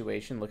that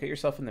situation, look at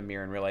yourself in the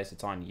mirror and realize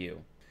it's on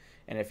you.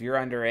 And if you're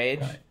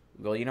underage,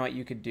 Well, you know what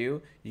you could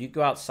do? You could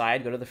go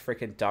outside, go to the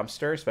freaking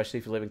dumpster, especially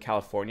if you live in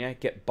California,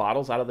 get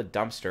bottles out of the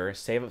dumpster,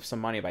 save up some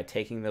money by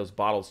taking those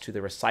bottles to the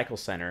recycle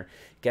center,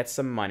 get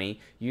some money,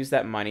 use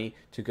that money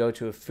to go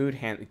to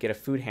get a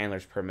food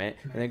handler's permit,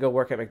 and then go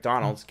work at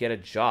McDonald's, get a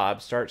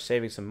job, start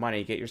saving some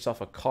money, get yourself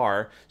a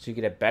car so you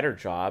get a better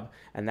job,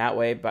 and that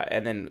way,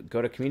 and then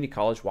go to community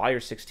college while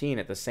you're 16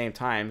 at the same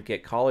time,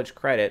 get college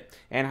credit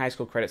and high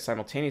school credit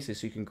simultaneously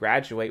so you can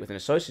graduate with an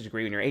associate's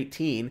degree when you're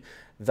 18.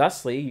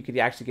 Thusly, you could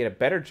actually get a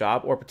better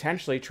job or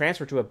potentially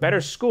transfer to a better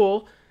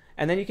school,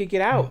 and then you could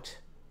get out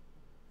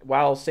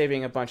while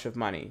saving a bunch of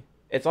money.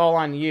 It's all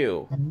on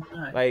you.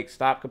 Like,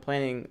 stop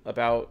complaining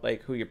about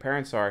like who your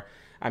parents are.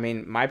 I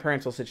mean, my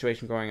parental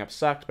situation growing up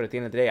sucked, but at the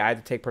end of the day, I had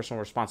to take personal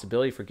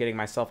responsibility for getting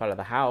myself out of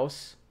the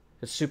house.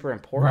 It's super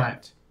important.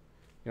 Right.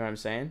 You know what I'm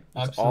saying?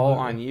 Absolutely. It's all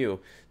on you.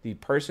 The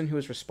person who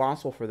is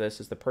responsible for this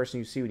is the person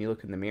you see when you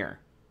look in the mirror.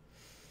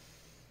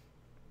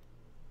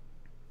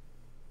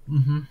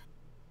 Mm-hmm.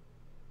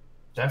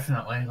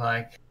 Definitely.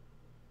 Like,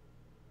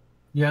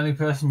 the only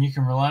person you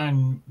can rely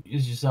on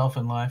is yourself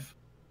in life.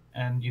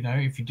 And, you know,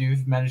 if you do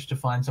manage to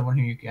find someone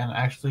who you can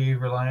actually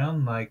rely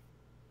on, like,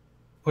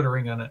 put a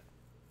ring on it.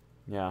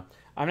 Yeah.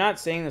 I'm not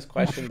seeing this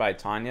question by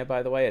Tanya,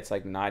 by the way. It's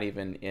like not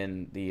even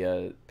in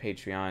the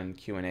Patreon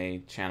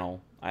Q&A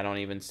channel. I don't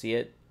even see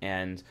it.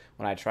 And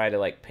when I try to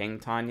like ping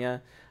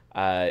Tanya,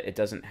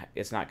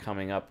 it's not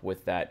coming up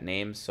with that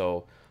name.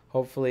 So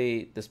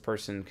hopefully this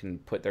person can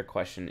put their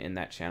question in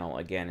that channel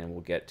again and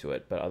we'll get to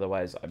it. But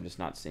otherwise, I'm just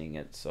not seeing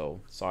it. So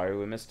sorry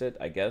we missed it,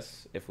 I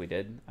guess, if we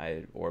did.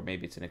 Or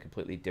maybe it's in a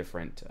completely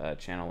different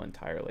channel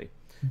entirely.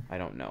 I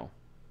don't know.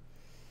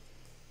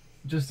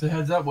 Just a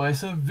heads up, we're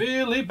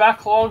severely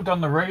backlogged on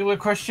the regular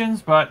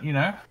questions, but you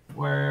know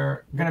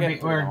we're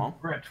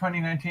at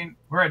 2019.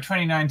 We're at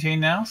 2019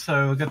 now,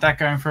 so we'll get that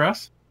going for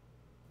us.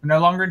 We're no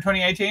longer in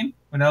 2018.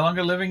 We're no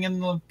longer living in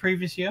the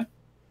previous year.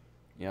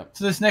 Yep.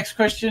 So this next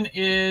question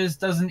is: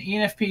 does an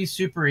ENFP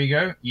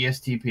superego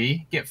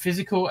 (ESTP) get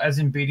physical, as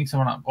in beating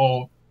someone up?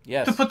 Or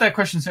yes. To put that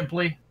question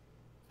simply,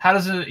 how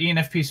does an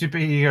ENFP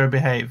superego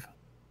behave?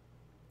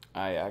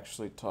 I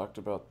actually talked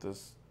about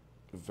this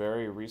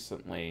very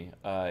recently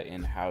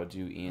in how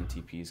do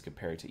ENTPs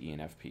compare to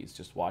ENFPs.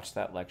 Just watch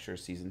that lecture,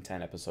 season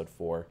 10, episode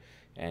 4,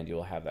 and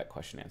you'll have that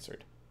question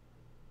answered.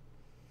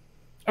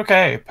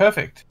 Okay,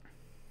 perfect.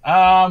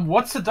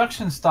 What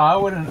seduction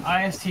style would an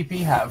ISTP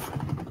have?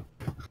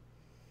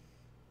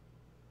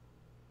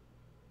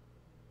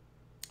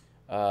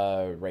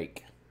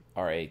 Rake.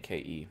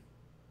 R-A-K-E.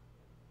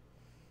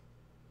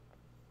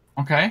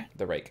 Okay.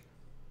 The rake.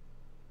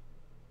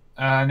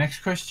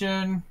 Next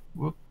question.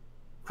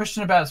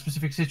 Question about a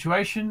specific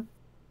situation.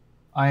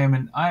 I am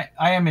an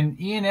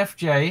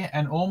ENFJ,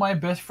 and all my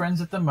best friends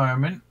at the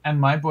moment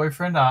and my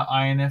boyfriend are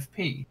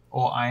INFP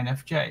or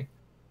INFJ.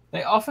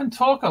 They often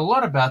talk a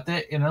lot about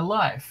their inner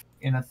life,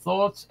 inner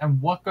thoughts, and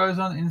what goes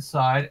on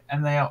inside,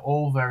 and they are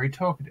all very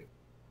talkative.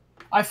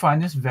 I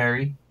find this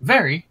very,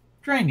 very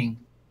draining.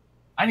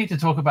 I need to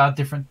talk about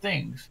different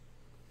things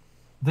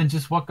than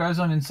just what goes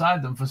on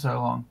inside them for so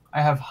long.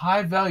 I have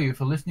high value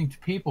for listening to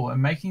people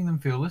and making them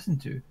feel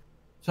listened to.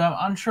 So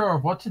I'm unsure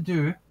of what to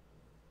do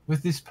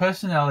with these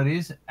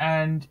personalities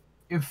and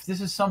if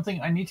this is something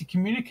I need to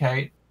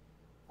communicate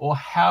or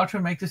how to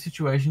make the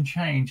situation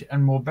change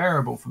and more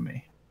bearable for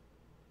me.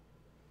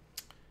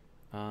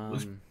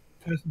 This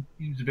person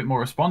seems a bit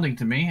more responding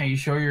to me. Are you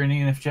sure you're an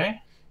ENFJ?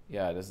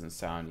 Yeah, it doesn't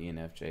sound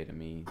ENFJ to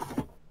me,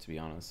 to be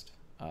honest.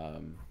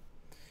 And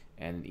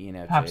an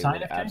ENFJ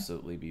would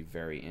absolutely be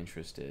very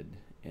interested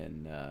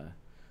in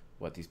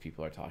what these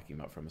people are talking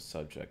about from a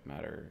subject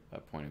matter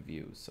point of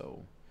view.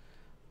 So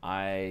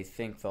I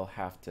think they'll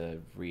have to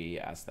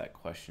re-ask that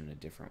question in a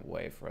different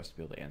way for us to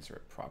be able to answer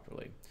it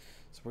properly.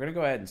 So we're going to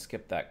go ahead and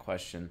skip that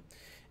question.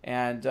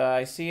 And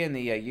I see in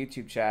the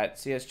YouTube chat,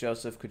 CS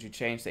Joseph, could you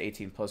change the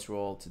 18 plus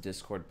rule to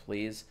Discord,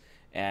 please?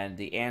 And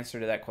the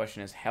answer to that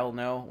question is hell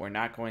no, we're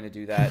not going to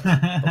do that.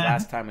 The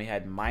last time we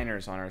had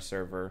minors on our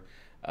server,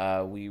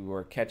 we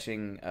were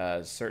catching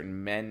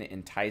certain men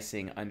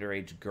enticing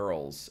underage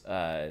girls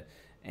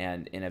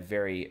and in a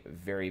very,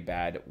 very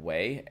bad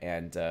way.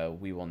 And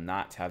we will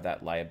not have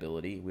that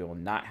liability. We will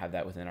not have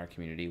that within our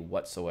community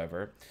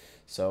whatsoever.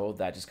 So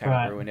that just kind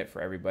of ruined it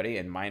for everybody.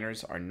 And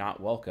minors are not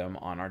welcome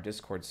on our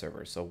Discord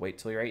server. So wait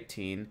till you're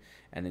 18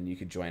 and then you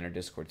can join our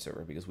Discord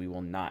server because we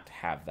will not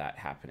have that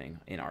happening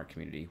in our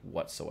community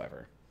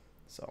whatsoever.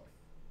 So.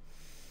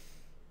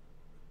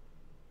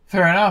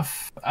 Fair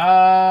enough.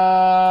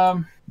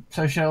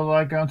 So shall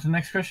I go on to the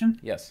next question?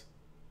 Yes,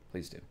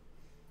 please do.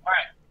 All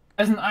right.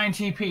 As an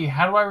INTP,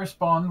 how do I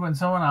respond when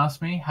someone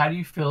asks me, how do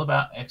you feel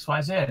about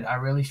XYZ? I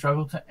really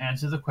struggle to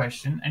answer the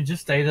question and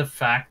just state a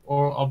fact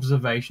or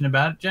observation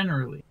about it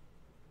generally.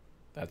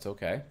 That's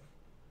okay.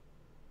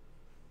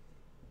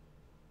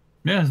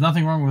 Yeah, there's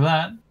nothing wrong with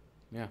that.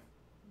 Yeah.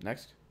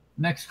 Next.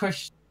 Next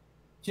question.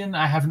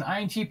 I have an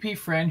INTP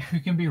friend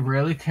who can be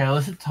really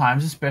careless at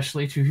times,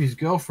 especially to his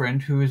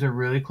girlfriend, who is a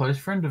really close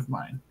friend of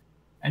mine,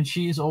 and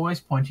she is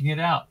always pointing it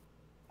out.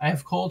 I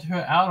have called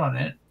her out on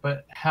it,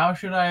 but how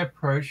should I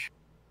approach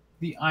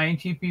the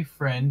INTP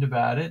friend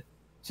about it,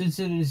 since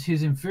it is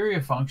his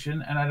inferior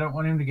function, and I don't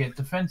want him to get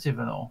defensive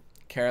and all.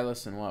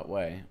 Careless in what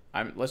way?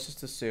 Let's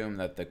just assume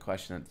that the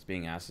question that's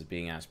being asked is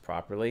being asked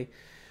properly.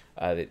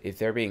 That if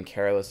they're being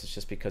careless, it's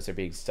just because they're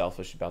being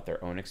selfish about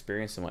their own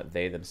experience and what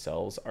they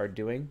themselves are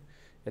doing,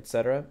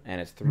 etc. And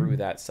it's through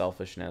that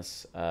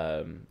selfishness,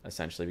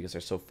 essentially, because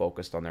they're so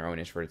focused on their own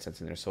introverted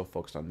sense and they're so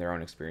focused on their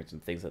own experience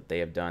and things that they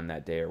have done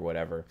that day or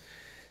whatever,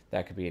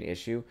 that could be an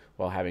issue,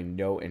 while having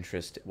no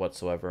interest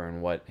whatsoever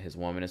in what his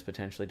woman has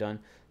potentially done.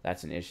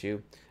 That's an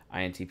issue.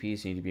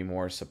 INTPs need to be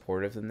more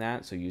supportive than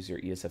that, so use your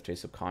ESFJ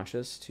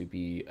subconscious to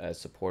be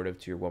supportive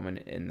to your woman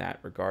in that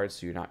regard,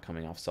 so you're not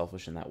coming off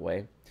selfish in that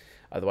way.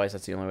 Otherwise,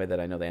 that's the only way that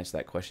I know to answer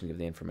that question, give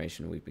the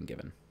information we've been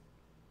given.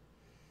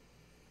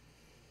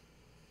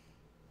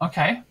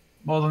 Okay.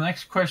 Well, the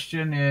next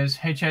question is,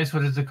 hey Chase,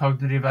 what is the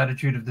cognitive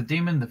attitude of the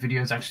demon? The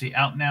video is actually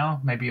out now.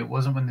 Maybe it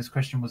wasn't when this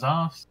question was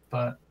asked,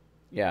 but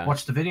yeah,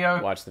 watch the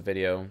video. Watch the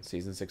video,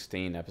 season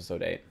 16,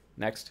 episode 8.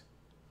 Next.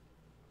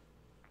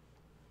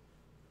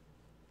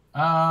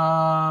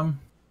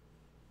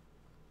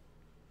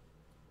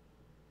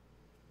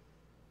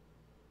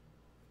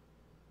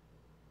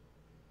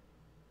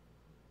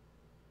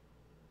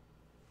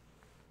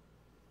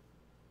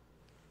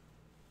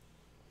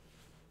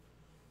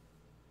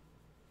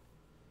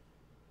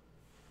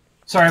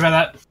 Sorry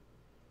about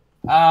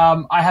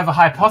that. I have a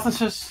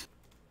hypothesis.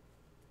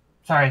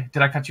 Sorry,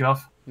 did I cut you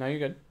off? No, you're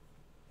good.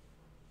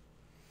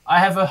 I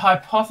have a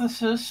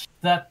hypothesis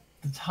that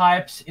the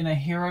types in a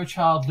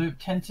hero-child loop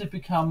tend to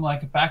become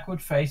like a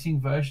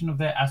backward-facing version of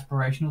their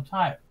aspirational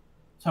type.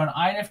 So an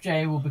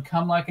INFJ will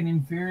become like an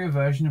inferior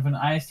version of an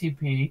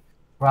ISTP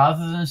rather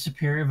than a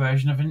superior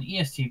version of an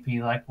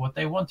ESTP, like what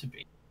they want to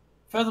be.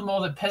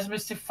 Furthermore, that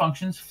pessimistic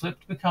functions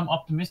flip to become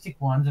optimistic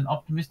ones, and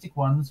optimistic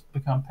ones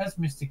become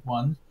pessimistic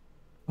ones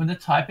when the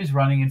type is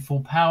running in full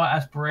power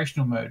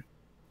aspirational mode.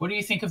 What do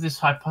you think of this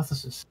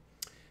hypothesis?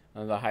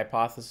 The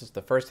hypothesis,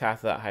 the first half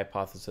of that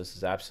hypothesis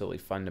is absolutely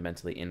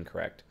fundamentally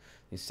incorrect.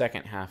 The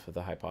second half of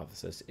the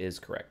hypothesis is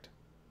correct.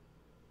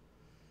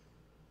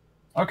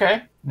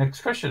 Okay,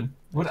 next question.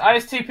 Would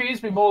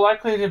ISTPs be more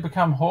likely to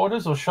become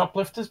hoarders or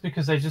shoplifters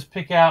because they just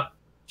pick out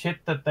shit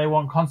that they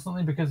want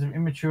constantly because of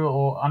immature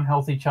or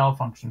unhealthy child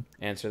function?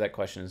 Answer that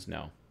question is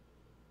no.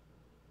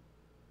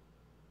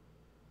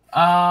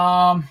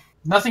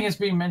 Nothing has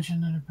been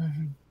mentioned in a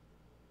person.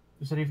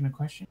 Is that even a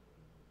question?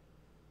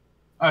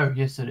 Oh,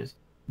 yes, it is.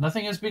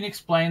 Nothing has been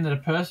explained that a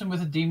person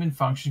with a demon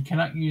function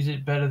cannot use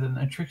it better than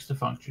a trickster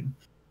function.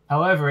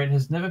 However, it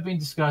has never been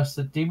discussed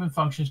that demon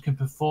functions can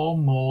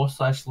perform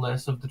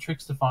more/less of the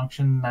trickster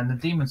function than the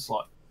demon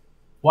slot.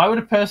 Why would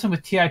a person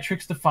with TI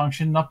trickster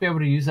function not be able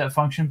to use that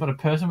function, but a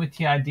person with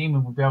TI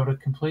demon would be able to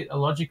complete a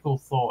logical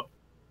thought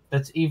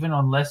that's even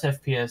on less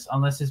FPS,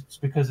 unless it's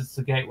because it's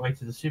the gateway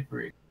to the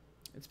superego?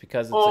 It's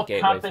because it's a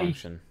gateway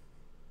function.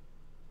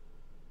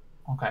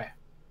 Okay.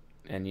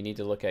 And you need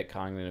to look at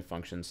cognitive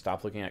functions.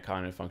 Stop looking at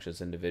cognitive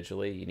functions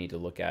individually. You need to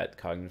look at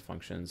cognitive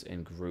functions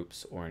in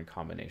groups or in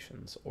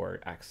combinations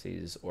or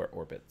axes or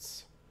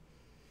orbits.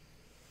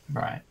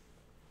 Right.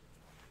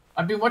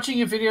 I've been watching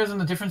your videos on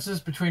the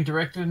differences between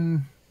direct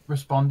and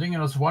responding,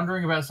 and I was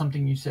wondering about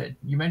something you said.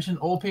 You mentioned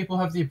all people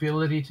have the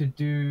ability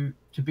to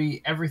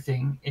be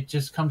everything. It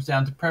just comes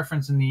down to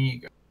preference and the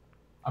ego.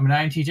 I'm an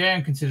INTJ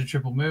and consider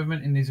triple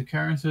movement. In these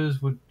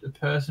occurrences, would a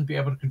person be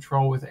able to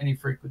control with any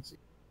frequency?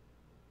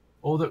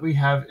 All that we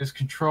have is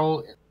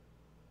control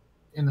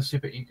in the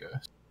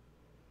superego.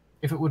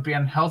 If it would be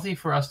unhealthy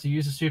for us to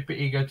use the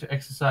superego to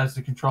exercise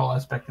the control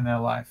aspect in our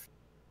life.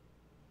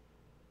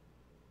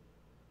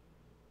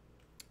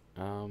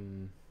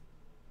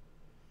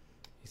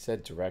 He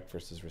said direct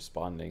versus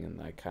responding,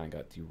 and I kind of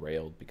got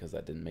derailed because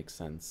that didn't make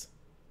sense.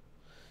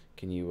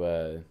 Can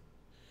you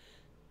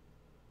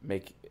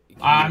make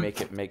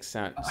it make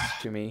sense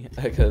to me?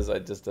 Because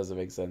it just doesn't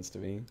make sense to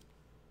me.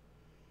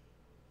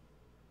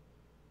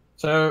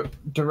 So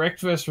direct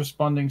versus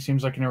responding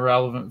seems like an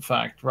irrelevant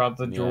fact rather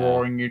than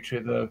drawing you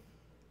to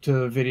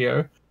the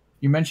video.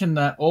 You mentioned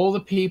that all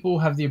the people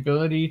have the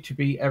ability to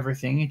be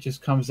everything. It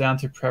just comes down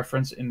to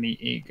preference in the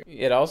ego.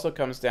 It also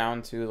comes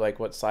down to like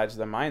what sides of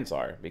the minds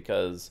are,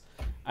 because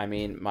I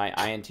mean my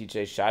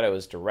INTJ shadow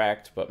is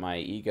direct, but my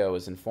ego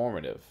is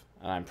informative.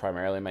 And I'm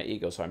primarily my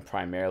ego, so I'm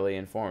primarily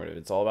informative.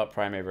 It's all about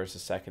primary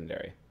versus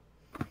secondary.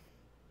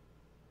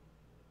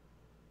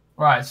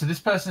 Right, so this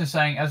person is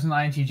saying, as an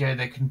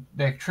INTJ,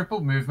 they're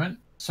triple movement.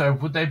 So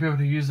would they be able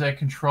to use their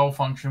control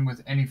function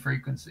with any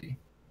frequency?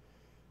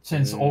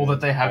 Since all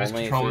that they have is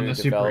controlling the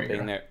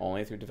superego.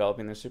 Only through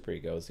developing their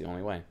superego is the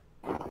only way.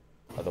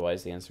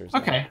 Otherwise, the answer is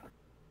okay.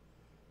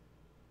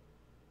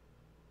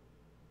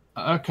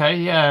 No. Okay,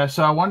 yeah.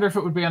 So I wonder if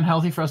it would be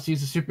unhealthy for us to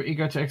use the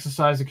superego to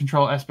exercise the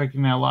control aspect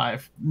in our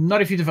life.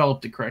 Not if you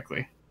developed it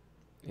correctly.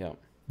 Yeah.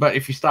 But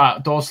if you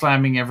start door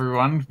slamming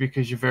everyone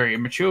because you're very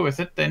immature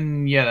with it,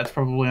 then yeah, that's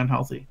probably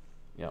unhealthy.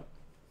 Yep.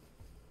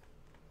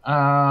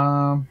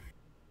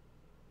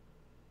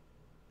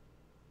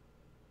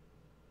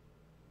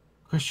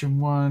 Question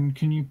 1.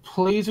 Can you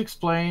please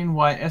explain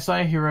why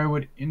SI Hero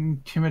would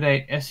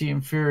intimidate SE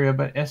Inferior,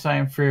 but SI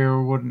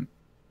Inferior wouldn't?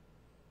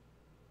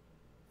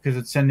 Because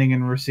it's sending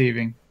and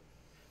receiving.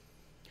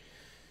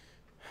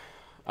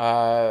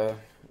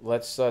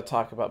 Let's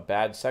talk about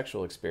bad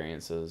sexual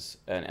experiences.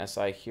 An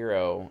SI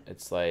Hero,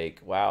 it's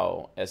like,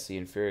 wow, SE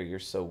Inferior, you're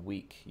so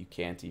weak. You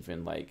can't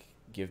even, like,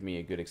 give me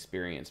a good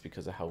experience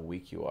because of how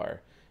weak you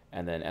are.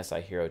 And then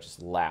SI Hero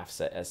just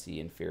laughs at SE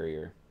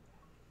Inferior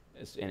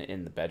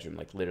in the bedroom,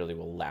 like literally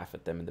will laugh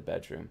at them in the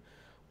bedroom.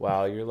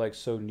 Wow, you're like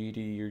so needy.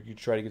 You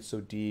try to get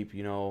so deep,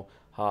 you know,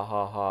 ha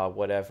ha ha,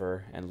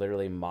 whatever, and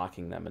literally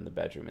mocking them in the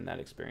bedroom in that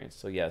experience.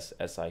 So yes,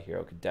 SI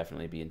Hero could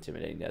definitely be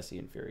intimidating to SE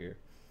Inferior.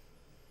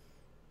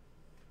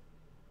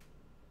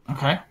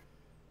 Okay.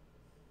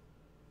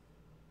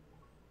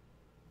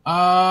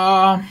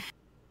 Uh,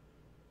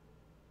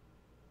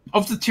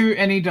 of the two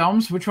NE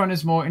DOMs, which one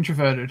is more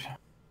introverted?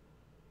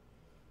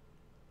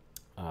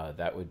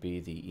 That would be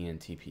the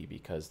ENTP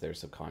because their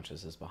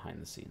subconscious is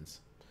behind the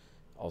scenes,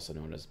 also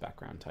known as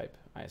background type,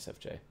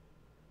 ISFJ.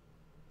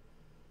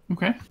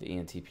 Okay. The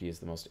ENTP is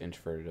the most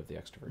introverted of the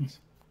extroverts.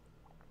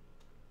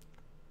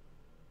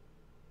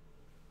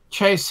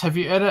 Chase, have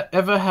you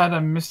ever had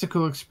a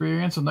mystical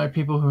experience or know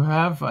people who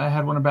have? I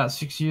had one about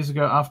 6 years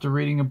ago after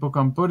reading a book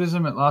on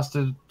Buddhism. It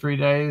lasted 3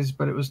 days,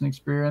 but it was an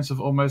experience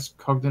of almost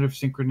cognitive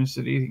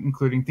synchronicity,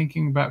 including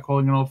thinking about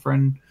calling an old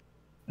friend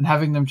and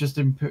having them just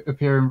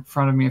appear in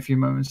front of me a few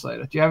moments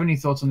later. Do you have any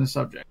thoughts on this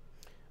subject?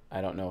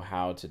 I don't know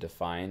how to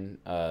define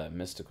a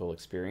mystical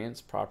experience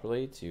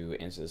properly to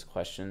answer this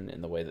question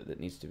in the way that it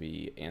needs to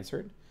be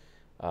answered.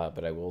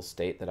 But I will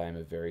state that I'm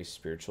a very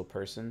spiritual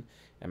person,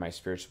 and my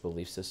spiritual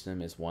belief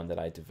system is one that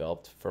I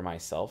developed for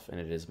myself, and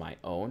it is my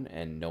own,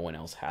 and no one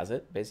else has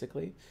it,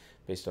 basically,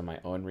 based on my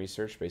own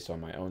research, based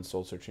on my own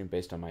soul searching,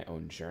 based on my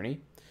own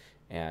journey.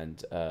 And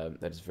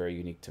that is very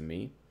unique to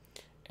me,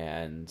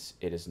 and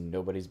it is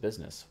nobody's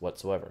business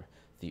whatsoever.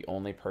 The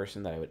only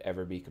person that I would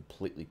ever be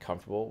completely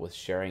comfortable with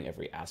sharing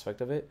every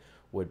aspect of it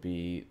would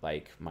be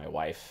like my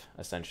wife,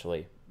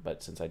 essentially.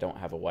 But since I don't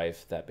have a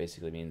wife, that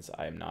basically means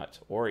I am not,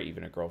 or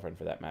even a girlfriend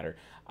for that matter,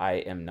 I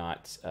am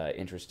not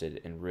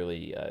interested in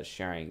really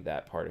sharing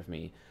that part of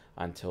me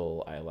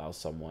until I allow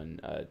someone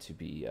to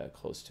be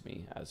close to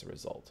me as a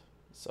result.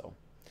 So,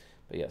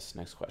 but yes,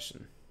 next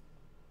question.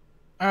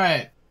 All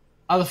right.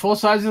 Are the four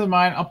sides of the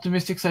mind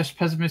optimistic /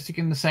 pessimistic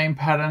in the same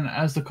pattern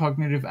as the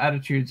cognitive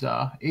attitudes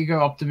are? Ego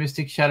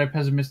optimistic, shadow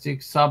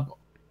pessimistic, sub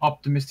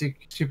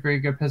optimistic,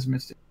 superego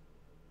pessimistic.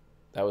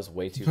 That was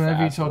way too So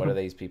fast. What are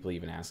these people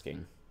even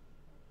asking?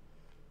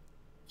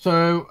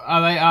 So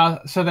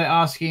they're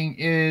asking,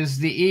 is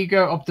the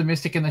ego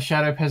optimistic and the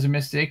shadow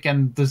pessimistic,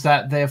 and does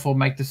that therefore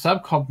make the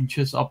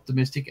subconscious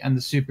optimistic and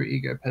the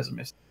superego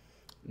pessimistic?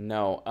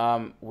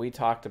 No. We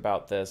talked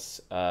about this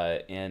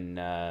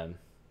in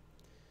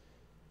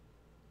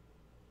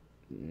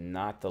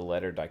not the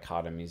letter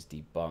dichotomies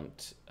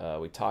debunked.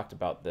 We talked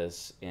about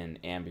this in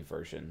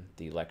ambiversion,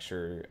 the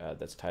lecture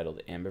that's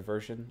titled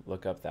ambiversion.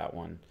 Look up that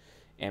one.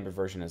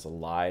 Ambiversion is a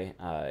lie,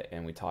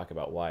 and we talk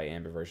about why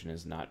ambiversion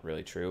is not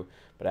really true,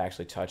 but I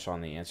actually touch on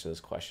the answer to this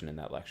question in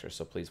that lecture,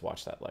 so please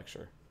watch that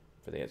lecture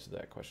for the answer to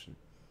that question.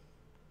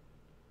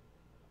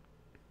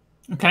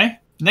 Okay,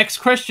 next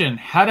question.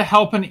 How to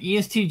help an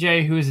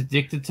ESTJ who is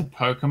addicted to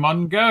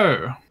Pokemon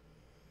Go?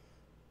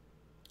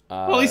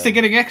 Well, at least they're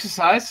getting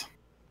exercise.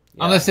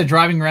 Yeah. Unless they're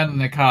driving around in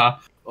their car.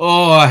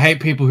 Oh, I hate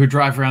people who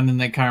drive around in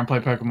their car and play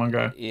Pokemon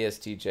Go.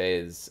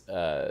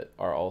 ESTJs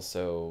are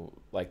also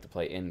like to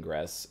play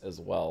Ingress as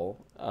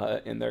well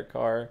in their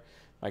car.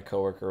 My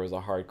coworker was a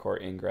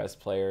hardcore Ingress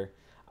player.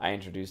 I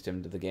introduced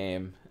him to the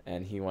game,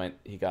 and he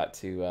got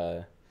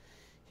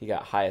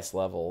highest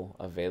level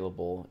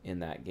available in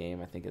that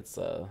game. I think it's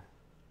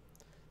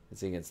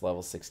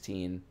level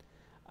 16.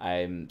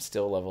 I'm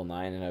still level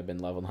 9, and I've been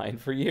level 9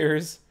 for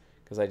years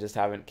because I just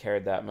haven't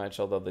cared that much,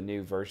 although the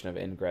new version of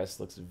Ingress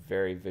looks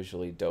very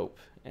visually dope,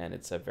 and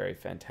it's very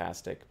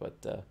fantastic.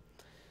 But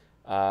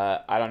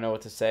I don't know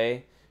what to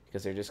say,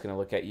 because they're just going to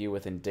look at you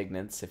with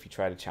indignance if you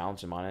try to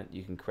challenge them on it.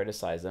 You can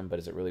criticize them, but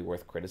is it really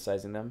worth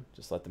criticizing them?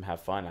 Just let them have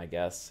fun, I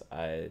guess.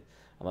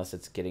 Unless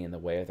it's getting in the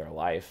way of their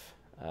life,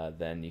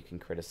 then you can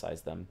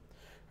criticize them,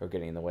 or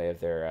getting in the way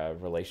of their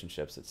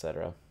relationships,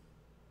 etc.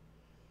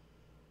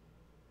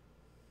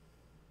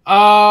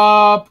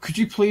 Could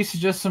you please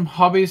suggest some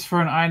hobbies for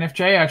an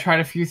INFJ? I tried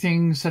a few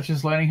things, such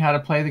as learning how to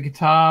play the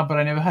guitar, but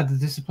I never had the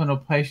discipline or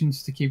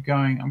patience to keep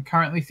going. I'm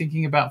currently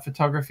thinking about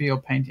photography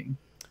or painting.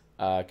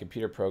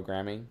 Computer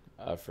programming,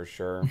 for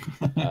sure.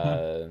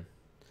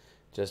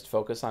 Just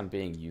focus on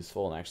being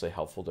useful and actually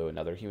helpful to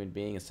another human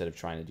being instead of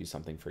trying to do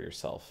something for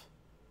yourself.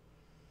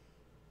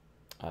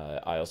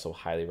 I also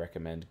highly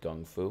recommend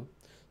Kung Fu,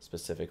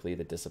 specifically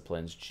the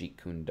disciplines Jeet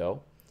Kune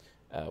Do,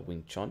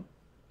 Wing Chun,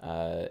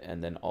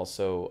 and then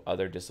also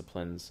other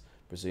disciplines,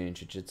 Brazilian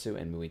Jiu-Jitsu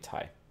and Muay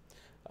Thai,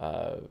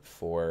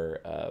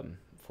 for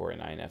an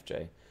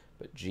INFJ.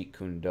 But Jeet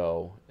Kune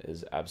Do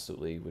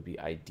would be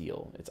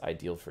ideal. It's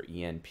ideal for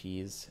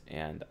ENPs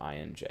and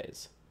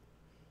INJs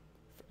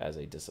as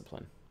a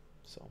discipline.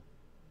 So,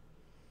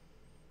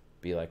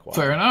 Be like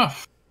water. Fair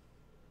enough.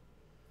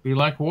 Be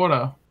like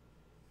water.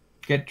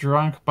 Get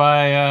drunk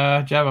by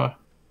Jabba.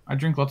 I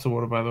drink lots of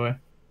water, by the way.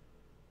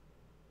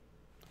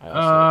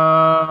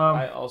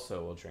 I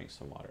also will drink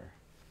some water.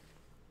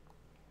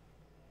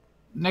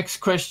 Next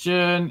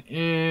question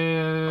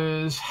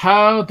is,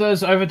 how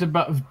does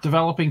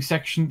overdeveloping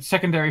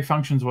secondary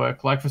functions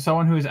work? Like for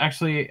someone who is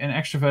actually an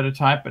extroverted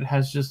type but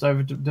has just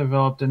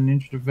overdeveloped an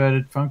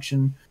introverted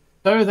function,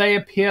 though they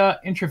appear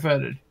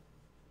introverted.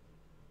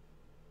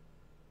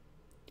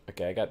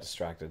 Okay, I got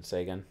distracted.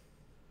 Say again.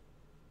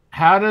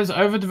 How does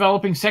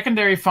overdeveloping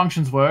secondary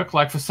functions work?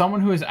 Like for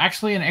someone who is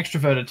actually an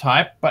extroverted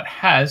type but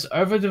has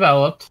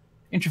overdeveloped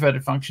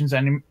introverted functions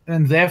and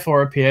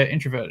therefore appear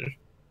introverted.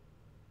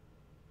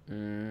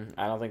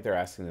 I don't think they're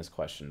asking this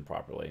question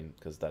properly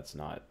because that's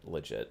not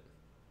legit.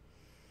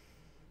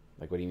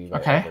 Like, what do you mean by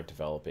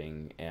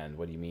overdeveloping, and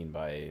what do you mean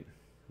by...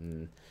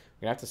 We're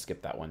gonna have to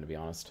skip that one, to be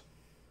honest.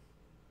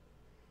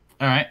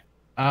 All right.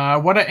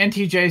 What are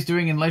NTJs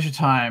doing in leisure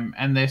time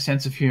and their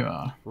sense of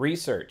humor?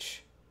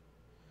 Research.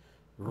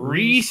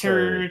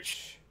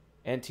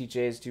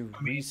 NTJs do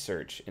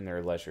research in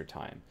their leisure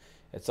time.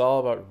 It's all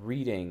about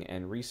reading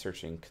and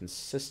researching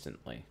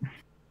consistently,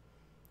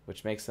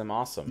 which makes them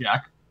awesome.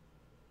 Yeah.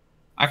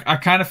 I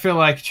kind of feel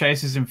like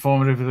Chase is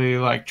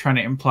informatively like trying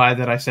to imply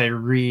that I say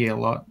 "re" a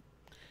lot.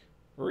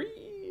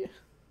 Re.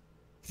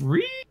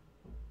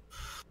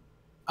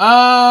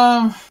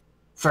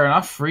 Fair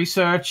enough.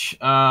 Research.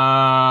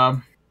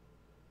 Yeah,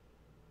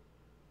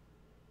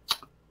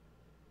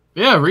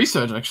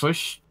 research actually.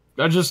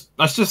 I just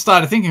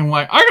started thinking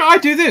like, I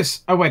do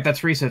this. Oh wait,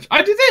 that's research.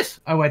 I do this.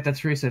 Oh wait,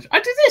 that's research. I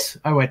do this.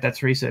 Oh wait,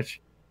 that's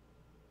research.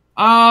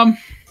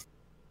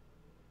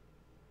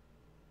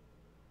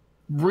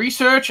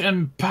 Research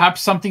and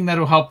perhaps something that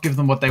will help give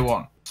them what they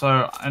want.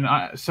 So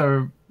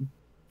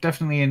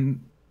definitely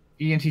in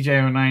ENTJ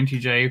or an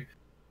INTJ,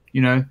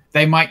 you know,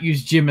 they might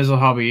use gym as a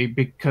hobby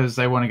because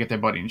they want to get their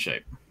body in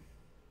shape.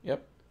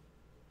 Yep.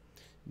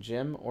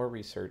 Gym or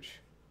research.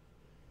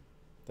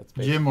 That's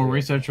basically gym or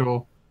research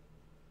or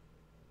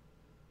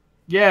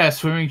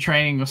swimming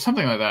training or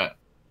something like that.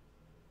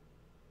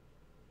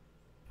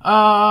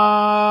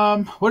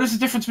 What is the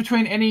difference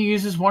between NE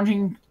users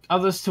wanting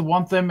others to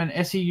want them and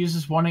SE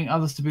users wanting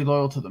others to be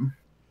loyal to them?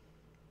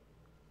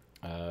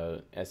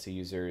 SE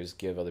users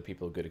give other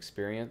people a good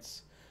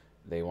experience.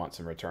 They want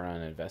some return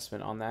on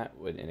investment on that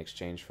in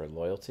exchange for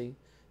loyalty.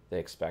 They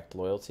expect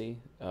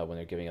loyalty when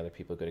they're giving other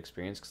people a good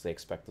experience because they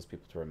expect those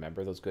people to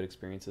remember those good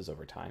experiences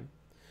over time,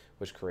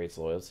 which creates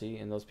loyalty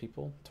in those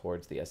people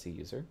towards the SE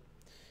user.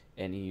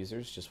 NE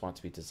users just want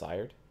to be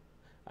desired.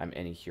 I'm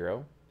NE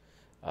hero,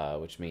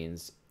 which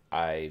means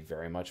I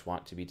very much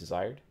want to be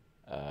desired,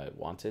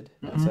 wanted,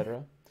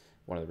 etc.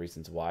 One of the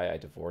reasons why I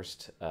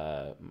divorced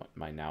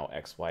my now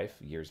ex-wife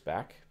years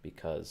back,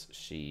 because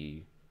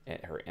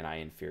her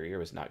NI inferior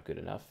was not good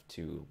enough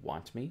to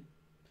want me,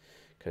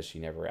 because she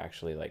never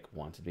actually like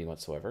wanted me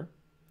whatsoever.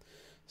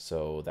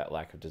 So that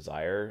lack of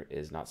desire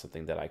is not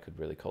something that I could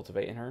really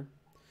cultivate in her.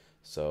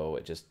 So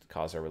it just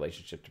caused our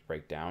relationship to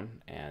break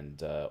down,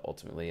 and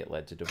ultimately it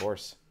led to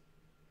divorce.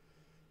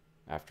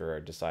 After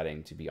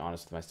deciding to be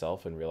honest with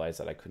myself and realize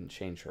that I couldn't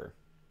change her,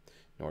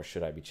 nor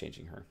should I be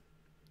changing her.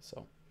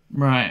 So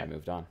I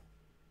moved on.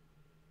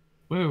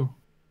 Woo.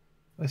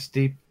 That's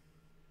deep.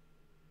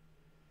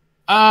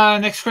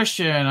 Next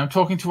question. I'm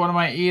talking to one of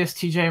my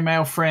ESTJ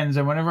male friends,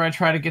 and whenever I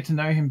try to get to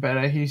know him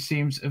better, he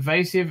seems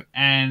evasive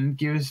and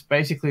gives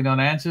basically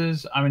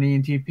non-answers. I'm an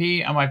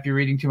ENTP. I might be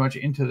reading too much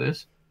into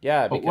this.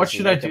 Yeah, but what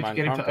should I do to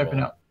get him to open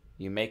up?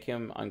 You make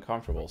him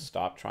uncomfortable.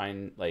 Stop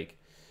trying, like,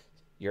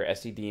 your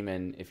SE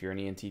demon, if you're an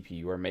ENTP,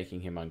 you are making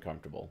him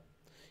uncomfortable.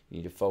 You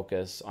need to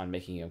focus on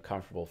making him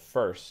comfortable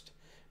first.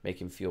 Make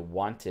him feel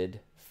wanted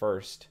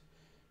first.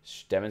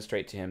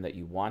 Demonstrate to him that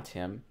you want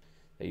him,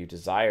 that you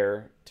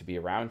desire to be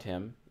around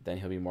him. Then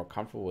he'll be more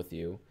comfortable with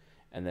you.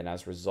 And then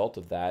as a result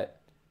of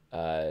that,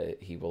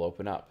 he will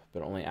open up,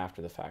 but only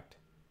after the fact.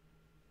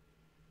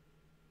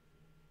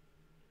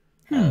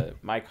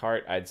 Mike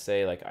Hart, I'd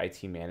say like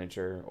IT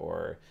manager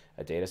or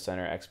a data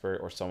center expert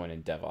or someone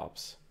in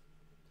DevOps.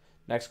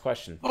 Next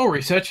question. Oh,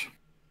 research.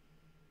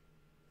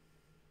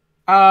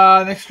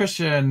 Next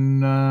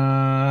question.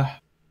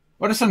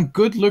 What are some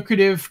good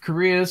lucrative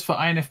careers for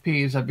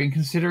INFPs? I've been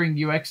considering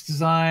UX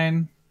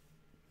design,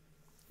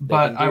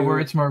 but I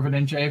worry it's more of an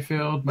NJ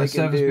field. My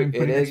server's been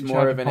putting it is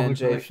more of an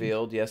NJ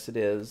field. Yes, it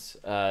is.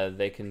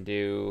 They can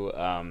do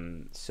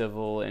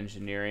civil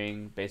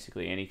engineering,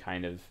 basically any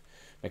kind of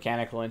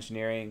mechanical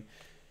engineering.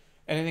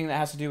 Anything that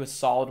has to do with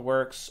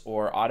SolidWorks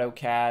or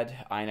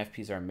AutoCAD,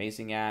 INFPs are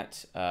amazing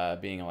at.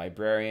 Being a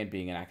librarian,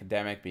 being an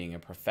academic, being a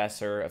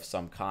professor of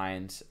some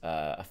kind,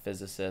 a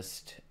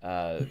physicist.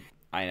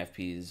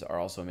 INFPs are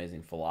also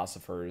amazing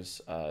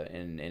philosophers.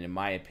 And in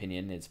my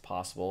opinion, it's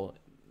possible,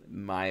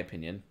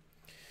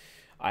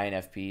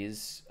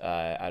 INFPs,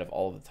 out of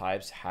all of the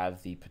types,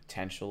 have the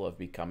potential of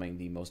becoming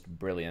the most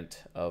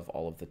brilliant of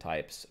all of the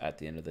types at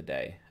the end of the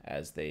day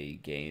as they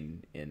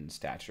gain in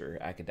stature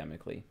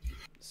academically.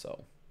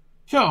 So...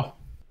 Sure.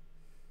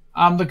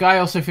 The guy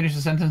also finished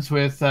the sentence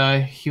with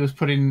he was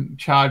put in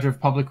charge of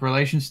public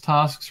relations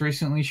tasks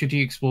recently. Should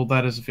he explore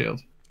that as a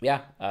field?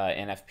 Yeah,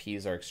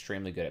 NFPs are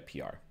extremely good at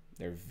PR.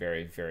 They're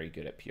very, very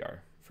good at PR,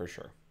 for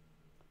sure.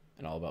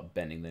 And all about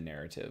bending the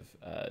narrative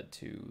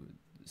to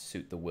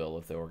suit the will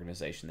of the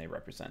organization they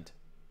represent.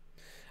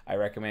 I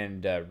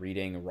recommend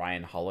reading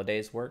Ryan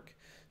Holiday's work,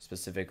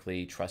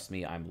 specifically Trust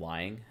Me, I'm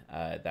Lying.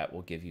 That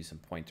will give you some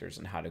pointers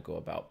on how to go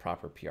about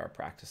proper PR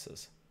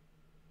practices.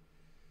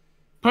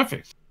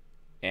 Perfect.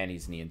 And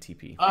he's an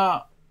ENTP.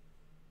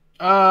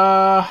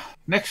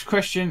 Next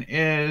question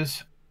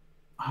is,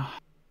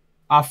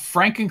 are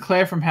Frank and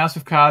Claire from House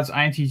of Cards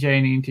INTJ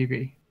and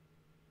ENTP?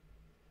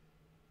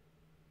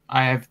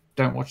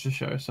 Don't watch the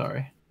show,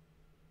 sorry.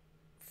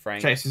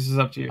 Frank Chase, this is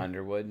up to you.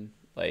 Underwood,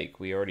 like,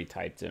 we already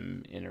typed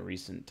him in a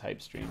recent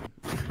type stream.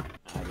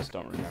 I just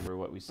don't remember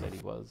what we said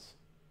he was.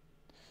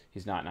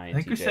 He's not an INTJ, I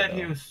think we said though.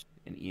 he was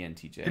An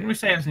ENTJ. Didn't we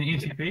say he was an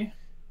ENTP?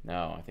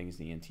 No, I think he's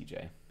an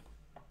ENTJ.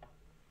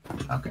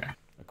 Okay.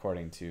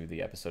 According to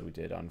the episode we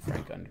did on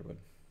Frank Underwood.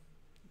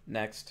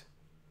 Next.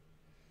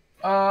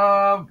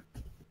 Or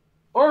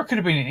it could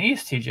have been an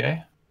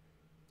ESTJ.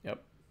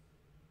 Yep.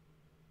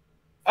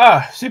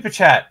 Super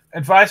chat.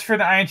 Advice for an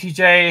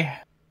INTJ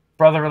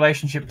brother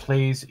relationship,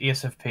 please.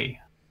 ESFP.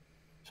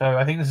 So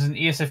I think this is an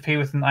ESFP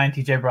with an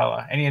INTJ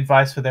brother. Any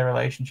advice for their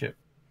relationship?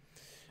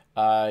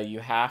 You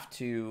have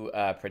to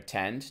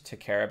pretend to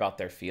care about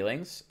their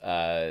feelings.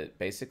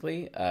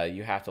 Basically,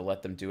 you have to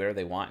let them do whatever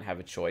they want and have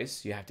a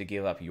choice. You have to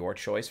give up your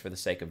choice for the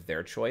sake of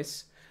their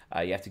choice.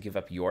 You have to give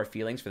up your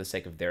feelings for the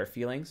sake of their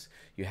feelings.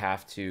 You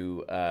have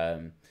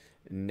to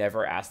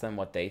never ask them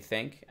what they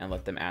think and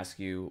let them ask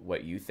you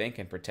what you think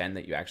and pretend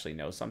that you actually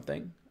know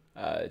something.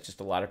 It's just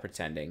a lot of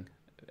pretending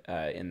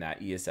in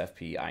that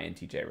ESFP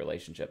INTJ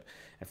relationship.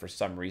 And for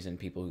some reason,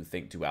 people who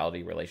think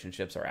duality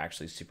relationships are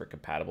actually super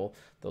compatible,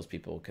 those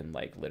people can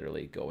like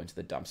literally go into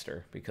the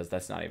dumpster because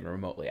that's not even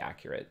remotely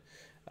accurate.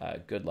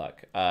 Good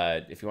luck.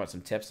 If you want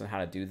some tips on how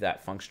to do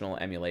that functional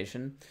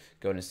emulation,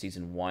 go into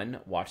season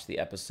 1, watch the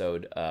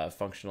episode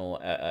functional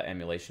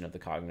emulation of the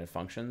cognitive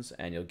functions,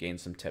 and you'll gain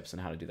some tips on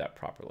how to do that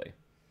properly.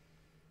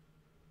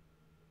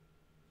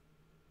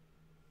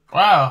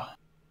 Wow.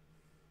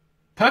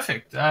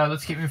 Perfect.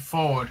 Let's keep moving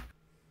forward.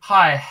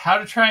 Hi, how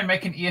to try and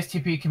make an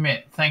ESTP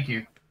commit? Thank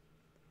you.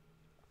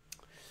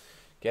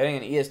 Getting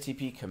an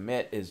ESTP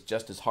commit is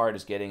just as hard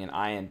as getting an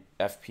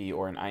INFP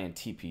or an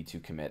INTP to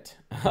commit.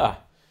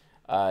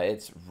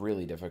 It's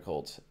really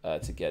difficult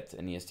to get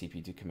an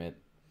ESTP to commit.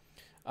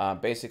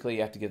 Basically,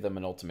 you have to give them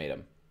an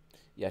ultimatum.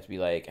 You have to be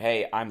like,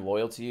 hey, I'm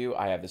loyal to you.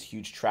 I have this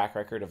huge track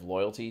record of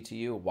loyalty to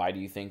you. Why do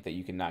you think that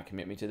you cannot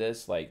commit me to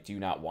this? Like, do you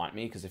not want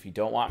me? Because if you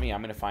don't want me,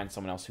 I'm going to find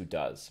someone else who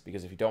does.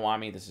 Because if you don't want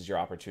me, this is your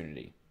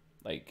opportunity.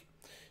 Like,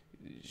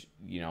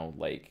 you know,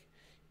 like,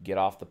 get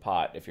off the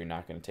pot if you're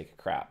not going to take a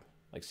crap.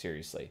 Like,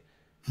 seriously.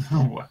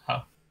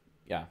 Wow.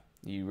 Yeah,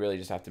 you really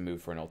just have to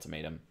move for an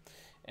ultimatum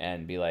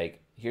and be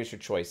like, here's your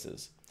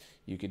choices.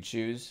 You could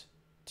choose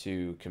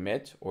to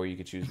commit or you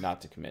could choose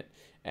not to commit.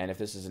 And if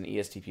this is an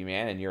ESTP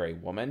man and you're a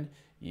woman,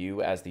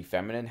 you as the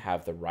feminine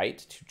have the right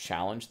to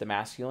challenge the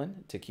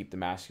masculine to keep the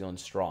masculine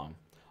strong.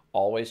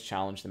 Always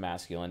challenge the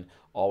masculine.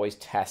 Always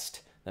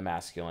test the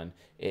masculine.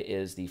 It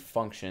is the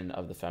function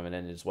of the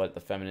feminine. It is what the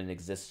feminine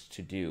exists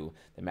to do.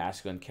 The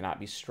masculine cannot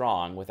be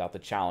strong without the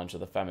challenge of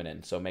the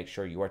feminine. So make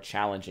sure you are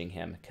challenging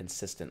him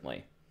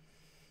consistently,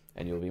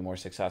 and you'll be more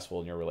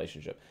successful in your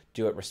relationship.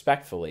 Do it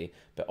respectfully,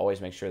 but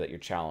always make sure that your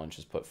challenge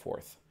is put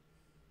forth.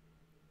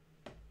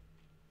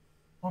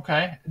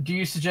 Okay. Do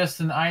you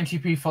suggest an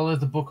INTP follow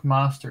the book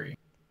Mastery?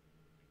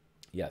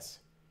 Yes.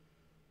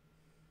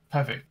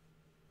 Perfect.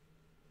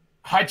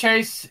 Hi,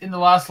 Chase. In the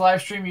last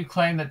live stream, you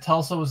claimed that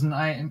Tulsa was an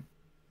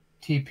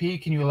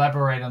INTP. Can you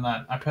elaborate on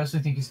that? I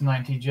personally think he's an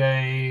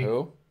INTJ.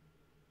 Who?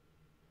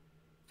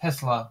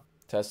 Tesla.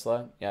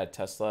 Tesla? Yeah,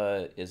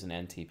 Tesla is an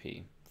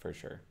NTP, for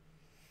sure.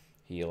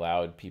 He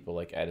allowed people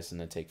like Edison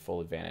to take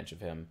full advantage of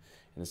him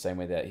in the same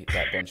way that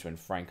Benjamin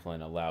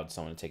Franklin allowed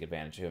someone to take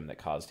advantage of him that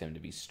caused him to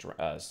be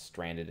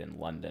stranded in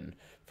London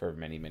for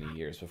many, many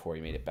years before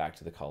he made it back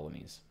to the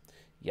colonies.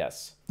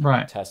 Yes,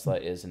 right. Tesla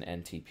is an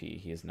NTP.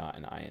 He is not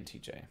an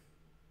INTJ.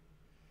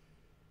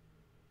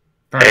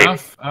 Fair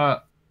enough. I'm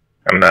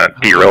going to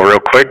be real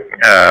quick.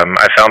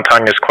 I found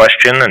Tanya's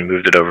question and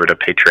moved it over to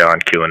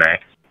Patreon Q&A,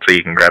 so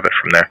you can grab it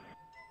from there.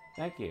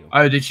 Thank you.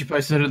 Oh, did she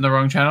post it in the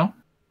wrong channel?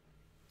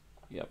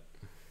 Yep.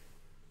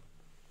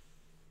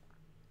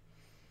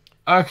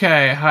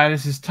 Okay, hi,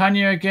 this is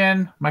Tanya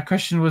again. My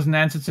question wasn't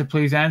answered, so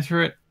please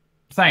answer it.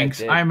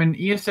 Thanks. I'm an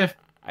ESF...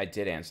 I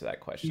did answer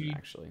that question,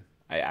 actually.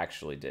 I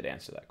actually did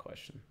answer that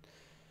question.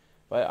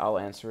 But I'll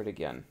answer it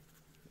again.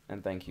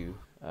 And thank you,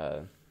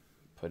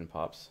 Puddin'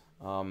 Pops.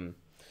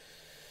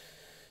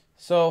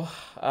 So,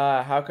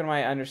 how can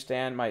I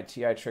understand my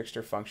TI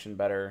Trickster function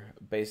better?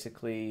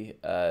 Basically,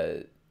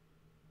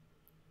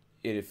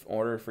 in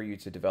order for you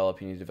to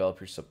develop, you need to develop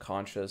your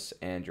subconscious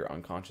and your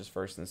unconscious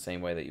first in the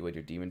same way that you would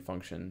your demon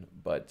function.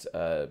 But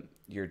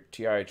your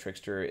TI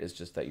Trickster is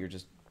just that you're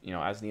just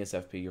as an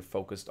ESFP, you're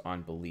focused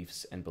on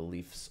beliefs and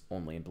beliefs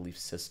only and belief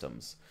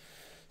systems.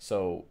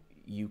 So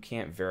you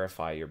can't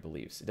verify your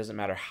beliefs. It doesn't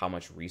matter how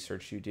much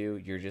research you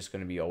do. You're just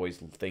going to be always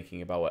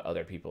thinking about what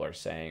other people are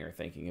saying or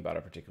thinking about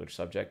a particular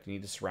subject. You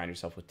need to surround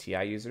yourself with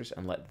TI users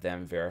and let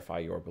them verify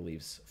your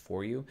beliefs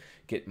for you.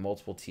 Get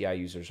multiple TI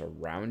users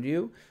around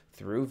you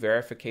through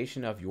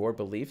verification of your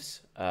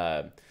beliefs.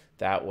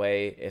 That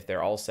way, if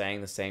they're all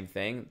saying the same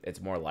thing,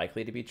 it's more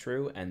likely to be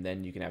true, and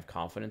then you can have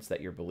confidence that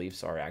your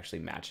beliefs are actually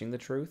matching the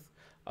truth.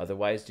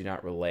 Otherwise, do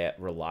not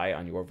rely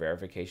on your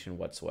verification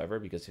whatsoever,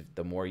 because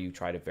the more you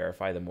try to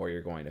verify, the more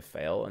you're going to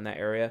fail in that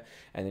area,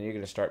 and then you're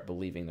going to start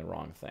believing the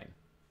wrong thing.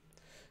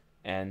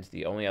 And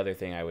the only other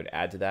thing I would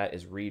add to that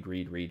is read,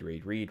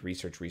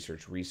 research,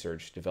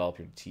 develop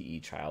your TE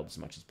child as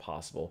much as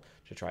possible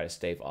to try to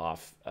stave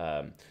off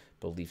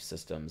belief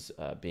systems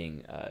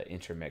being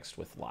intermixed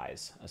with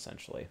lies,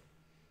 essentially.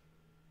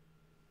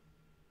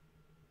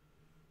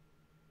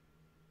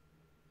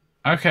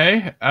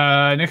 Okay.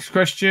 Next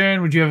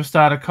question: would you ever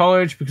start a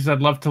college? Because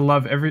I'd love to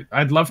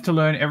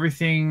learn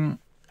everything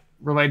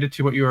related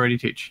to what you already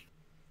teach.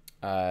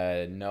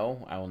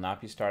 No, I will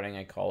not be starting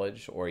a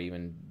college or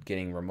even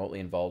getting remotely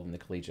involved in the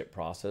collegiate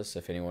process.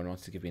 If anyone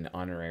wants to give me an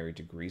honorary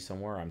degree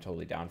somewhere, I'm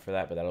totally down for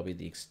that, but that'll be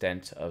the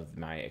extent of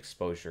my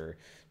exposure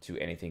to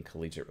anything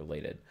collegiate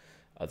related.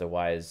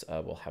 Otherwise,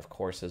 we'll have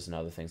courses and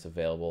other things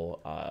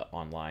available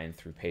online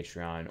through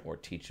Patreon or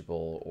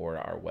Teachable or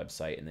our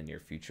website in the near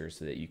future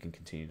so that you can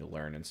continue to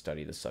learn and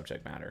study the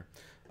subject matter.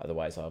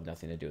 Otherwise, I'll have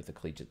nothing to do with the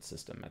collegiate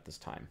system at this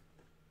time.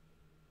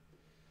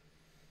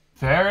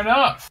 Fair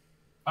enough.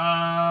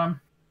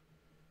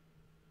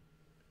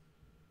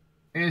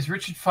 Is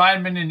Richard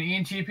Feynman an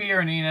ENTP or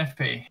an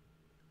ENFP?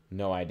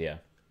 No idea.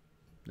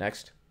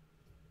 Next.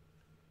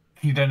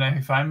 You don't know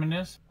who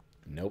Feynman is?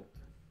 Nope.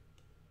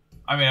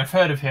 I mean, I've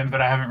heard of him, but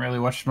I haven't really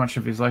watched much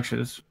of his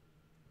lectures.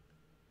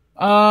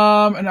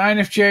 An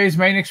INFJ's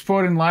main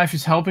export in life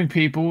is helping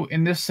people.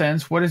 In this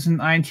sense, what is an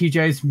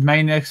INTJ's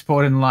main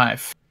export in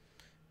life?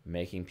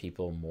 Making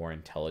people more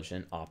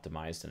intelligent,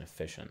 optimized, and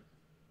efficient.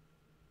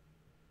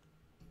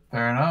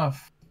 Fair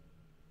enough.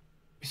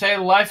 You say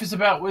life is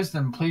about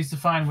wisdom. Please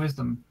define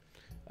wisdom.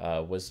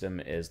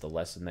 Wisdom is the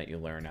lesson that you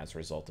learn as a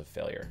result of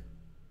failure.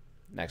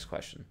 Next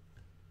question.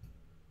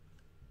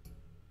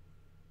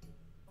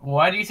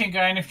 Why do you think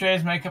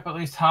INFJs make up at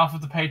least half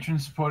of the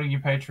patrons supporting your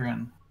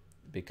Patreon?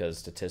 Because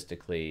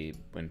statistically,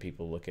 when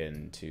people look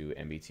into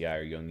MBTI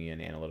or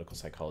Jungian analytical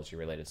psychology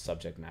related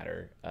subject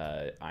matter,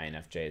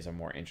 INFJs are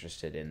more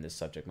interested in this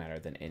subject matter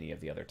than any of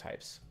the other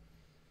types.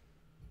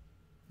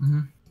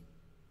 Mm-hmm.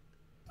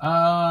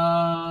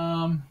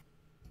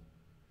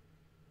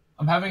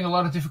 I'm having a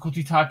lot of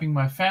difficulty typing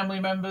my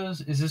family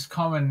members. Is this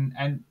common,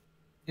 and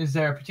is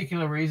there a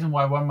particular reason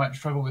why one might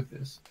struggle with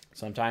this?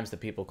 Sometimes the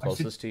people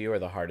closest to you are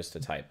the hardest to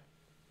type.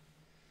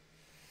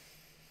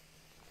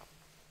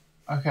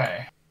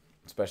 Okay.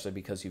 Especially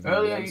because you've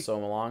known them so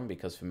long,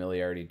 because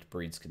familiarity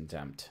breeds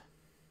contempt.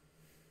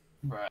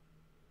 Right.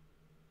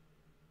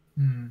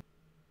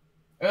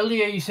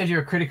 Earlier you said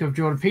you're a critic of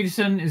Jordan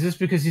Peterson. Is this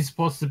because he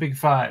supports the Big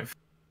Five?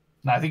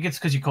 No, I think it's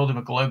because you called him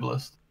a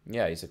globalist.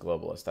 Yeah, he's a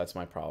globalist. That's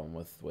my problem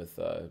with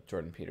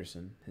Jordan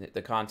Peterson.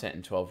 The content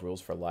in 12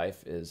 Rules for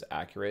Life is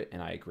accurate,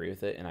 and I agree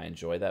with it, and I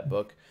enjoy that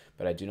book,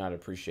 but I do not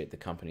appreciate the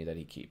company that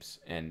he keeps.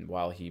 And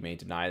while he may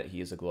deny that he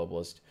is a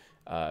globalist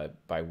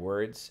by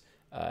words,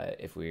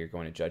 if we are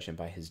going to judge him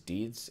by his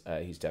deeds,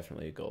 he's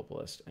definitely a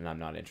globalist, and I'm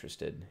not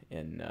interested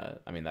in...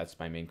 I mean, that's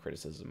my main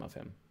criticism of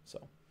him,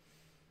 so...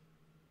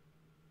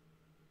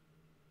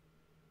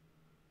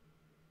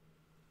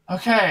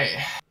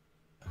 Okay.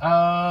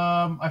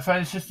 I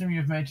find the system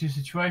you've made too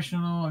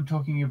situational. I'm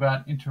talking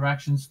about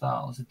interaction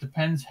styles. It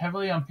depends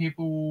heavily on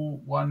people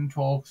one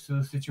talks to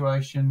the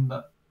situation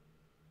that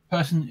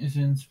person is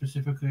in,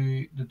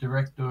 specifically the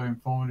direct or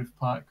informative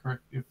part.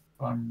 Correct if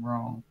I'm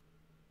wrong.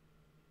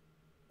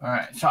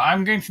 Alright, so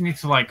I'm going to need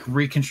to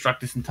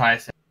reconstruct this entire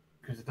sentence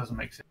because it doesn't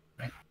make sense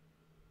to me.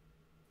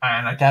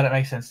 And I doubt it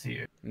makes sense to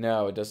you.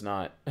 No, it does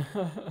not.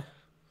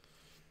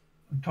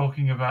 I'm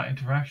talking about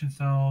interaction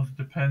styles. It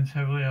depends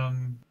heavily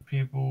on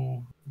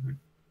people who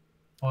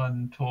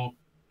one talk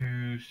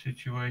to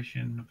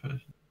situation, the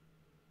person.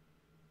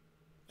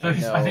 So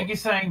I think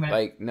he's saying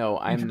that no,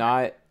 I'm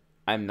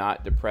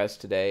not depressed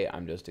today,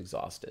 I'm just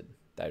exhausted.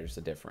 There's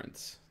the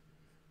difference.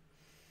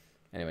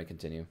 Anyway,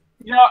 continue.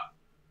 Yeah,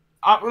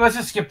 let's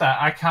just skip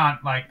that. I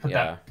can't put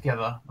that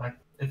together.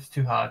 It's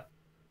too hard.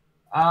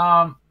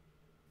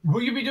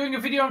 Will you be doing a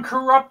video on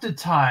corrupted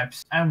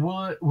types, and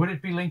would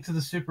it be linked to the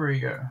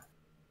superego?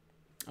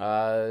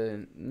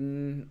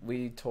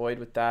 We toyed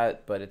with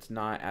that, but it's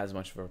not as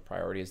much of a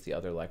priority as the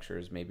other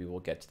lectures. Maybe we'll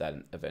get to that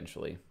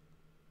eventually.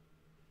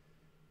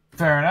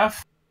 Fair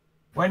enough.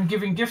 When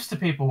giving gifts to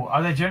people,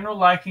 are their general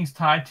likings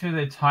tied to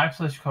their type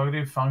 /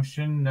 cognitive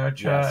function,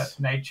 nurture,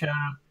 nature,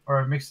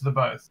 or a mix of the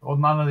both, or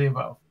none of the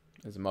above?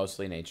 It's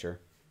mostly nature.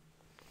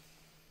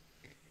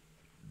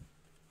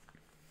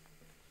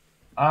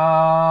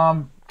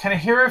 Can a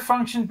hero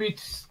function be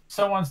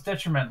someone's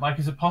detriment? Like,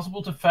 is it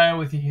possible to fail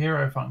with your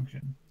hero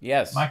function?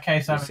 Yes. In my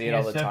case, we I'm see an it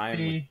all the ESFP.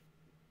 time.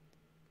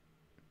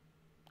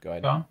 Go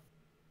ahead. Go on.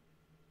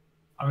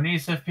 I'm an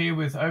ESFP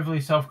with overly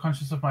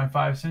self-conscious of my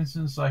 5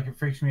 senses. Like, it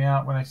freaks me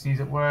out when I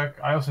sneeze at work.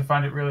 I also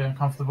find it really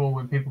uncomfortable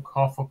when people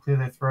cough or clear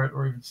their throat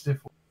or even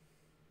sniffle.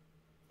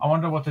 I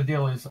wonder what the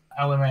deal is.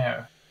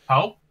 LMAO.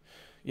 Help?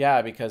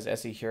 Yeah, because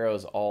SE Hero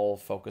is all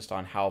focused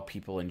on how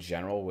people in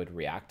general would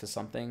react to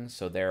something.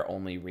 So they're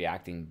only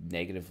reacting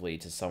negatively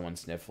to someone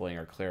sniffling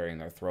or clearing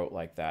their throat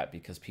like that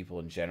because people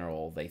in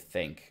general, they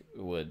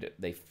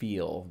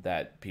feel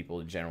that people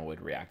in general would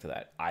react to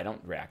that. I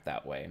don't react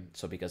that way.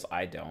 So because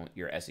I don't,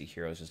 your SE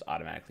Hero is just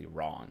automatically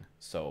wrong.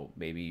 So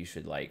maybe you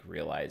should like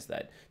realize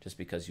that just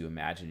because you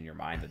imagine in your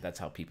mind that that's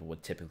how people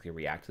would typically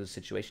react to the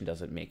situation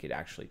doesn't make it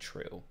actually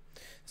true.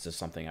 This is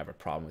something I have a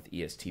problem with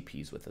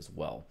ESTPs with as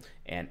well,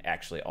 and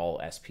actually all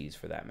SPs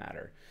for that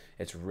matter.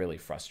 It's really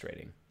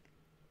frustrating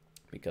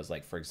because,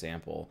 like, for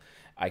example,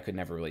 I could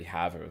never really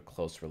have a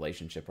close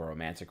relationship or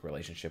romantic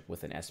relationship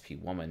with an SP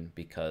woman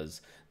because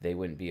they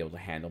wouldn't be able to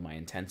handle my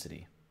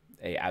intensity.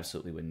 They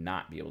absolutely would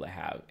not be able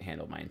to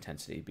handle my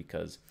intensity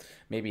because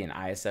maybe an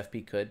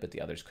ISFP could, but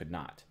the others could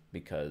not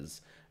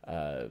because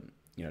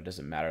it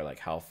doesn't matter like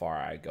how far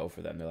I go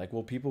for them. They're like,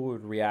 well, people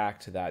would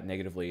react to that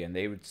negatively and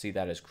they would see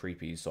that as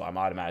creepy. So I'm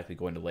automatically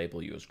going to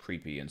label you as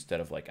creepy instead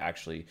of like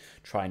actually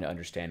trying to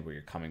understand where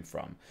you're coming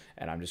from.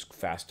 And I'm just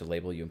fast to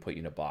label you and put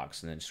you in a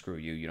box and then screw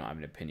you. You don't have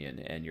an opinion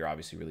and you're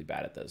obviously really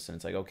bad at this. And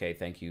it's like, okay,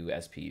 thank you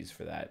SPs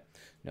for that.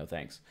 No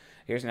thanks.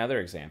 Here's another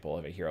example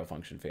of a hero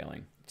function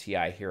failing.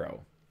 TI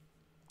hero.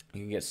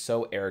 You can get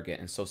so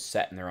arrogant and so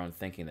set in their own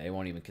thinking that they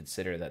won't even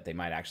consider that they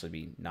might actually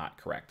be not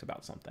correct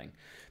about something.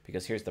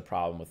 Because here's the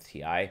problem with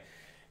TI.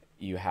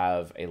 You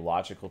have a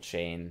logical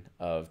chain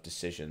of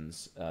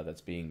decisions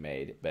that's being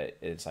made, but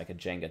it's like a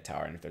Jenga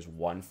tower. And if there's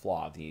one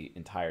flaw, the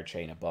entire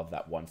chain above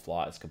that one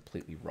flaw is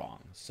completely wrong.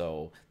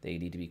 So they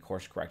need to be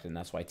course corrected, and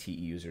that's why TE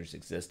users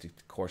exist, to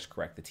course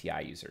correct the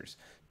TI users.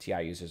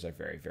 TI users are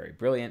very, very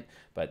brilliant,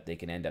 but they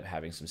can end up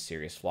having some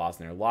serious flaws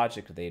in their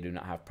logic if they do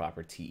not have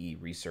proper TE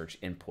research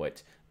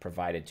input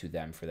provided to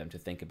them for them to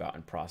think about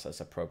and process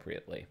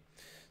appropriately.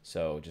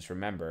 So just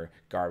remember,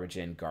 garbage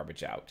in,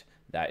 garbage out.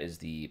 That is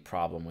the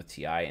problem with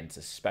TI, and it's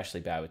especially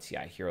bad with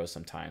TI heroes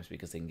sometimes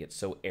because they can get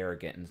so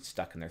arrogant and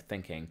stuck in their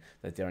thinking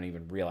that they don't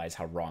even realize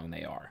how wrong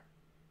they are.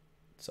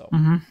 So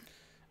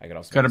I could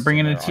also got to bring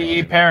in a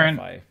TE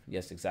parent.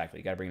 Yes, exactly.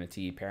 You got to bring in a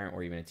TE parent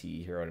or even a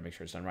TE hero to make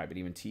sure it's done right. But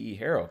even TE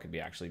hero could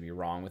actually be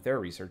wrong with their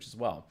research as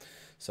well.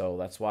 So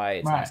that's why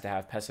it's nice to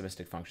have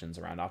pessimistic functions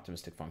around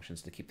optimistic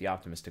functions to keep the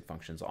optimistic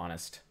functions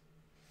honest.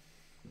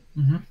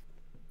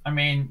 I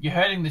mean, you're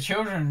hurting the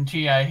children,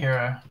 TI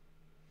hero.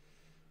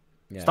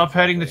 Yeah, Stop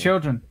hurting the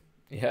children.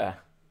 Yeah.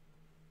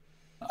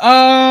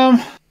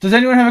 Does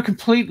anyone have a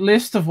complete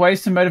list of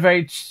ways to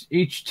motivate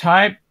each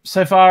type?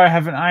 So far, I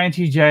have an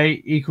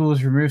INTJ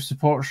equals remove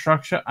support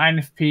structure.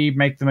 INFP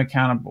make them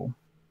accountable.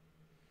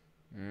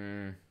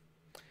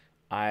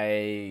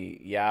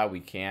 We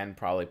can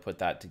probably put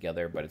that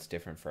together, but it's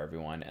different for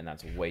everyone, and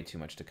that's way too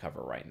much to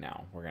cover right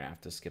now. We're gonna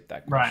have to skip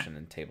that question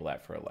and table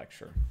that for a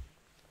lecture.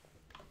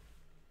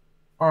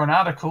 Or an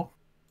article.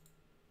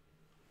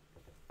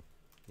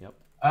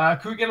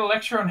 Yep. Could we get a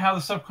lecture on how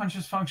the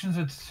subconscious functions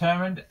are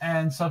determined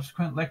and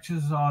subsequent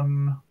lectures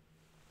on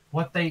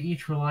what they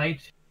each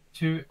relate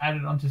to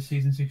added onto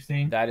season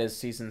 16? That is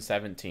season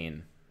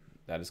 17.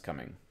 That is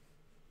coming.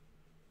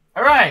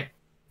 All right.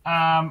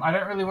 I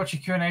don't really watch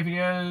your Q&A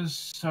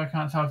videos, so I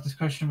can't tell if this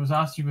question was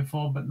asked you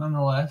before, but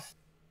nonetheless.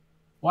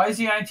 Why is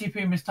the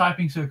INTP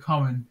mistyping so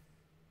common?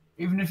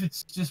 Even if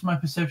it's just my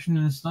perception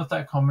and it's not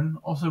that common.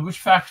 Also, which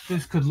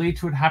factors could lead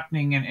to it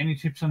happening, and any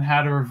tips on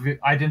how to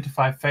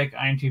identify fake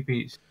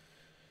INTPs?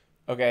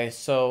 Okay,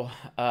 so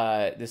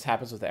this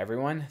happens with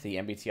everyone. The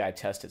MBTI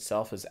test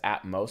itself is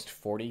at most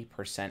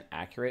 40%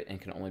 accurate and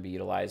can only be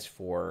utilized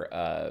for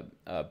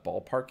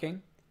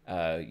ballparking.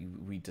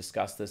 We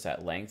discussed this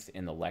at length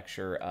in the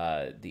lecture,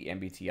 the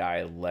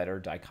MBTI letter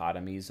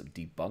dichotomies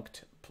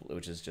debunked,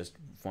 which is just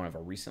one of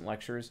our recent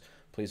lectures.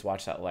 Please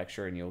watch that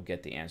lecture and you'll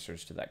get the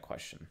answers to that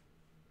question.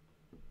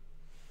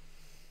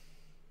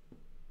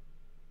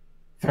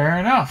 Fair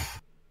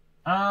enough.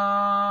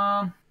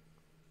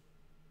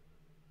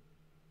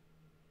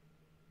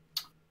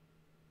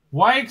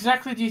 Why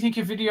exactly do you think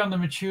your video on the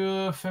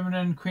mature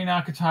feminine queen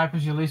archetype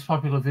is your least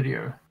popular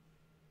video?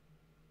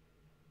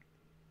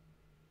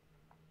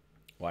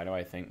 Why do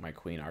I think my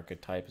queen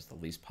archetype is the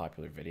least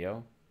popular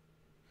video?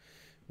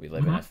 We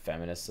live in a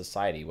feminist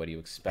society. What do you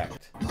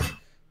expect?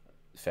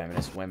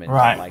 Feminist women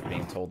don't like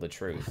being told the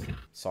truth.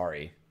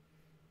 Sorry.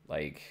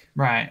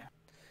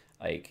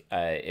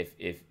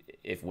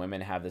 If women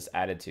have this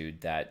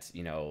attitude that,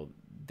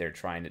 they're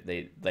trying to,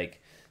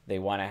 they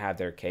want to have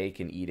their cake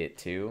and eat it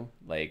too.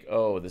 Like,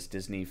 oh, this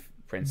Disney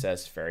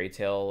princess fairy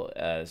tale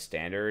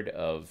standard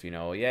of,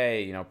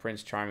 yay,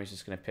 Prince Charming's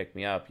just going to pick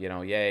me up,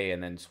 yay,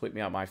 and then sweep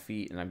me out my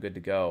feet and I'm good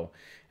to go.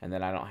 And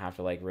then I don't have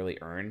to really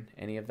earn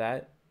any of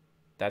that.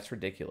 That's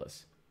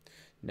ridiculous.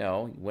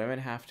 No, women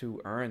have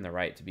to earn the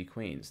right to be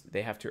queens.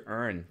 They have to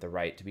earn the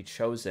right to be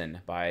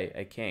chosen by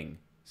a king,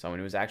 someone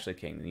who is actually a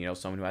king,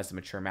 someone who has the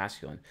mature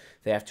masculine.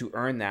 They have to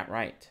earn that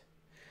right.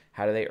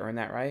 How do they earn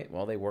that right?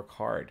 Well, they work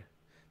hard.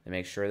 They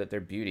make sure that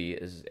their beauty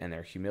is and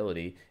their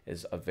humility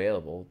is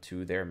available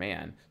to their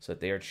man so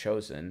that they are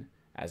chosen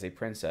as a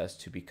princess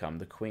to become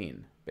the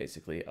queen,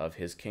 basically, of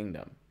his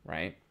kingdom,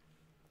 right?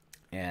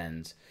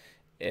 And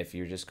if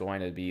you're just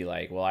going to be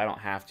like, well, I don't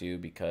have to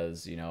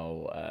because,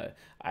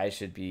 I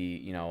should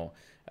be,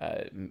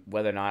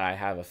 whether or not I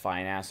have a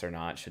fine ass or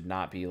not should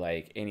not be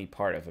like any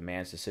part of a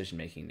man's decision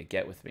making to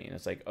get with me. And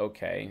it's like,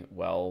 okay,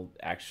 well,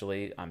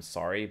 actually, I'm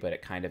sorry, but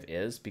it kind of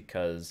is,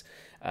 because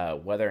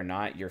whether or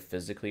not you're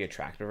physically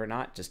attractive or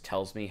not just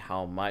tells me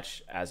how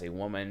much, as a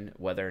woman,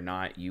 whether or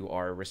not you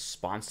are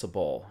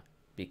responsible.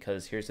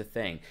 Because here's the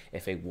thing,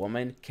 if a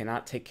woman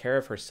cannot take care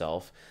of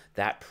herself,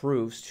 that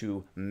proves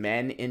to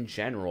men in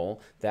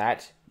general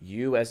that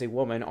you as a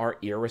woman are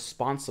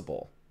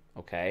irresponsible,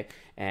 okay?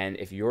 And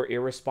if you're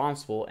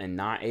irresponsible and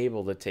not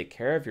able to take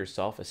care of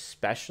yourself,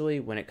 especially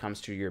when it comes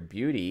to your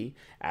beauty,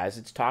 as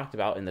it's talked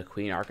about in the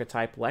Queen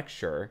Archetype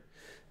lecture,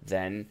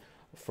 then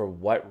for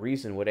what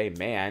reason would a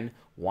man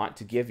want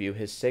to give you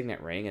his signet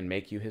ring and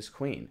make you his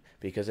queen?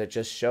 Because it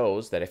just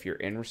shows that if you're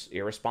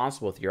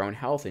irresponsible with your own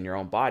health and your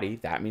own body,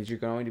 that means you're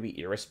going to be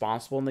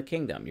irresponsible in the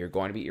kingdom. You're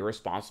going to be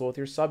irresponsible with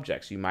your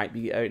subjects. You might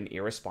be an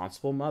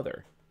irresponsible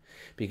mother,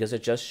 because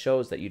it just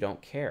shows that you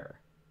don't care,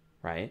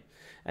 right?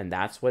 And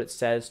that's what it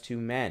says to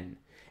men.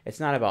 It's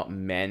not about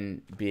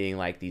men being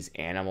like these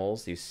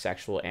animals, these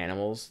sexual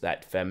animals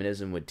that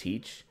feminism would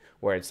teach,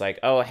 where it's like,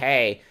 oh,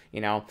 hey,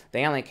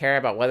 they only care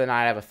about whether or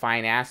not I have a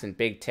fine ass and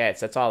big tits.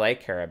 That's all they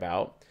care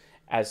about.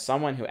 As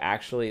someone who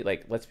actually,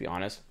 like, let's be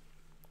honest,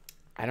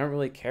 I don't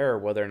really care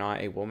whether or not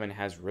a woman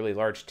has really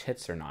large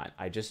tits or not.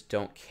 I just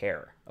don't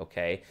care,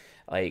 okay?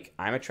 Like,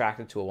 I'm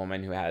attracted to a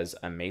woman who has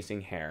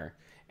amazing hair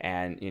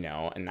and,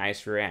 a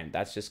nice rear end.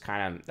 That's just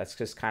kind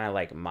of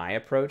like my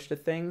approach to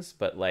things.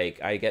 But like,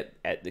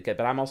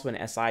 but I'm also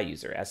an SI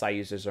user. SI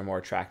users are more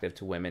attractive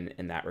to women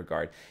in that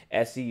regard.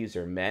 SE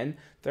user men,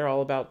 they're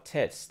all about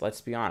tits.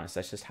 Let's be honest.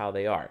 That's just how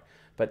they are.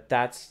 But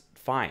that's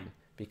fine,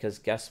 because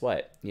guess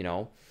what?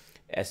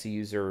 SE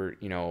user,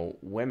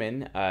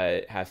 women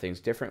have things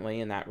differently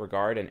in that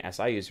regard, and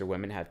SI user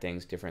women have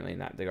things differently in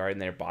that regard,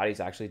 and their bodies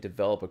actually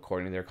develop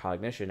according to their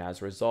cognition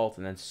as a result,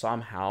 and then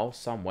somehow,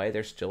 some way,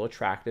 they're still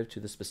attractive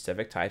to the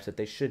specific types that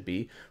they should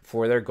be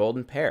for their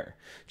golden pair.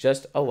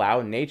 Just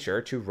allow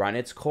nature to run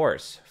its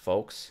course,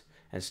 folks,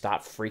 and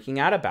stop freaking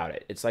out about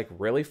it. It's like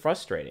really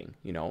frustrating,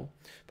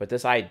 But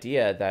this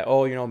idea that,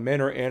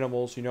 men are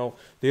animals,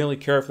 they only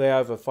care if they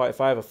have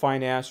if I have a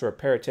fine ass or a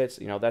pair of tits,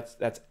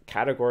 that's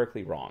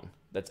categorically wrong.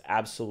 That's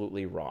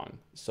absolutely wrong.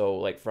 So,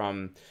 like,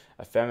 from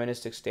a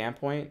feministic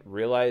standpoint,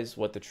 realize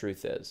what the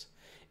truth is.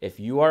 If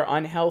you are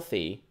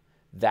unhealthy,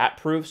 that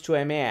proves to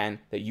a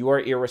man that you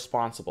are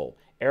irresponsible.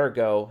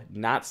 Ergo,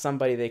 not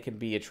somebody they can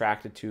be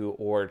attracted to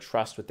or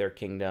trust with their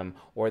kingdom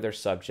or their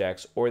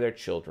subjects or their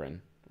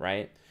children,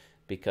 right?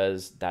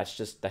 Because that's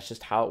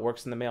just how it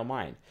works in the male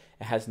mind.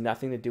 It has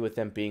nothing to do with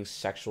them being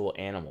sexual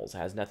animals. It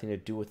has nothing to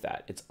do with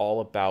that. It's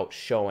all about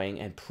showing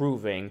and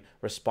proving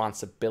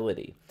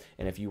responsibility.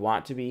 And if you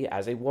want to be,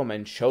 as a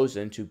woman,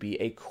 chosen to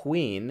be a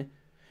queen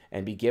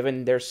and be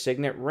given their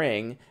signet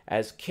ring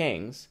as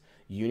kings,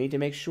 you need to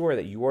make sure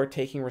that you are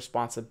taking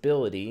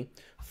responsibility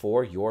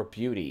for your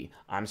beauty.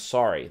 I'm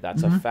sorry,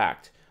 that's a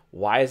fact.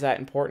 Why is that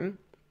important?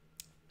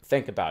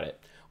 Think about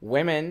it.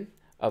 Women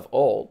of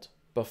old,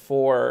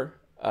 before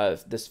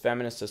this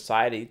feminist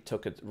society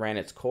ran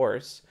its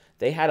course,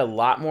 they had a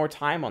lot more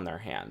time on their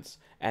hands.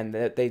 And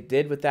that they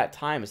did with that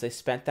time is they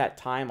spent that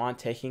time on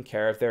taking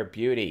care of their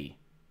beauty.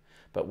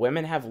 But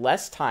women have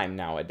less time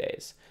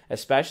nowadays,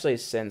 especially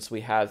since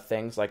we have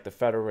things like the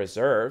Federal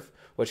Reserve,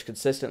 which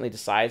consistently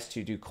decides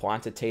to do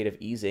quantitative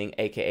easing,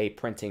 aka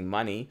printing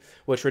money,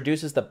 which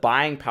reduces the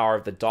buying power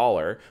of the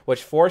dollar,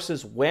 which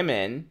forces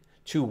women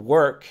to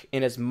work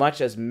in as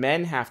much as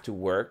men have to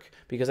work,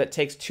 because it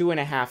takes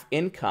 2.5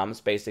 incomes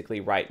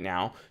basically right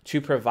now to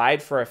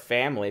provide for a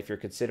family if you're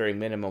considering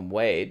minimum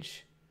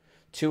wage.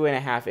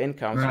 2.5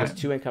 incomes, because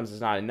 2 incomes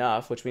is not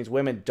enough, which means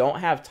women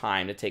don't have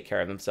time to take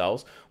care of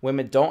themselves.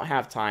 Women don't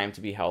have time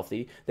to be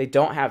healthy. They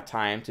don't have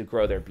time to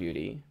grow their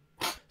beauty.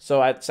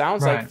 So it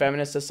sounds like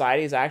feminist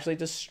society has actually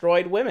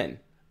destroyed women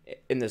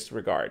in this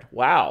regard.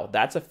 Wow,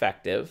 that's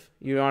effective.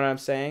 You know what I'm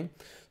saying?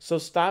 So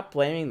stop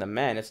blaming the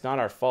men. It's not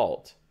our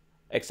fault.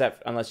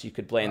 Except unless you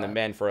could blame the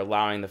men for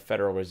allowing the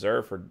Federal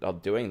Reserve for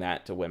doing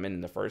that to women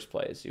in the first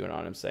place. You know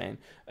what I'm saying?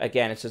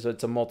 Again, it's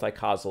a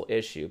multi-causal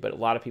issue, but a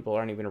lot of people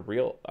aren't even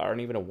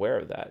aware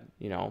of that,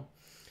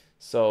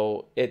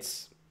 So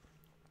it's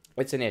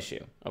an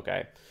issue,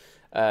 okay?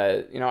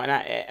 And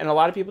a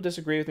lot of people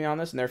disagree with me on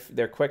this, and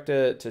they're quick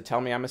to tell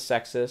me I'm a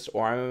sexist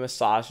or I'm a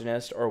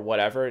misogynist or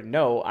whatever.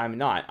 No, I'm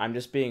not. I'm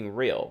just being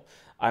real.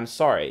 I'm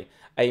sorry.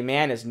 A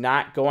man is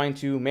not going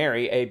to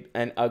marry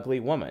an ugly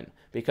woman,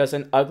 because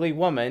an ugly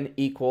woman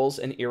equals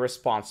an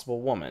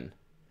irresponsible woman.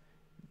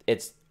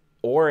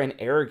 Or an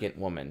arrogant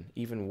woman,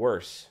 even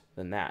worse.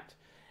 than that.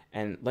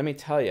 And let me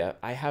tell you,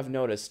 I have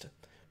noticed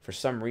for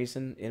some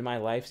reason in my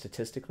life,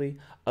 statistically,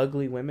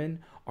 ugly women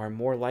are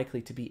more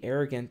likely to be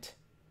arrogant.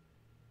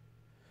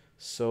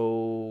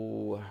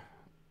 So,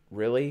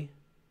 really?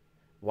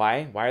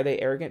 Why? Why are they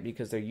arrogant?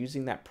 Because they're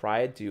using that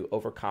pride to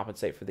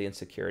overcompensate for the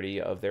insecurity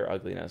of their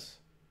ugliness,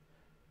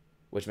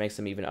 which makes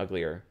them even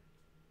uglier.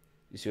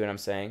 You see what I'm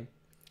saying?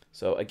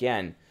 So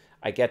again,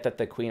 I get that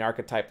the Queen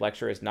Archetype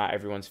lecture is not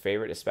everyone's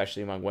favorite,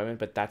 especially among women,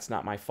 but that's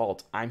not my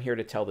fault. I'm here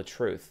to tell the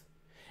truth.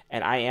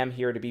 And I am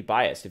here to be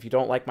biased. If you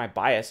don't like my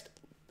bias,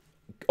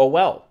 oh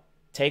well.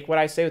 Take what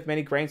I say with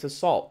many grains of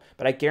salt.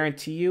 But I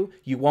guarantee you,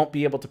 you won't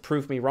be able to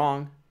prove me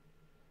wrong.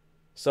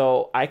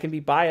 So I can be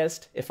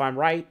biased if I'm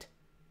right.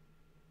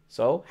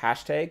 So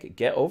hashtag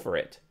get over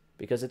it,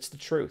 because it's the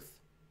truth.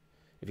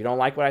 If you don't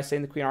like what I say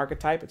in the Queen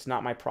Archetype, it's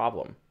not my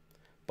problem.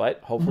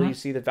 But hopefully you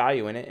see the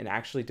value in it and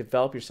actually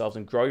develop yourselves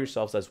and grow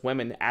yourselves as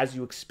women as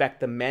you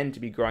expect the men to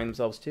be growing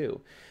themselves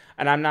too.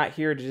 And I'm not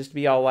here to just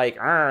be all like,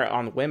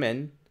 on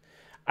women.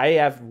 I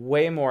have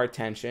way more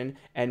attention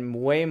and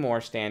way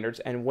more standards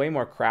and way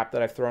more crap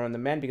that I've thrown on the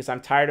men because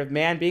I'm tired of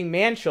man being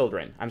man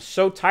children. I'm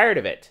so tired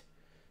of it.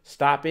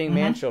 Stop being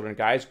man children,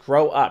 guys.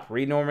 Grow up.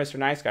 Read Normal Mr.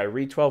 Nice Guy.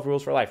 Read 12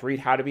 Rules for Life. Read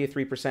How to Be a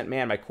 3%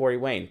 Man by Corey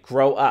Wayne.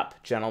 Grow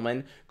up,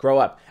 gentlemen. Grow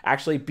up.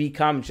 Actually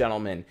become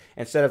gentlemen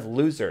instead of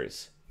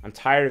losers. I'm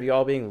tired of you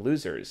all being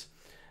losers.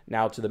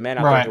 Now, to the men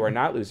out there who are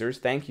not losers,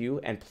 thank you,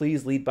 and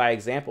please lead by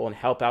example and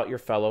help out your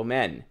fellow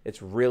men.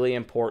 It's really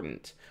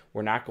important.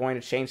 We're not going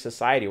to change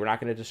society. We're not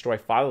going to destroy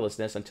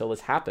fatherlessness until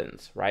this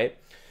happens, right?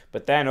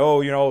 But then,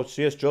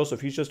 C.S.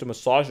 Joseph, he's just a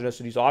misogynist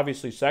and he's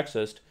obviously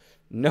sexist.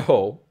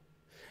 No,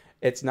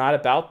 it's not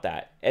about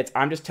that.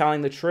 I'm just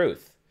telling the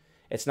truth.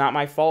 It's not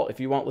my fault if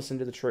you won't listen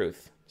to the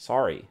truth.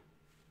 Sorry.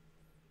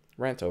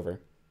 Rant over.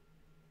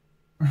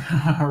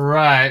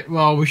 Right.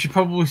 Well, we should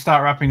probably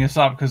start wrapping this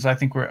up because I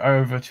think we're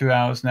over 2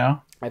 hours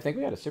now. I think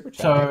we had a super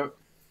chat. So,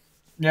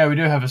 yeah, we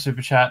do have a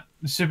super chat.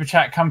 The super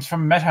chat comes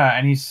from Meta,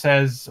 and he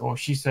says, or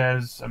she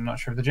says, I'm not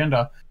sure of the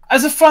gender,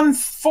 as a fun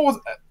thought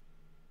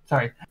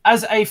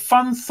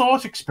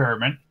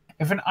experiment,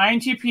 if an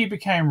INTP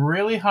became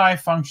really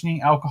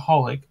high-functioning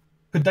alcoholic,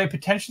 could they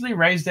potentially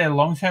raise their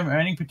long-term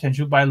earning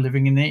potential by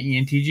living in their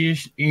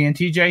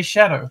ENTJ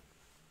shadow?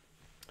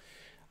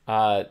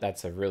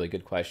 That's a really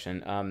good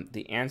question.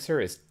 The answer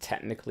is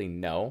technically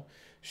no.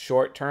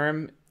 Short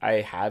term, I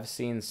have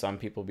seen some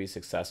people be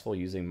successful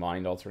using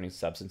mind-altering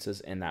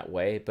substances in that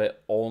way,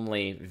 but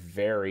only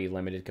very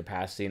limited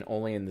capacity and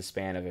only in the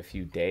span of a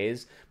few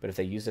days. But if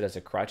they use it as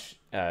a crutch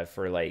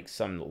for like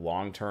some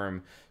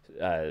long-term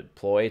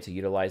ploy to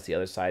utilize the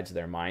other sides of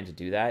their mind to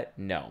do that,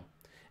 no.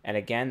 And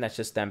again, that's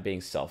just them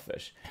being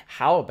selfish.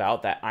 How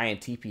about that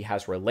INTP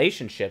has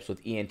relationships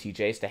with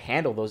ENTJs to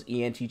handle those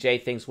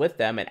ENTJ things with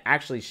them and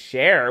actually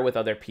share with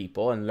other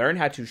people and learn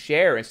how to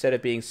share instead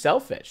of being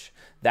selfish?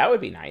 That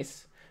would be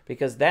nice.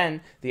 Because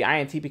then the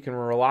INTP can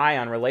rely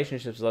on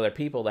relationships with other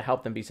people to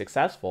help them be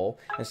successful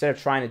instead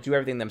of trying to do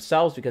everything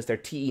themselves because their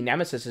TE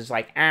nemesis is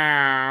like,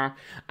 I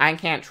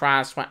can't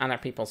trust what other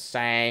people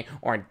say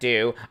or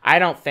do. I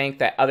don't think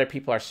that other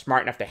people are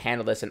smart enough to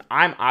handle this, and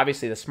I'm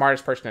obviously the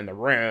smartest person in the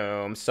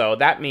room, so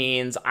that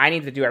means I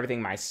need to do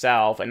everything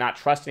myself and not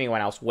trust anyone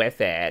else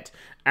with it.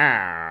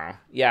 Yeah,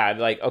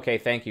 like, okay,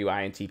 thank you,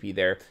 INTP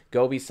there.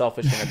 Go be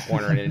selfish in a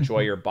corner and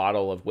enjoy your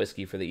bottle of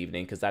whiskey for the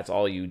evening because that's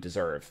all you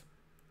deserve.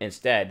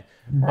 Instead,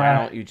 why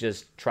don't you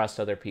just trust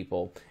other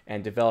people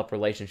and develop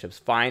relationships?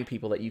 Find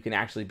people that you can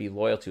actually be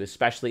loyal to,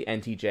 especially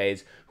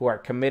NTJs who are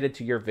committed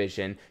to your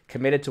vision,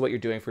 committed to what you're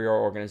doing for your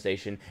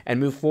organization, and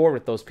move forward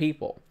with those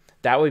people.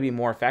 That would be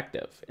more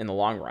effective in the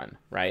long run,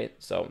 right?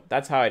 So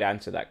that's how I'd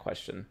answer that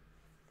question.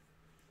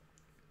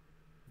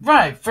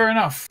 Right, fair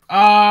enough. Do you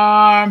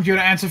want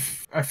to answer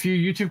a few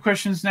YouTube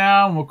questions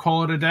now and we'll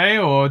call it a day,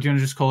 or do you want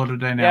to just call it a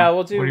day now? Yeah,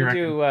 we'll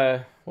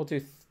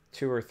do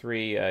 2 or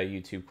 3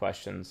 YouTube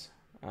questions.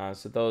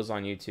 So those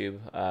on YouTube,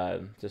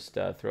 just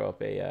throw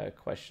up a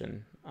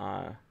question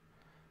on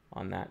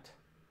that.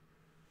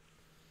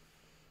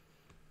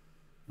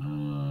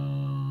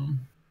 In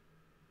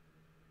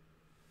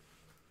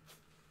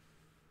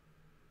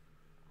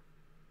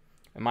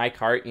Mike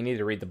Hart, you need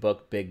to read the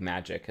book Big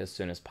Magic as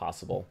soon as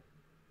possible.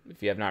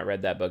 If you have not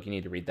read that book, you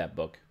need to read that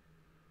book.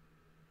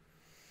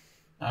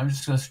 I'm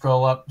just going to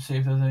scroll up, see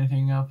if there's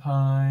anything up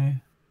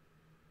high.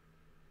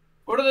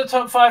 What are the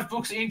top 5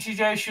 books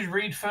ENTJ should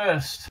read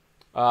first?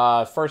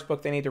 First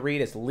book they need to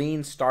read is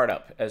Lean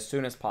Startup as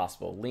soon as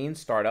possible. Lean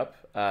Startup.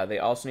 They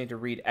also need to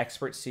read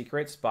Expert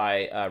Secrets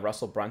by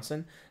Russell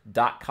Brunson.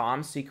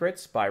 .com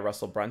Secrets by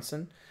Russell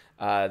Brunson.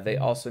 They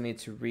also need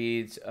to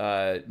read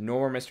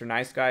Normal Mr.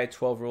 Nice Guy,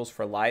 12 Rules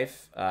for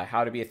Life,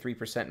 How to Be a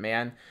 3%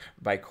 Man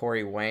by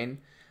Corey Wayne.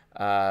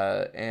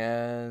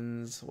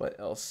 And what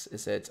else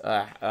is it?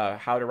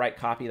 How to Write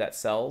Copy That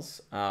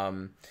Sells.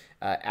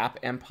 App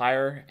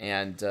Empire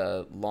and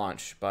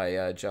Launch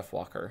by Jeff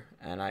Walker.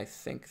 And I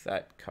think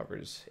that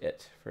covers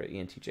it for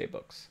ENTJ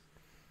books.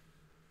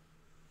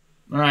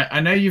 All right.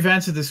 I know you've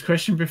answered this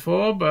question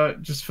before,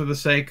 but just for the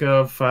sake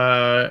of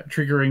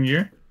triggering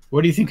you,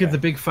 what do you think of the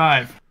Big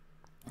 5?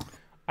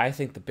 I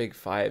think the Big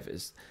Five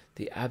is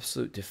the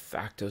absolute de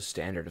facto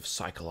standard of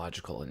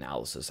psychological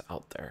analysis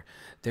out there.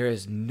 There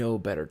is no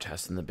better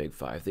test than the Big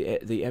Five. The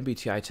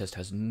MBTI test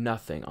has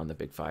nothing on the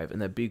Big Five,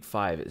 and the Big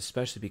Five,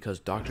 especially because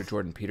Dr.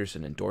 Jordan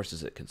Peterson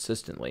endorses it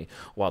consistently,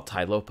 while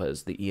Tai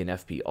Lopez, the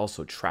ENFP,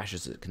 also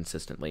trashes it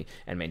consistently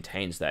and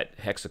maintains that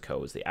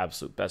Hexaco is the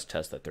absolute best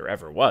test that there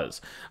ever was.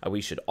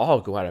 We should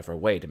all go out of our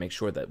way to make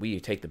sure that we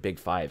take the Big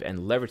Five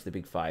and leverage the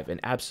Big Five in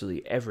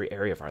absolutely every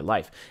area of our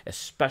life,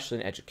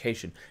 especially in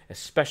education,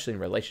 especially in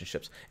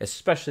relationships,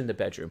 especially in the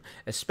bedroom,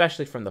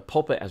 especially from the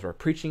pulpit as we're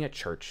preaching at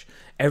church.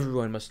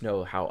 Everyone must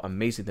know how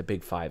amazing the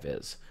Big Five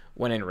is.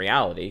 When in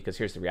reality, because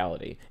here's the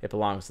reality, it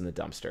belongs in the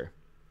dumpster.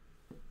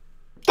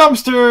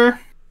 Dumpster!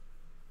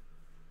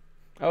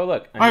 Oh,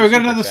 look. All right, we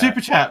got another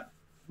super chat.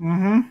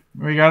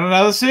 We got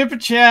another super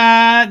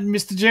chat.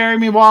 Mr.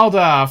 Jeremy Wilder,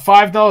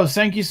 $5.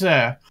 Thank you,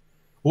 sir.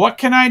 What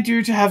can I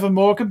do to have a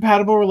more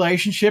compatible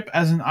relationship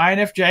as an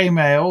INFJ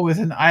male with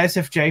an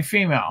ISFJ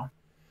female?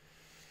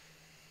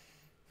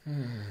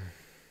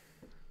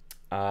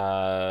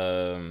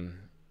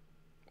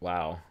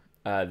 Wow.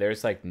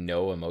 There's like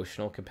no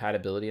emotional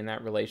compatibility in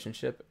that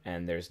relationship,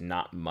 and there's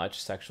not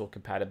much sexual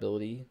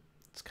compatibility.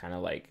 It's kind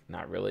of like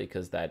not really,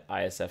 because that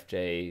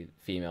ISFJ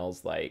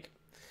female's like,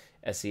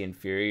 SE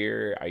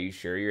inferior, are you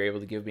sure you're able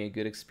to give me a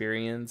good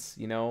experience?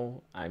 You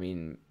know, I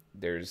mean,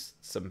 there's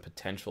some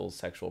potential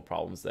sexual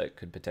problems that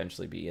could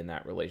potentially be in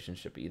that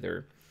relationship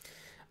either.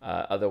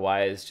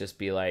 Otherwise, just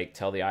be like,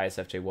 tell the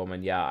ISFJ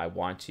woman, yeah, I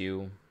want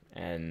you,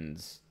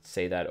 and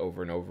say that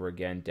over and over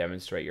again.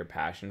 Demonstrate your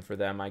passion for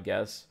them, I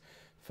guess.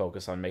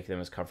 Focus on making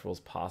them as comfortable as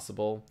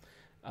possible.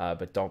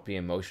 But don't be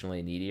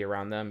emotionally needy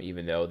around them,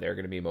 even though they're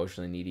going to be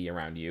emotionally needy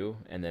around you.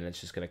 And then it's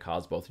just going to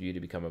cause both of you to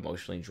become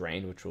emotionally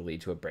drained, which will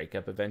lead to a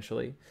breakup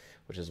eventually,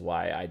 which is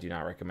why I do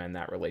not recommend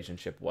that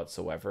relationship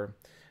whatsoever.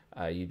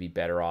 You'd be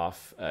better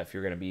off, if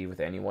you're going to be with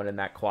anyone in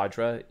that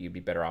quadra, you'd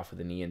be better off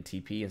with an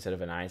ENTP instead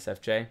of an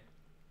ISFJ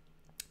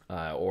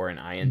or an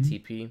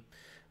INTP.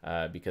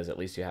 Because at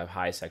least you have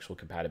high sexual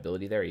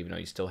compatibility there, even though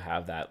you still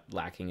have that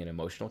lacking in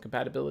emotional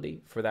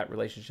compatibility for that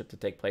relationship to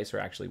take place or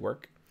actually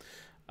work.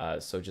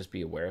 So just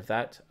be aware of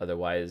that.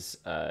 Otherwise,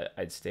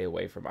 I'd stay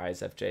away from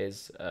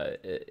ISFJs,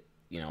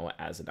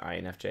 as an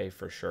INFJ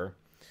for sure.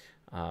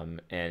 And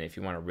if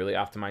you want to really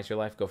optimize your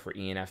life, go for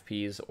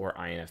ENFPs or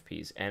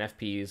INFPs.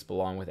 NFPs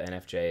belong with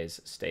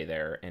NFJs. Stay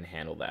there and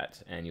handle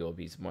that, and you'll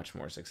be much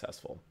more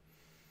successful.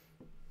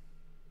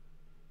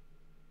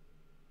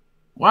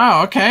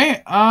 Wow,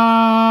 okay.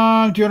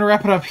 Do you want to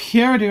wrap it up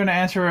here, or do you want to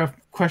answer a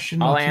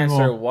question? I'll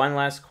answer one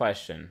last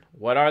question.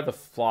 What are the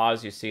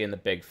flaws you see in the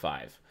Big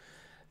Five?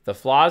 The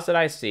flaws that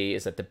I see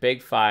is that the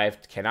Big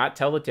Five cannot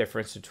tell the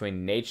difference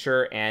between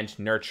nature and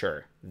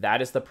nurture.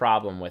 That is the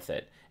problem with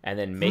it. And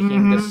then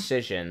making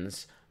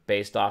decisions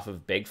based off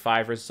of Big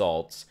Five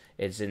results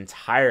is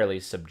entirely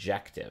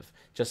subjective.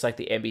 Just like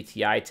the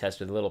MBTI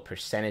test with little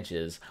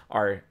percentages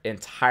are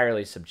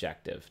entirely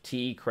subjective.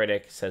 TE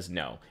Critic says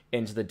no.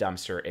 Into the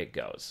dumpster it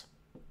goes.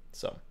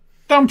 So.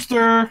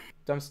 Dumpster.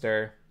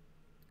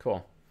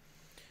 Cool.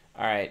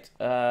 All right.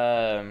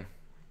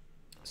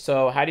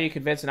 So how do you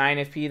convince an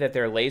INFP that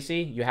they're lazy?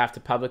 You have to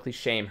publicly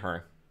shame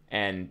her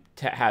and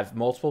have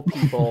multiple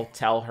people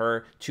tell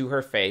her to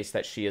her face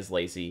that she is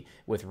lazy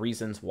with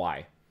reasons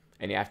why.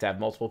 And you have to have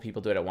multiple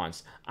people do it at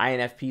once.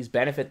 INFPs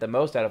benefit the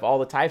most out of all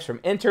the types from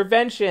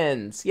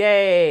interventions.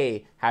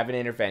 Yay! Have an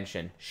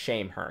intervention.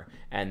 Shame her.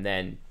 And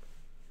then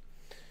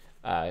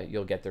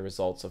you'll get the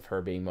results of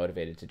her being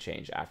motivated to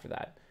change after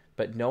that.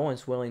 But no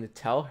one's willing to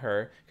tell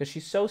her because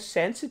she's so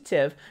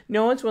sensitive.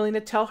 No one's willing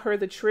to tell her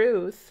the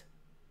truth.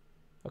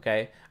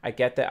 Okay, I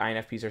get that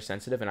INFPs are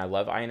sensitive, and I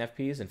love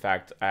INFPs. In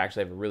fact, I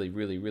actually have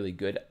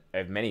I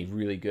have many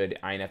really good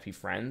INFP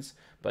friends,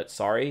 but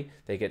sorry,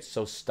 they get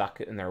so stuck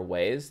in their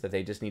ways that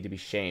they just need to be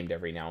shamed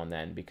every now and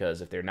then,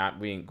 because if they're not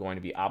going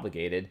to be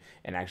obligated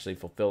and actually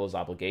fulfill those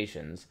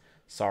obligations,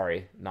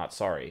 sorry, not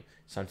sorry.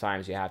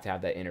 Sometimes you have to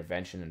have that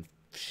intervention and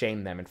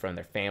shame them in front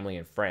of their family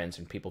and friends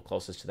and people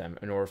closest to them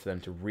in order for them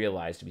to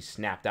realize, to be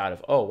snapped out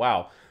of, oh,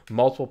 wow,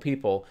 multiple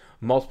people,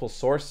 multiple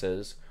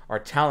sources are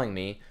telling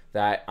me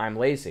that I'm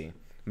lazy.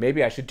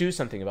 Maybe I should do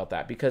something about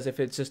that, because if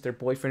it's just their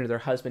boyfriend or their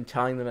husband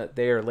telling them that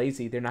they are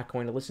lazy, they're not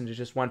going to listen to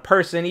just one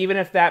person, even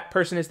if that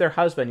person is their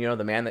husband,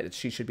 the man that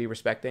she should be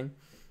respecting.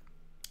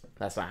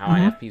 That's not how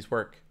INFPs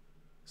work.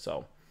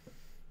 So,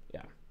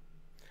 yeah.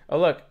 Oh,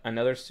 look,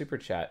 another super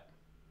chat.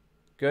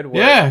 Good work.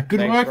 Yeah, good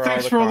work.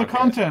 Thanks for all the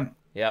content.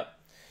 Yep.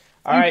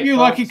 Thank you,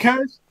 Lucky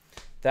Coast.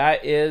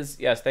 That is,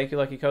 yes, thank you,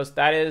 Lucky Coast.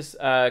 That is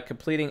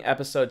completing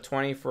episode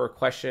 20 for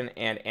question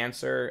and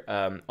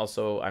answer.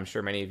 Also, I'm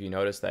sure many of you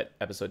noticed that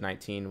episode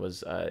 19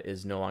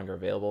 is no longer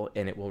available,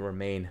 and it will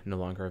remain no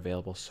longer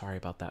available. Sorry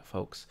about that,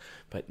 folks.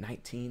 But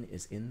 19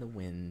 is in the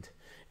wind,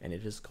 and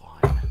it is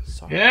gone.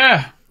 Sorry.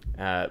 Yeah.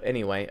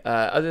 Anyway,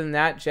 other than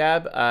that,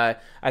 Jab,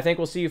 I think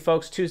we'll see you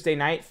folks Tuesday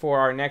night for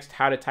our next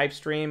How to Type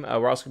stream.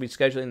 We're also going to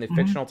be scheduling the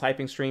fictional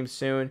typing stream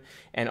soon,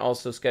 and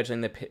also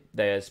scheduling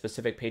the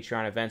specific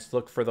Patreon events.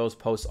 Look for those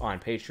posts on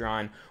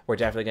Patreon. We're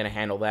definitely going to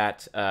handle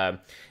that.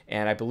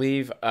 And I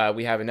believe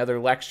we have another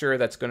lecture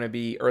that's going to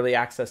be early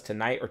access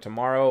tonight or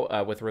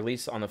tomorrow with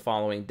release on the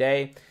following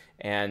day,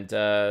 and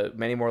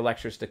many more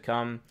lectures to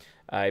come.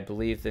 I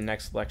believe the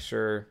next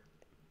lecture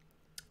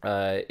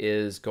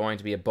is going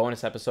to be a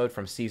bonus episode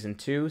from Season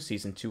 2,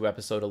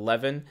 Episode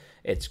 11.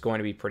 It's going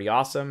to be pretty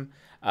awesome.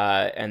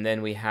 And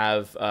then we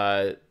have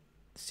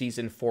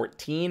Season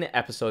 14,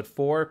 Episode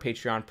 4,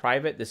 Patreon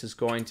Private. This is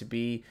going to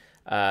be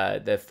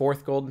the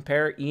fourth golden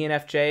pair,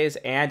 ENFJs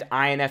and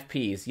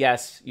INFPs.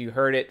 Yes, you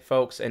heard it,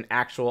 folks, an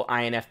actual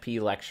INFP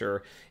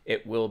lecture.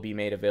 It will be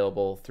made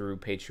available through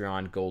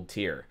Patreon Gold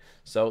Tier.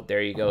 So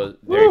there you go.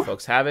 There you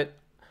folks have it.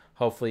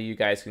 Hopefully you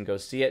guys can go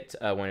see it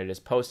when it is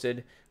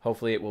posted.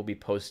 Hopefully it will be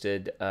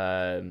posted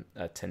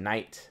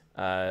tonight.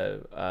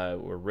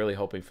 We're really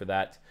hoping for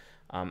that.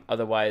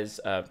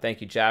 Otherwise,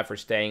 thank you, Jab, for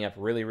staying up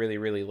really, really,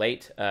 really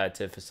late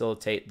to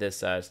facilitate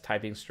this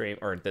typing stream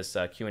or this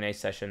Q&A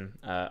session.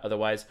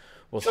 Otherwise,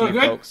 we'll see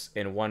you folks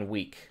in 1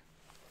 week.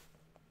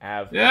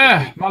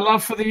 My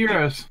love for the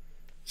Euros.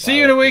 See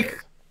you in a week.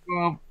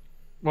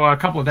 Well, a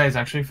couple of days,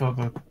 actually, for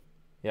the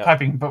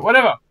typing, but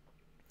whatever.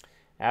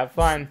 Have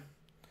fun.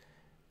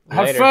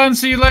 Have fun.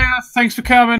 See you later. Thanks for coming.